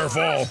Markiplier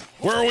fall.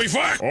 Where are we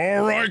fighting?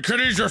 All right,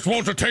 kiddies, you're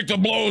supposed to take the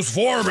blows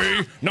for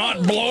me,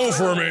 not blow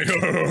for me.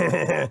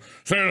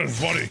 Santa's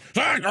funny.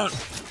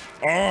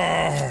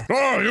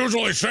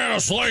 Usually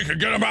Santa's sleigh can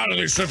get him out of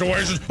these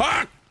situations.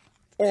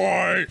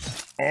 Alright.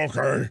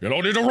 Okay. You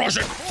don't need to rush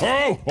it.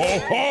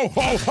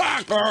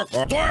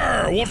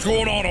 There! What's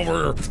going on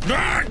over here?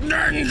 That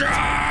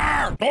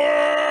ninja!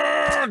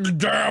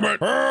 Damn it!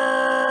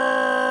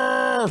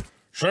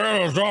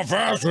 Santa's not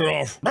fast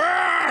enough.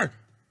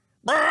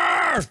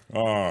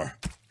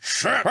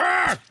 Shit!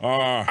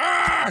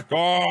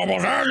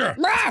 Almost had you!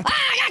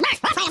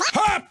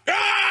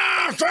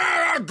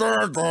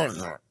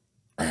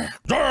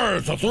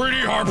 It's a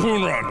 3D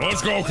harpoon run.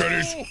 Let's go,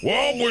 kiddies.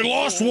 Well, we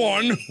lost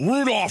one.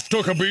 Rudolph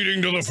took a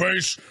beating to the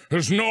face.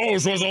 His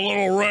nose was a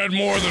little red,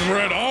 more than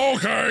red.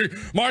 Okay,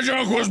 my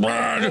joke was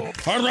bad.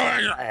 I'm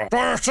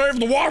going to save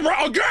the water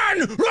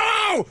again.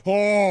 No!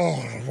 Oh,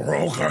 we're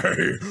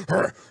okay.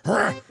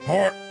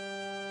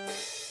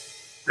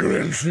 You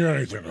didn't see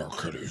anything there,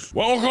 kiddies.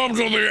 Welcome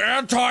to the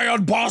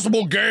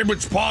anti-impossible game.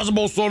 It's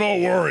possible, so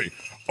don't worry.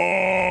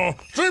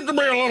 Seems to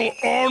be a little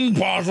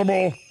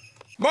impossible.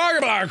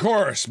 Markiplier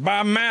chorus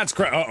by Matt's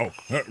Go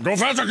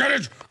faster,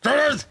 kiddies!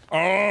 Kiddies!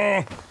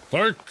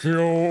 Thank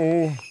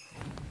you.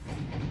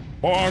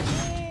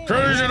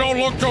 Kiddies, you don't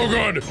look too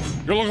good.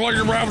 You look like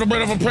you're having a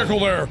bit of a pickle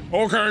there.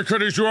 Okay,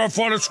 kiddies, you have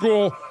fun at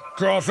school.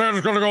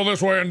 Santa's gonna go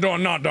this way and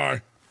not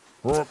die.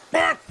 Oh,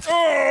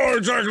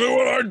 exactly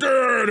what I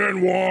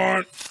didn't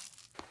want.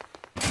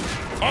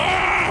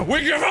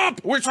 We give up!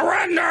 We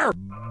surrender!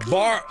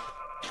 Whoa.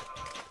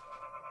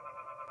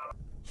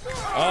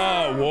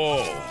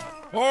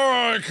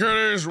 Alright,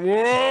 kiddies.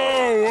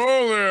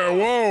 Whoa there.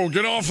 Whoa.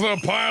 Get off the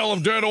pile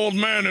of dead old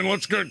men and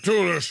let's get to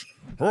this.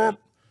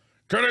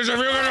 Kiddies, if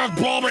you're gonna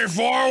pull me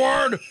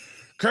forward,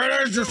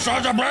 kiddies, you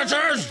sons of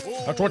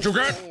bitches! That's what you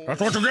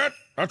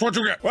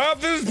get. Well,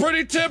 this is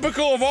pretty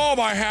typical of all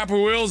my Happy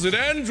Wheels. It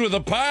ends with a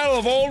pile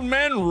of old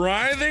men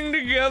writhing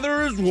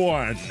together as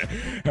one.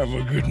 Have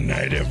a good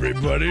night,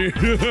 everybody.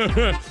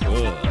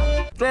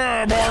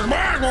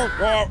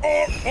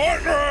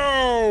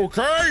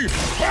 Okay.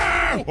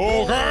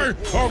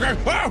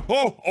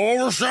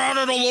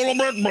 Overshadowed a little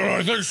bit, but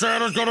I think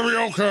Santa's gonna be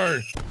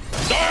okay.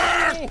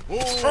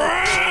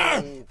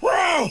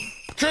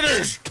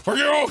 Kitties, are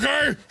you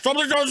okay?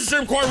 Something doesn't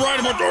seem quite right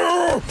about...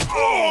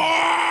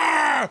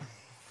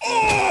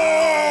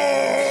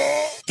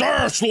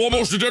 There, it's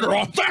almost to dinner,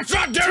 huh? That's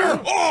not dinner!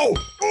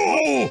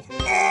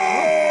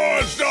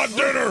 It's not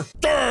dinner!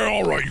 There,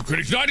 all right, you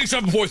kitties,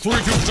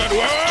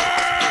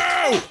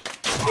 97.32%.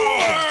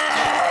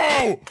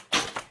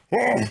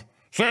 Oh,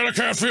 Santa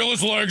can't feel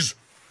his legs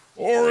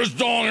or his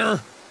donger.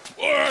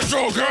 It's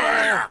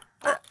okay.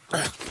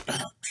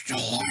 Still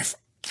alive.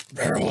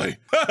 Barely.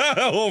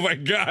 Oh my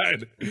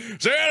God.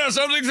 Santa,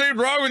 something seems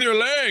wrong with your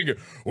leg.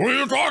 What are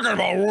you talking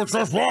about? It's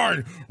just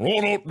fine.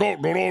 No.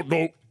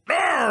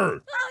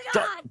 There!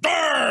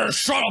 There!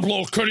 Shut up,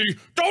 little kitty.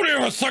 Don't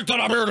even think that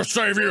I'm here to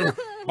save you.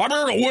 I'm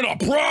here to win a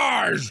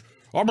prize.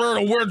 I'm here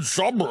to win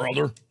some or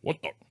other.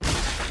 What the?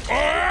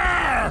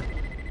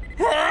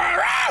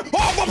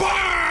 Off the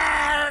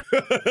park!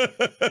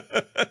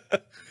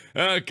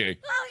 Okay.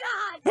 Oh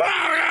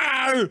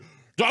God!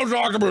 Don't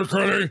talk to me,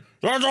 kitty.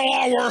 There's a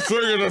lot worse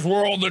thing in this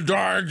world than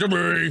dying to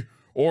me,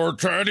 or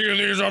to any of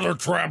these other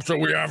traps that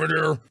we have in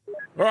here.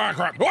 Ah,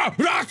 crap.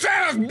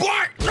 Santa's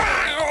butt!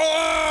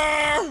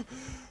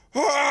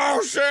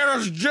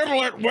 Santa's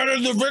giblet went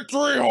in the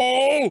victory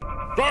hole!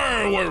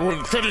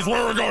 Wait, kitties,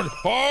 where are we going?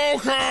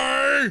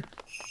 Okay!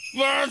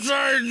 That's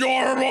ain't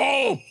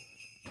normal!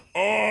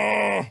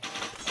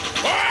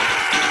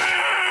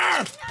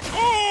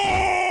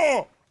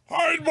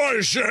 Hide my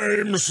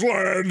shame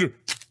sled!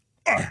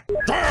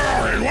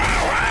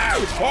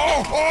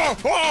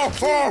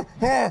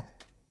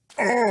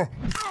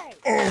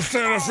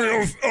 Santa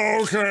feels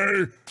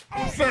okay.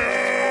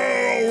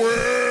 Santa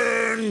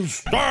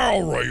wins.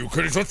 All right, you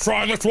kitties, let's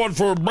try this one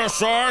for best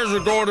size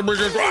and go to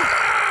begin.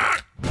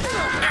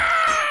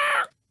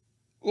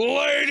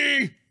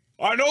 Lady,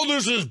 I know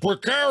this is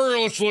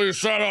precariously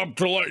set up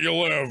to let you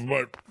live,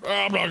 but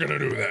I'm not gonna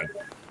do that.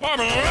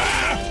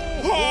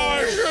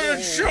 I should have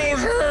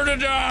chose her to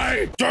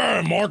die.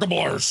 Damn,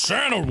 Markiplier,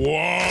 Santa.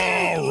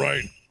 All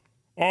right.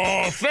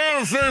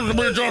 Santa seems to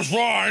be just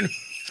fine.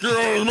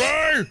 Excuse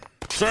me.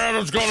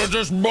 Santa's gonna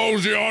just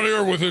mosey on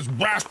here with his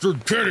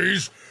bastard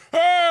kitties.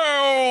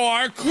 Oh,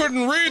 I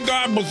couldn't read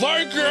that, but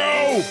thank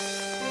you.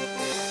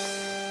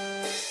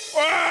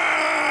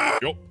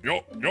 Yo.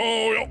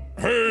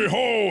 Hey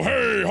ho,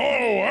 hey ho,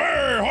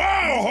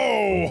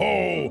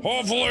 ho.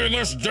 Hopefully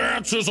this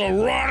dance is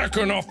erotic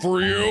enough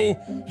for you.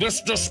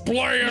 This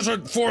display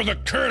isn't for the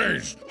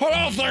kiddies. I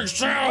don't think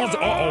Santa's...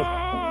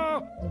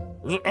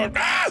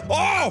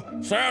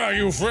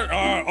 Santa,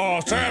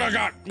 Santa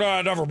got...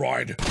 never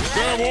mind.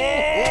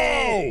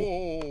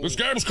 Whoa! This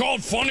game's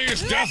called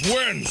Funniest Death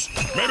Wins.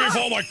 Maybe if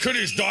all my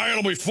kiddies die,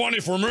 it'll be funny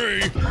for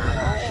me.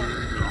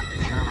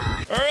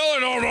 I really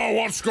don't know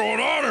what's going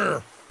on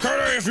here.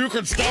 Kitty, if you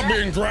could stop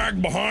being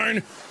dragged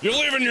behind, you're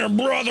leaving your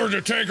brother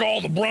to take all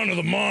the brunt of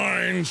the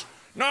mines.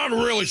 Not a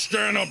really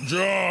stand-up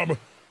job.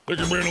 Think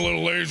you're being a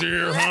little lazy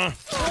here, huh?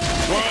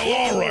 Well,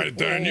 all right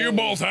then. You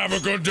both have a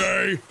good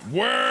day.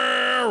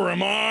 Where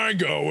am I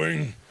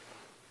going?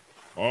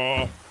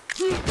 There,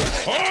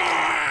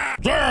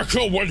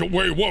 wait,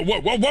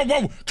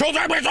 whoa. Kill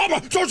that bitch,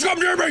 don't come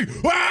near me!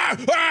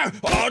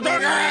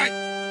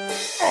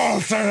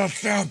 Oh, Santa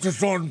stabbed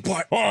his own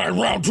butt. All right,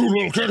 round two,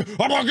 little kid.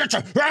 I'm gonna get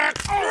you.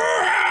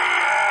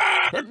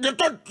 Get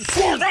the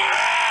sword.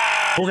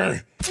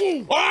 Okay.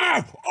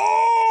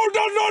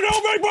 Oh,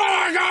 no, big boy,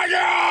 I got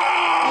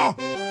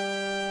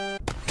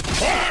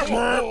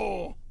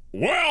you!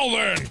 Well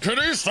then,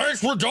 kiddies, thanks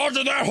for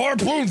dodging that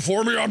harpoon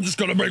for me. I'm just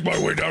gonna make my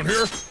way down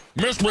here.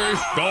 Missed me,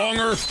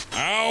 donger.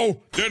 Ow,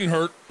 didn't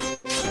hurt.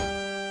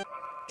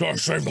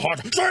 Save the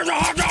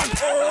hot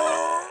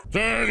dog!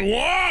 Then,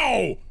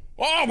 wow!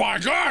 Oh my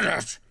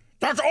goodness!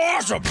 That's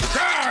awesome!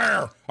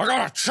 There! I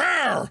got a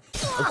chair!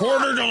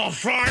 According to the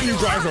sign, you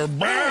guys are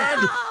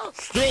bad,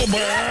 still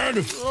bad,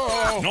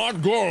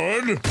 not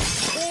good.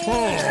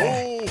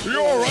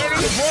 You alright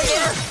in the front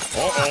there?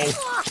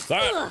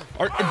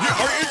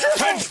 Is your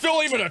head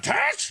still even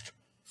attached?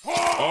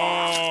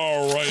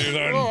 Alrighty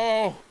then.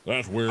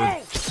 That's weird.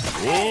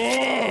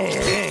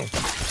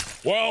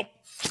 Well,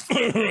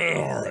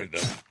 alright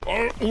then.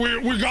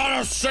 We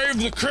gotta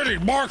save the kitty.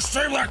 Mark,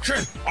 save that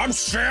kid. I'm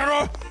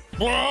Santa.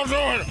 Well, I'll do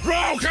it.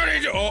 No,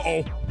 kitty.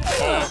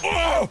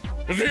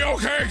 Is he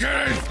okay,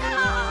 kitty?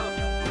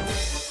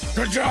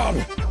 Good job.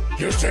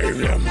 You saved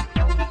him.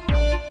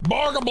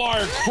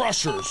 Markiplier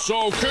Crusher.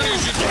 So,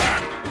 kitties, you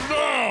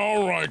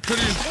all right,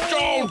 kitties,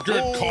 don't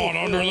get caught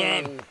under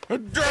that.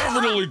 And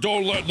definitely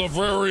don't let the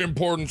very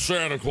important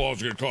Santa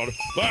Claus get caught.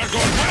 That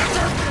goes.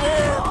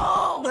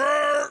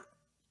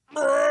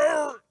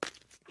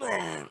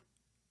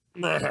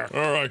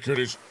 All right,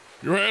 kitties,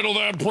 you handle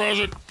that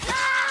present.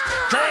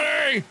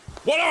 Kitty,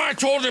 what have I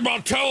told you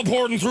about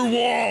teleporting through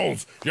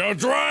walls? You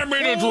drive me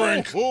to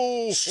drink.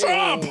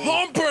 Stop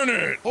humping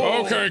it.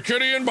 Okay,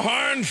 kitty in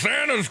behind,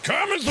 Santa's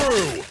coming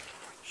through.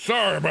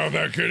 Sorry about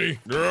that, kitty.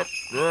 Yep,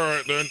 all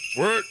right then.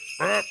 Wait,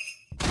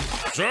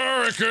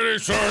 sorry, kitty,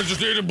 sorry, just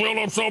need to build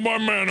up some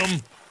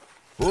momentum.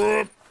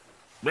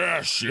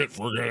 Shit,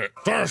 forget it.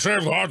 Sorry,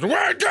 save the hot.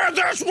 Wait, get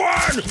this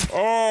one!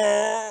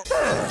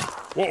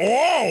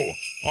 Whoa!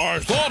 I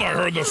thought I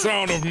heard the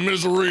sound of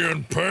misery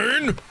and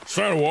pain.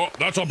 Santa, what?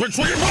 That's a big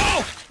swinging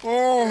ball!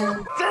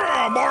 Oh,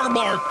 damn,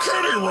 Markiplier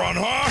kitty run,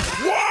 huh?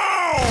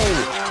 Wow!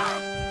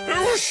 It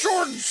was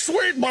short and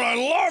sweet, but I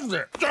loved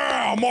it.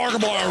 Damn,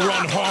 Markiplier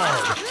run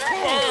hard.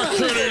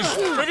 Kitties,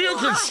 if you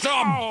could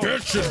stop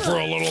bitching for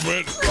a little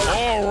bit.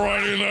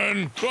 Alrighty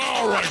then.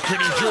 Alright,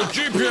 kitties, your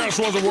GPS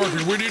wasn't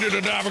working. We needed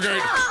to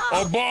navigate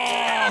a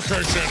ball.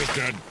 Okay, Santa's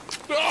dead.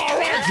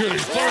 Alright,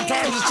 kitties, third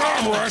time's the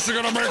charm. We're actually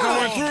gonna make our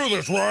way through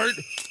this, right?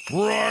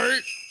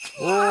 Right?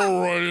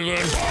 Alrighty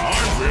then. I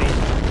feel.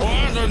 Well,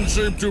 that doesn't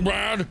seem too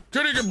bad.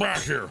 Kitty, get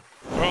back here.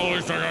 Well, at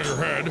least I got your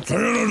head.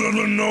 Santa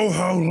doesn't know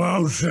how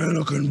loud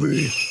Santa can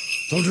be.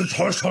 So just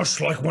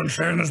hush-hush like when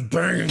Santa's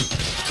banging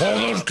all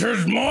those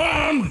kids'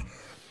 moms.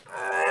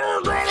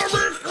 Gotta be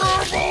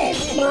careful.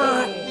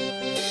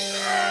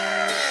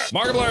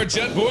 Markiplier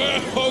jet.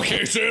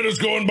 Okay, Santa's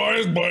going by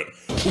his butt.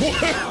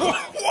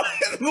 What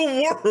in the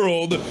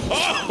world?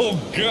 Oh,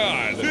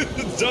 God.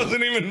 This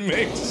doesn't even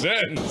make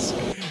sense.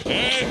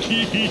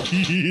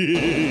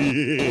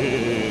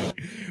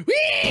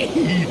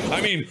 I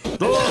mean,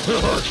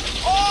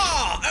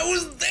 oh, I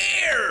was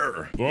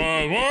there.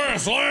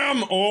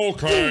 Slam.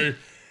 Okay.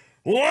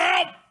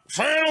 Well,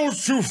 Santa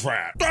was too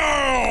fat.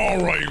 All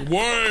right,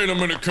 wait a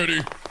minute,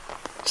 kitty.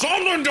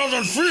 Something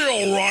doesn't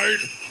feel right.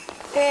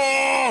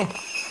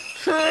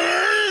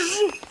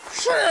 Cheese?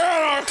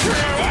 Santa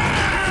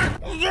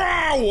can't.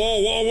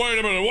 Whoa, wait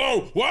a minute.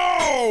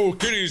 Whoa,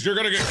 kitties, you're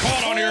gonna get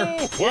caught on here.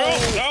 Well,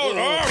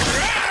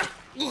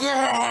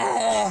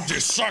 you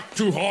suck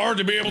too hard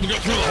to be able to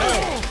get through the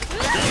hole.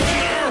 Get in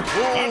there.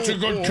 That's a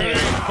good kitty.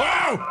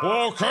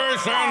 Wow. Okay,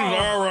 Santa.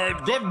 All right.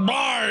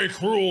 Goodbye,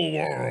 cruel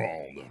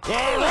world.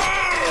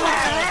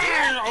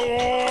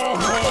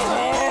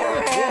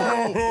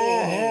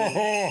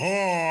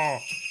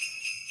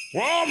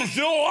 Well, I'm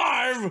still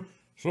alive.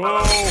 So,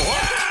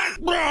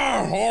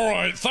 all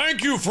right.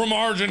 Thank you from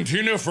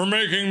Argentina for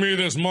making me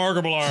this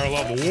Markiplier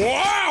level.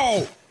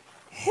 Wow.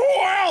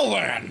 Well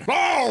then,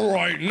 all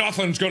right,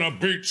 nothing's gonna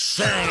beat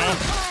Santa.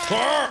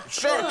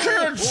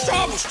 Kids,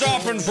 stop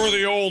stopping for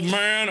the old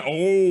man.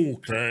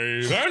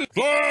 Okay, then.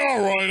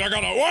 All right, I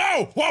gotta.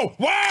 Whoa!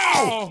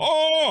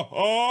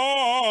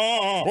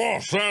 Oh,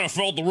 Santa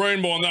felt the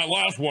rainbow on that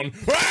last one.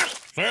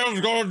 Santa's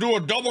gonna do a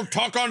double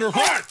tuck under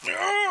front.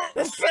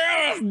 If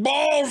Santa's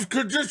balls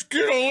could just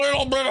get a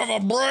little bit of a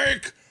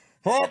break.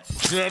 Oh,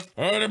 shit.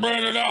 I'm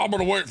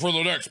gonna wait for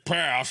the next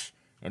pass.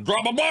 And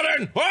drop a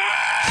button!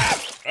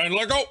 And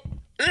let go!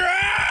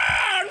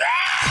 Yeah!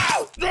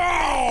 No!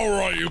 All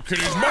right, you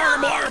kitties.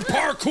 Markiplier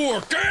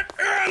parkour! Get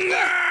in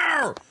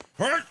there!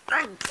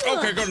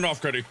 Okay, good enough,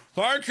 kitty.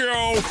 Thank you.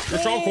 You're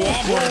so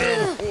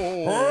cooperative.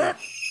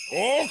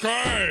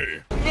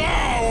 Okay.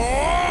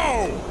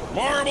 No!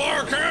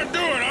 Markiplier can't do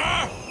it,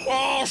 huh?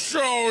 Well, I'll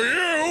show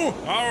you.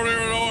 I don't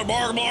even know what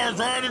Markiplier's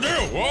trying to do.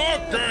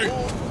 Okay.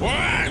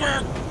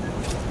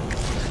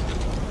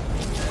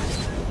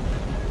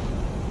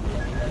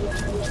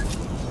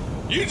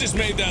 You just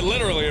made that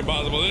literally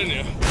impossible, didn't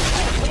you?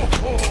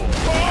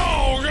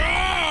 Oh,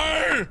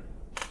 guy!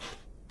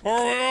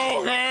 Are we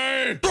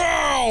okay?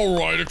 All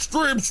right,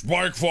 extreme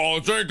spike fall.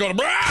 It ain't gonna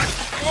be.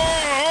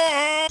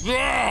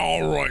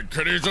 All right,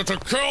 kitties, it's a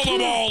kill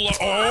them all.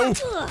 Oh,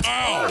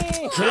 ow,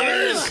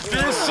 kitties, do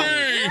you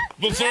see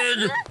the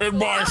thing in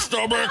my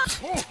stomach?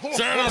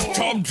 Santa's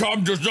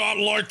tum-tum does not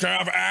like to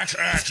have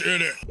axe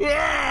in it.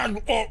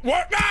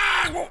 What?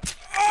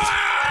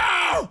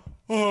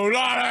 Oh,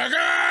 not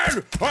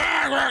again!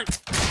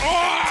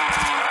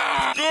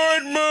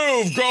 Good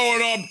move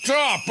going up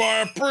top. I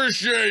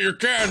appreciate your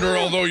candor,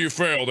 although you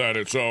failed at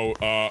it, so,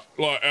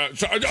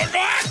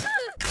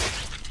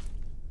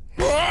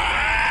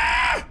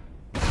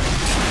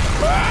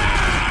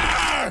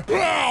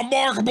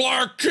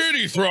 Markiplier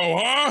kitty throw,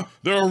 huh?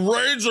 Their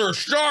razor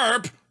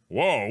sharp.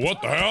 Whoa,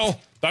 what the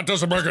hell? That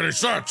doesn't make any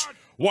sense.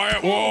 Why,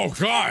 whoa,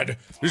 God.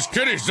 These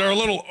kitties, they're a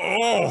little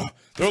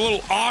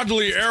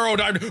oddly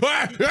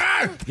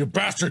aerodynamic. You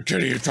bastard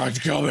kitty, you tried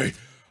to kill me.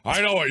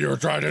 I know what you were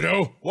trying to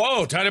do.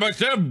 Whoa, Tiny Buck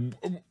Tim.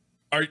 Did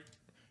I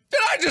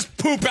just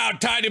poop out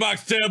Tiny Buck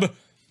Tim?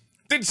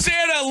 Did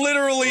Santa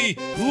literally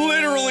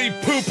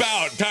poop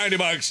out Tiny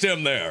Buck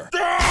Tim there?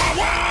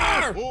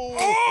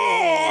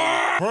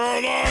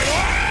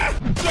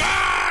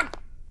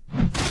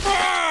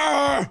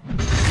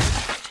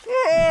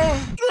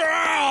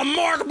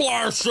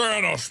 Markiplier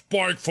Santa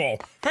Spikeful.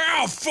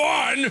 Have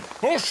fun!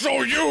 I'll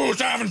show you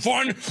who's having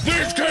fun!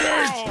 These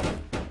kitties!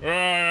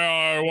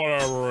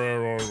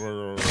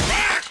 Whatever.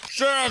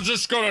 Santa's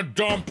just gonna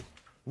dump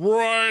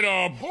right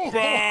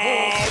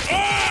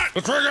about...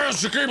 The trick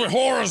is to keep it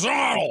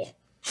horizontal.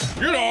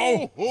 You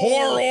know,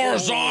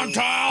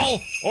 horizontal.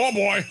 Oh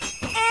boy.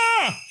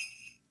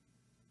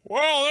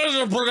 Well, this is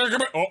a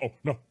predicament.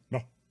 No.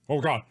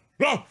 Oh God.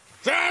 No!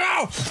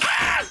 Santa!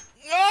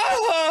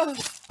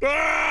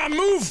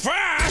 Move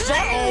fast!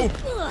 Uh-oh!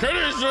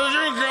 Kitties, did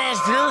you guys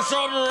hear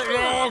something?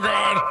 Oh,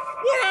 God.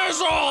 What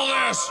is all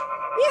this?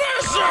 What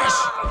is this?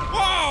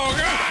 Oh,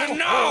 God,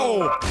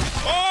 no!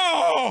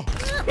 Oh!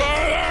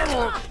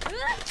 Oh.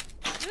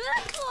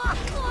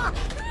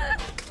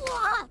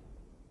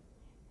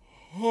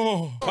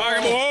 Whoa, whoa,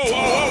 whoa,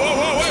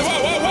 whoa, whoa,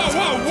 whoa, whoa,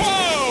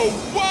 whoa,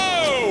 whoa,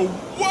 whoa,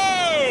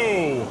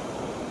 whoa!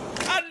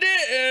 I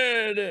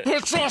did!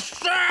 It's a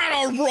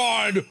Santa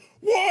run!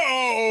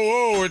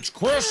 Whoa, it's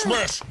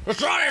Christmas!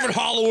 It's not even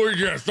Halloween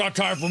yet. It's not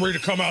time for me to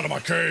come out of my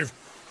cave.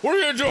 What are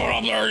you doing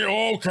up there?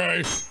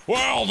 Okay.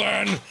 Well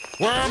then,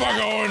 where am I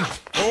going?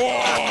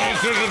 Oh,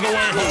 this isn't the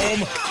way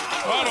home.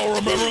 I don't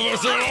remember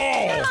this at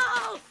all.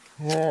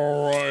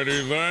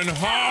 Alrighty then.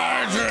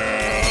 Hi,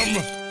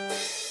 Tim!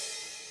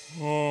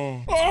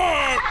 Oh.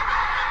 Oh!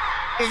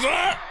 Is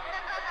that?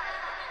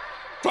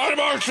 Tiny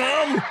Box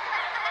Tim? Is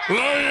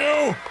that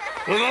you?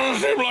 It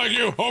doesn't seem like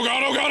you. Oh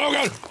God, oh God, oh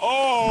God!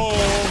 Oh!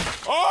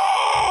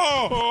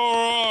 Oh!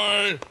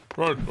 Alright.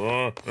 Go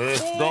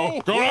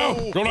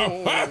now, go now, go now,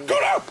 go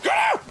now!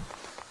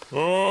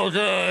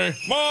 Okay,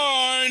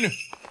 mine!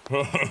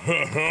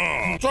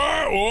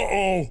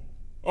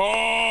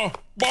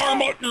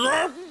 Marmot!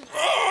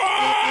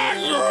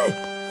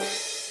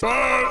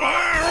 Fly!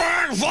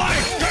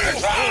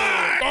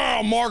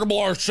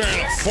 Markiplier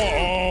Santa!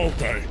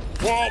 Okay.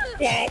 Well,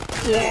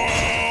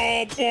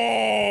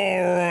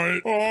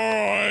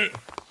 alright.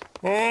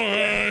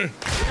 Okay.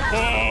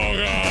 Oh,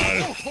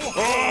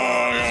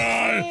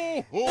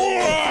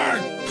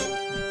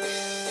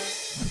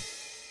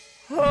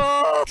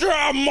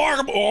 God.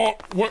 Markiplier!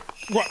 What?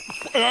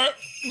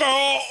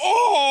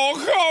 Oh,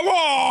 come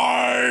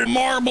on!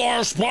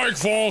 Markiplier spike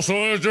fall, so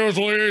it's just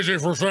easy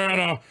for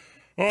Santa.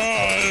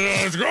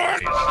 That's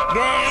good.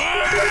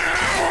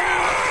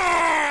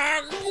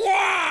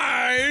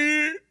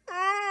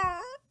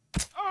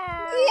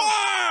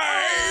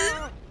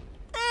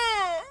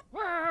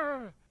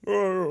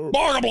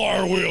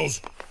 Markiplier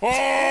wheels! Oh, no.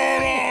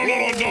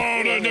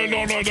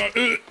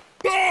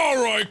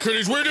 Alright,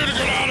 kiddies, we need to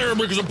get out of here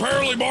because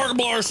apparently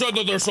Markiplier said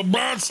that there's some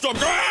bad stuff.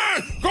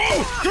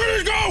 Go!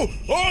 Kiddies, go!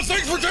 Oh,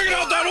 thanks for taking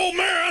out that old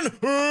man!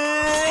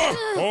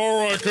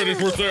 Alright,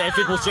 kiddies, we're safe. I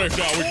think we're safe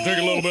now. We can take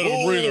a little bit of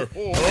a breather.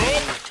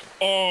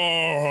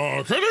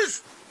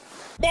 Kiddies?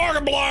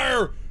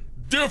 Markiplier,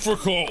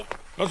 difficult.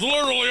 That's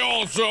literally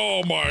all it's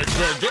all, my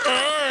god.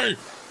 Hey!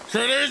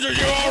 Kiddies, are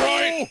you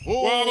alright?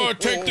 Well, I'm gonna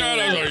take that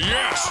as a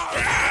yes.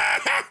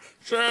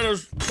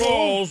 Santa's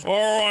balls.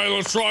 Alright,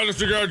 let's try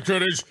this again,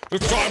 kiddies.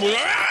 This time with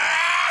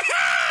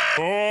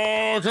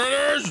oh,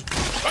 kiddies!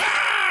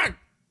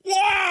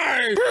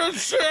 Why? Did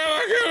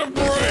Santa get a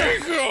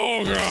break?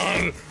 Oh,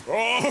 God.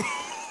 Oh,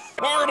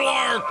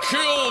 Markiplier,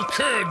 kill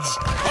kids.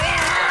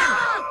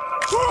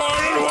 Oh, I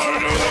didn't want to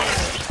do that.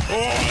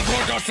 Oh, it's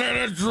like I said,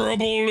 it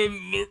dribbled in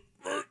the...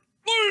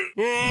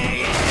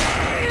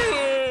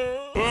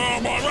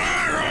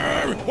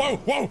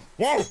 Whoa!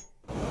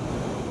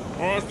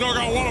 Oh, I still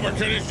got one of them,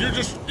 kiddies.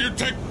 You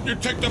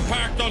take the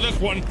pact on this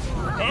one.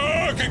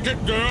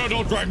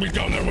 Don't drag me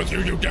down there with you,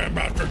 you damn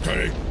bastard,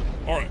 kitty.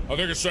 All right, I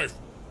think it's safe.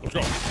 Let's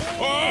go.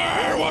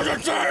 It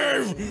wasn't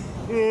safe.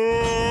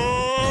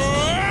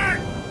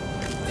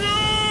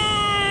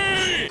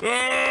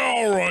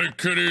 All right,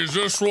 kiddies.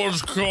 This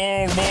one's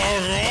called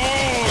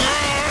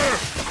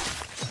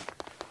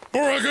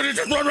all right, kiddies,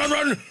 just run! Get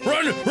out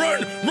of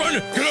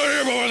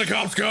here before the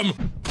cops come.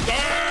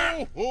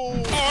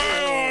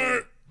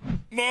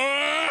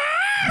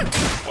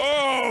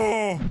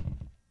 Oh,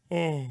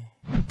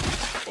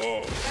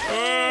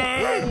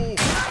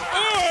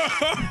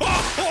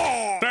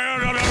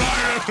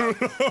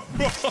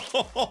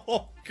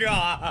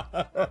 God.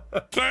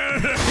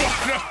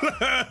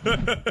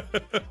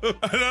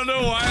 I don't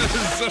know why this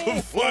is so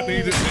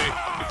funny to me.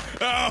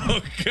 Oh,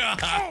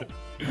 God.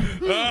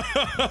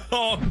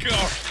 Oh,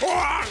 God.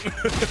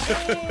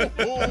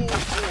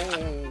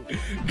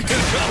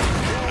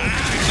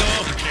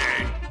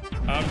 Okay.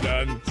 I'm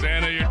done.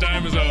 Santa, your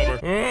time is over.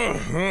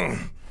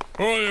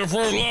 Oh, your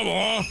first level,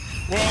 huh?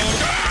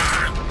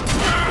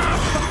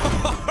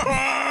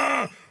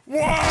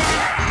 Well,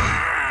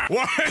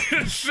 why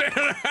does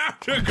Santa have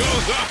to go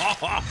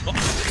off?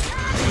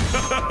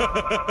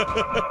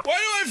 Why do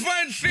I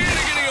find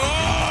Santa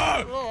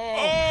getting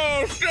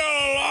still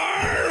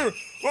alive?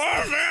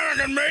 Well,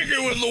 Santa can make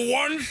it with the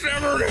one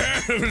severed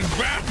head of his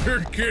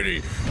bastard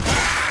kitty.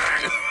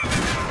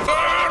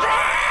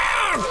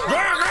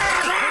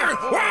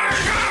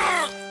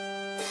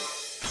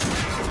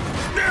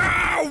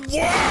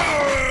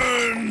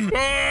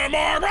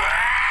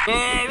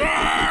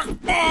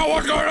 Oh,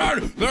 what's going on?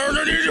 There's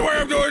an easy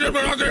way of doing it,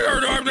 but I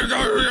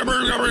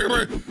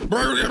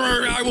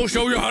will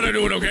show you how to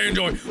do it, okay?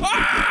 Enjoy.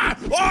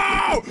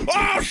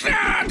 Oh,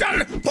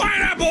 Santa!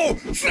 Pineapple!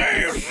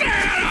 Save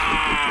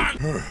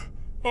Santa!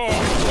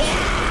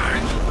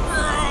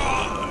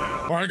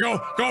 All right, go!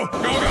 Go!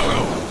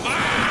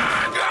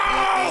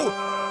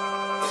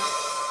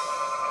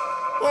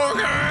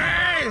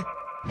 Okay!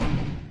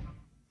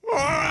 All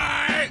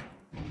right!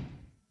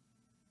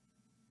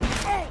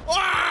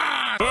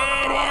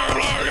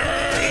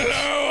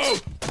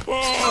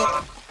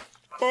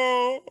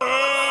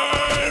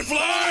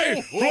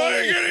 Fly!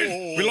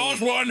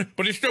 gone,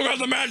 but he's still got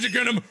the magic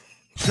in him.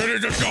 Should he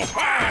just go,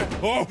 ah!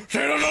 Oh,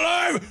 Santa's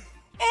alive!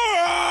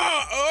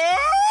 Ah!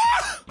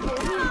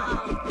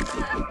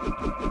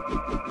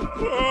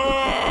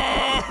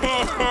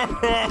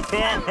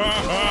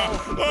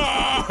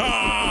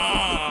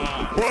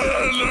 Ah! When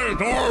the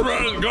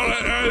torment's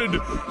gonna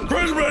end,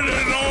 Christmas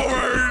is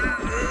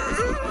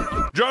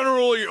over!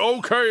 Generally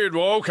okay,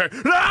 okay.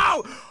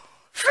 No!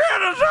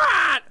 Santa's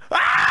hat!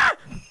 Ah!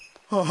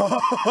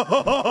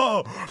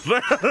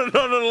 Santa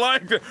doesn't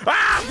like it.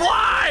 Ah,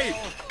 fly!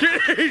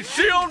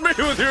 Shield me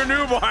with your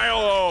new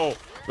bio.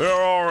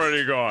 They're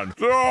already gone.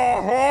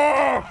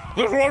 Oh,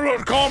 this one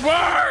was called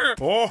back!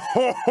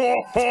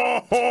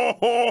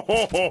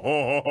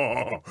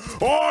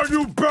 Oh,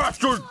 you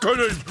bastard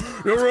kiddies!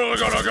 You're really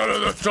gonna get it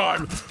this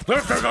time!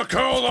 This is a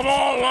kill them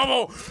all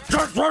level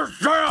just for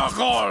Santa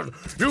Claus!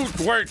 You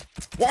wait,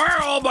 why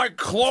are all my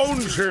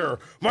clones here?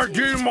 My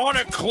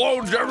demonic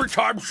clones, every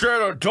time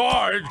Santa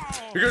dies,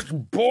 he gets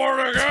born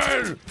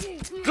again!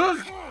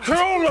 Just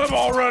kill them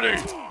already!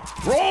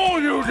 Roll,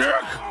 you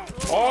dick!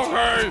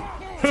 Okay.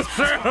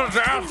 Santa's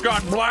ass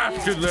got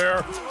blasted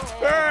there,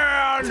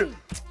 and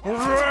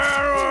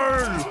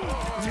Santa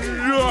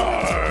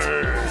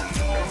died.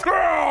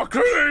 Oh,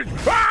 please!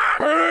 Ah!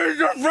 Please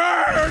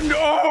defend!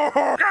 Oh!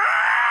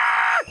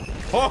 Ah!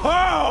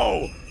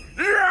 Oh!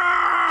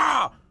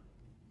 Yeah!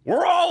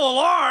 We're all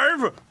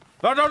alive!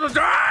 That doesn't...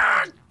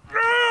 Ah!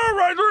 Oh,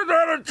 right through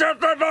that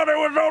chest, I thought it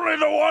was only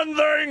the one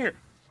thing!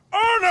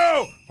 Oh,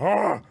 no!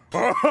 Oh.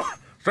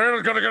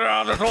 Santa's gonna get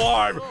out of this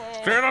alive!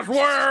 Santa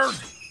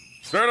swears!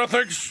 Santa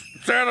thinks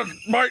Santa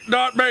might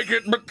not make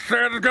it, but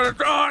Santa's gonna...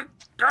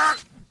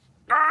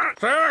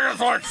 Santa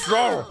gets like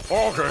so.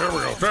 Okay, here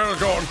we go. Santa's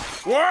going...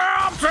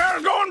 Well,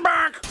 Santa's going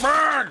back!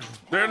 Back!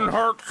 Didn't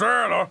hurt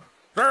Santa.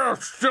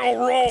 Santa's still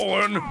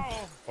rolling.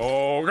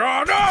 Oh,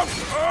 God, no!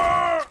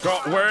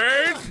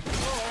 Wait!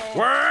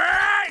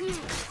 Wait!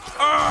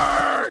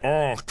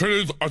 Oh,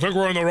 kiddies, I think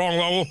we're on the wrong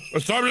level.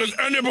 It's time to just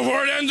end it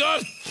before it ends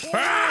us!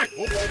 Ah!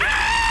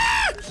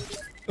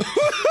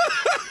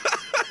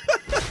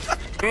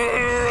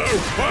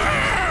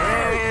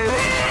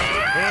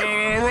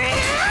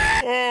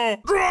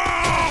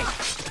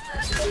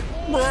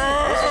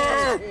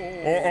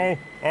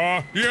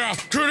 Ah! Yeah,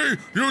 Kitty,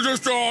 you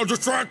just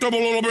distract them a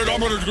little bit. I'm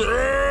gonna.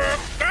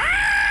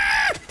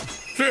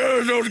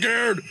 Santa's so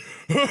scared.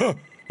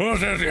 Oh,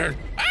 Santa's scared.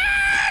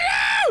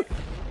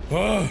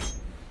 No!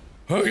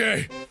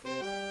 Okay.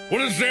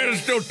 What is Santa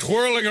still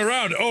twirling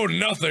around? Oh,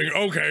 nothing.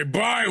 Okay,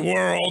 bye,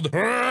 world.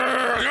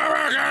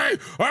 Okay,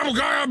 I'm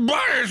gonna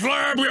body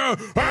slam you.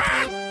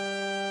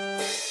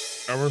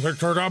 Everything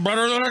turned out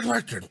better than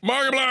expected.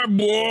 Markiplier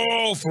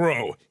ball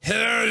throw.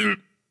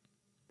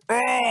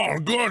 Oh,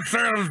 good.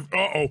 Santa's.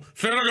 Uh-oh.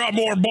 Santa got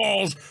more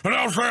balls, and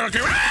now Santa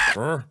came.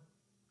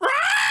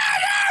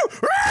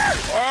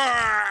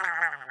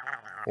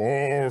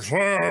 Oh,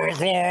 Santa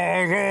Claus.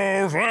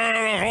 Oh,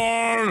 Santa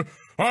Claus.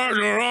 I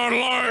do not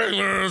like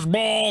this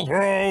ball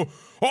throw.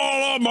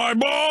 All of my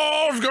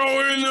balls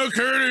go in the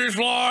kitty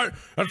slot.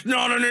 That's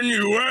not an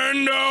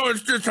innuendo,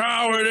 it's just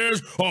how it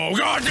is. Oh,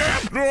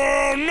 goddamn!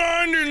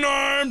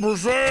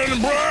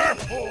 99%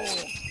 breath!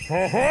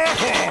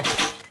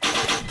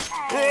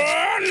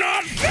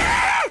 Not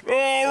that!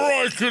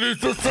 Alright, kitties,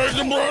 just take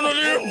the brunt of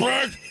the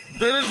impact.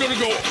 Then it's gonna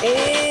go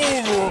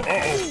over.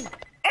 Uh-oh.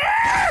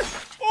 Ah!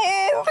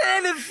 Oh,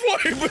 Santa's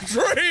sleigh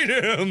betrayed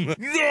him!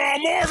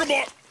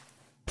 Markiplier!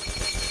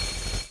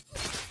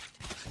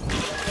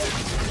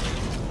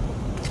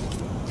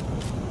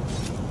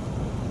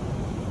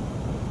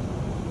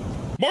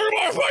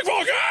 Markiplier flag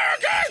fall!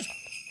 Guys!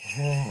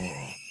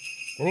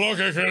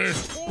 Lucky kitties!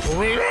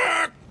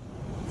 React!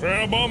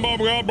 Santa Bum Bum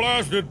got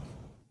blasted.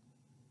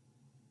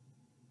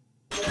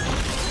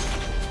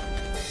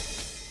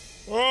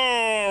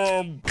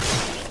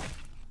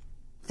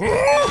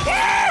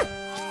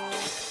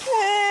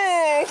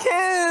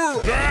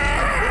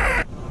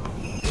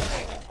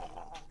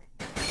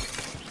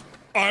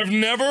 I've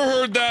never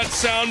heard that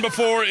sound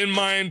before in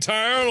my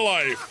entire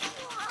life.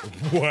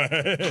 What?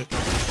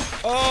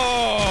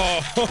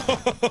 Oh!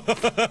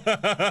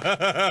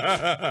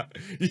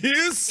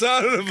 You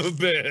son of a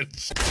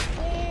bitch!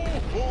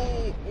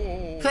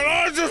 Can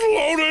I just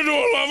load into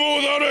a level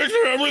without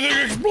everything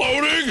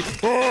exploding?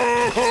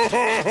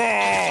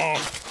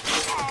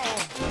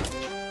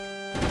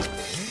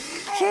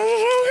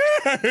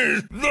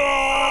 Okay.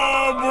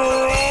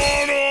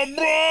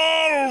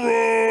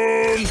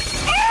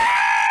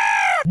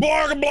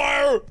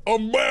 Markiplier,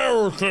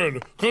 American.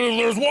 Because if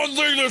there's one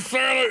thing that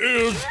Santa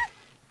is,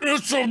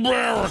 it's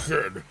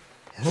American.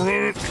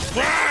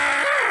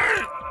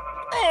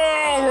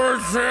 Oh,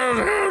 where's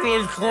Santa's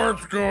headless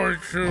corpse going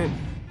to?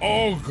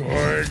 Oh,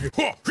 good.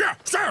 Oh, yeah,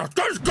 Santa,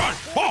 that's good.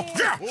 Oh,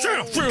 yeah,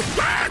 Santa, feels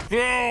bad.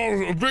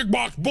 Oh, big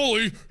box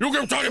bully. You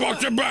give Tiny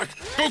Box him back.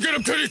 Go get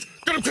him, titties.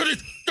 Get him,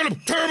 titties. Get him.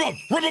 Tear him up.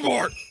 Rip him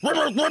apart. Rip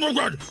him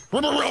good.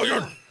 Rip him really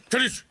good.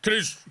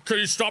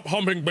 Titties, stop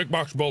humping Big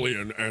Box Bully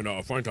and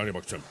find Tiny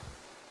Box Tim.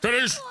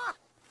 Titties.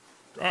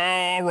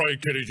 All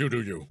right, kitties, you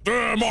do you.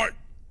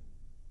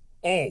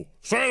 Oh,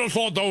 Santa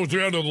thought that was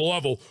the end of the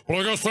level, but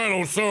I guess Santa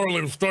was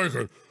thoroughly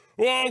mistaken.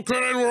 Well,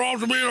 kid, we're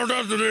off to meet our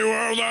destiny,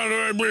 wherever that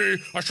may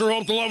be. I sure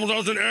hope the level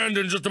doesn't end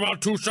in just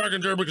about 2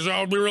 seconds here, because that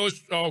would be really...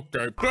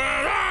 Okay. Wait,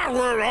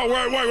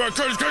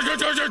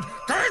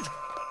 kids!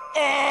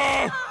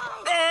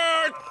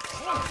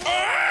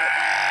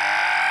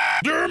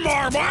 Dear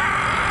Mark,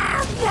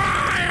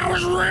 I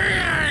was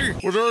reading!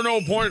 Was there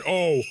no point?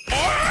 Oh,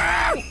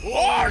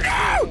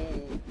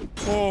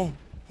 no!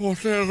 Oh,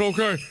 Santa's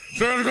okay.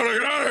 Santa's gonna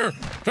get out of here.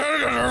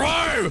 Santa's gonna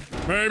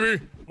survive. Maybe.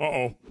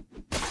 Uh-oh.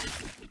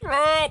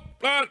 Oh,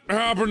 that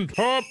happened.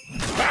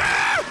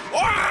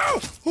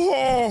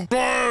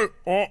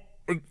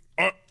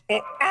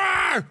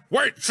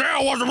 Wait,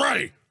 Santa wasn't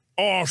ready.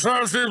 Oh,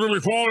 Santa seems to be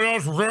falling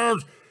down some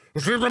stairs.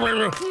 It seems to be...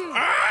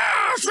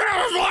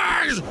 Santa's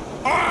legs!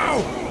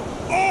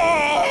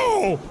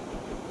 Oh!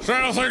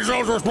 Santa thinks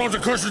those were supposed to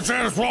cushion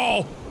Santa's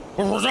fall,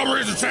 but for some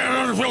reason Santa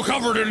doesn't feel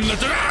comforted in the...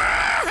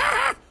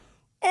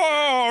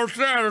 Oh,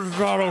 Santa's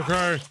not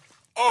okay.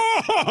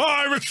 Oh,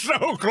 I was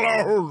so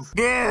close.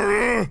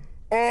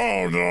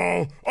 Oh,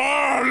 no.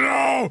 Oh,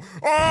 no.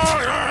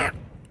 Oh,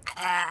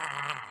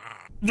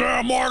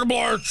 damn,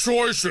 Markiplier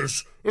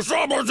choices. It's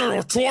not much of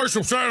a choice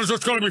if Santa's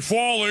just gonna be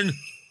falling.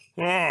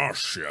 Oh,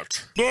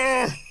 shit.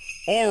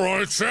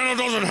 Alright, Santa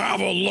doesn't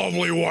have a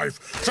lovely wife.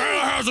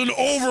 Santa has an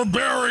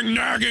overbearing,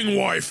 nagging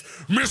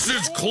wife.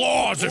 Mrs.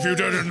 Claus, if you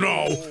didn't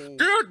know.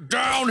 Get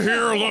down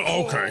here,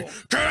 okay.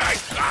 Can I...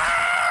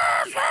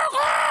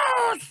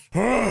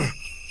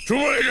 Too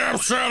many damn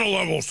Santa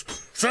levels.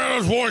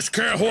 Santa's voice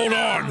can't hold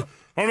on.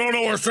 I don't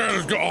know where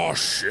Santa's oh,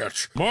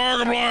 shit.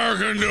 Markiplier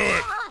can do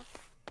it.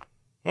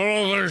 I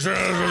don't think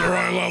Santa's at the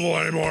right level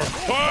anymore.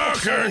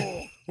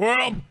 Okay.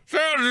 Well,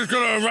 Santa's just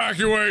gonna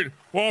evacuate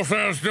while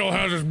Santa still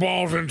has his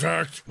balls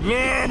intact. The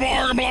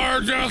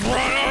Markiplier death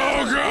run!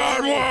 Oh,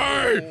 God,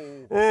 why?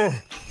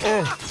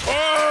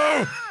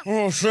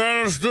 Oh,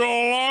 Santa's still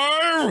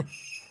alive?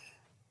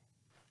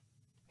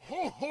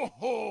 Ho, ho,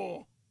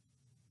 ho.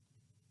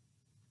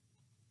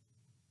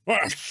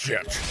 Ah,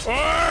 shit.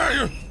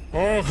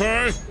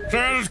 Okay,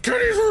 Santa's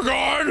kitties are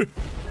gone.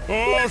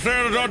 Oh,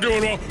 Santa's not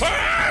doing well.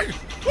 Hey!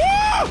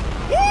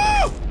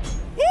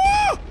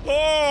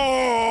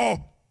 Oh!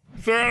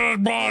 Santa's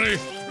body.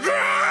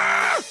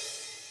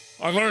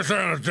 I think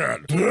Santa's dead.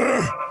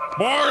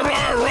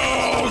 Markiplier,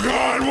 oh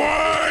God,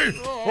 why?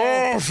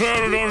 Oh,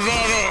 Santa does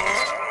not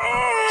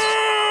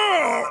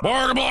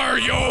Markiplier,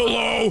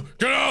 YOLO!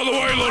 Get out of the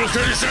way, little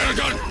kitty. Santa's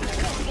got...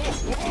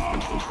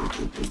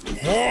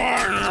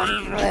 Back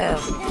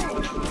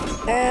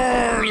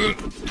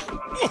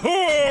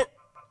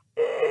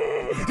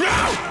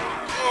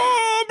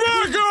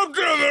up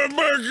to the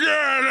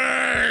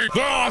beginning!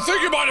 I think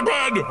you might have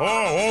been.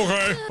 Oh,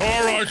 okay.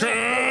 All right,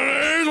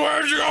 kitties.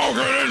 Where'd you go,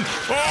 kitties?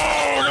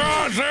 Oh,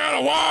 God,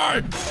 Santa, why?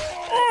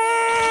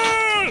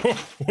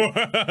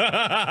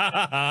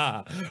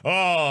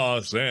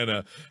 Oh,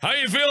 Santa. How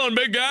you feeling,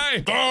 big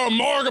guy?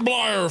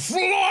 Markiplier,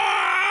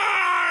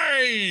 fly!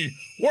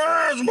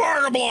 Where's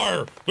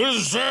Markiplier? This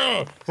is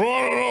Santa. So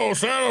I don't know.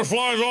 Santa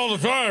flies all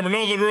the time, and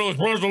nothing really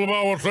special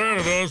about what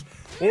Santa does.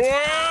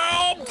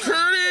 Well,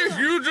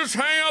 kitty, you just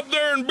hang up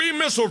there and be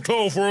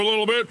mistletoe for a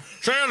little bit.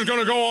 Santa's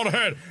gonna go on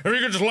ahead. If you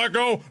can just let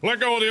go of the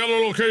other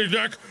little kitty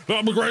deck,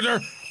 that'll be great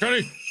there.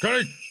 Kitty,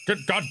 God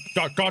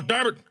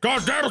damn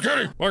it,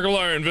 kitty.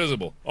 Markiplier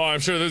invisible. Oh, I'm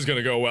sure this is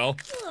gonna go well.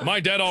 Am I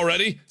dead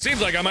already?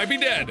 Seems like I might be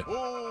dead.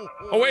 Oh,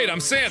 wait, I'm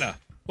Santa.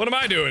 What am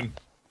I doing?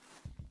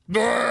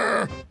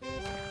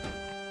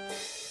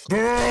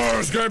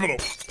 Escapable.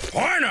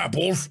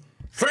 Pineapples?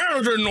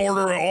 Santa didn't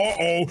order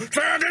it.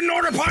 Santa didn't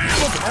order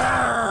pineapples.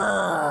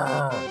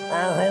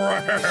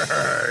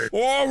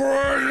 Hooray!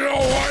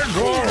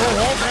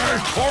 Okay,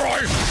 all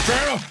right.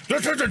 Santa,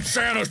 this isn't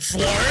Santa's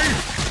sleigh.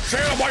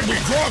 Santa might be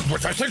drunk,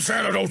 but I think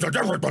Santa knows the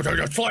difference between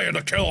a sleigh and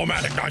a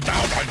Kill-O-Matic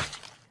 9000.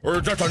 Or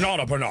just a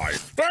not-a-penite.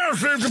 Santa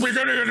seems to be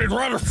getting into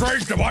rather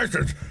strange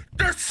devices.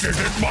 This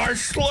isn't my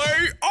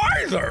sleigh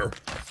either.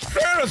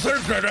 Santa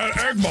thinks that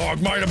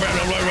eggnog might have been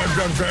a little...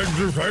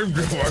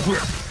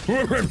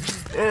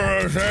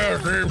 Santa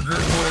seems to...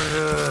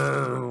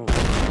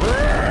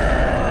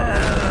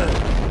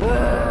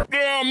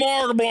 Yeah,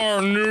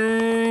 Markiplier,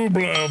 new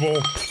level.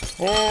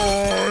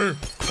 Alright,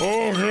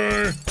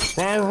 okay. That's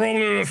something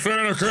that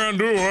Santa can't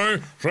do, eh?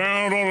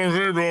 Santa doesn't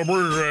seem to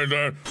appreciate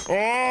that.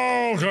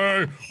 Okay,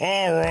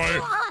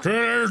 alright.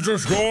 Today's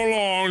just go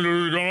along. This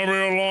is gonna be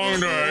a long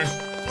day.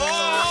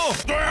 Oh!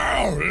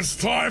 Now, it's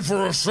time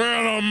for a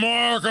Santa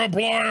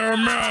Markiplier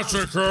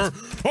massacre.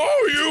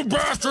 Oh, you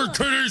bastard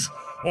kitties!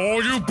 Oh,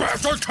 you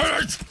bastard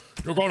kitties!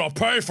 You're gonna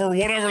pay for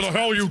whatever the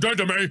hell you did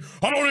to me.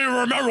 I don't even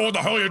remember what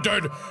the hell you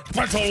did. It's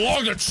been so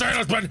long that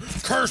Santa's been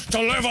cursed to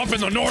live up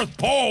in the North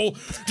Pole.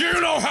 Do you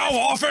know how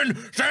often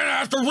Santa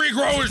has to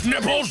regrow his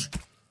nipples?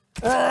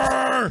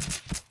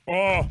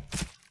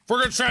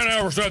 Forget Santa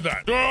ever said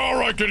that. All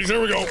right, kitties, here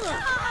we go.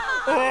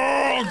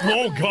 Oh,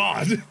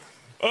 God.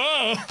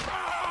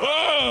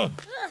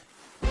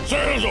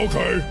 Santa's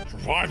okay.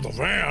 Survived the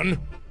van.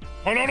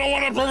 I don't know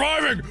what I'm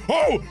surviving!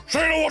 Oh!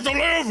 Santa wants to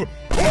live!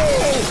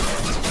 Oh!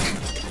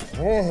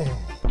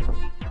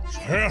 Oh!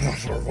 Santa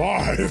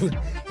survived!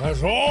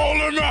 That's all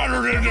that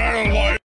matters in Santa's life!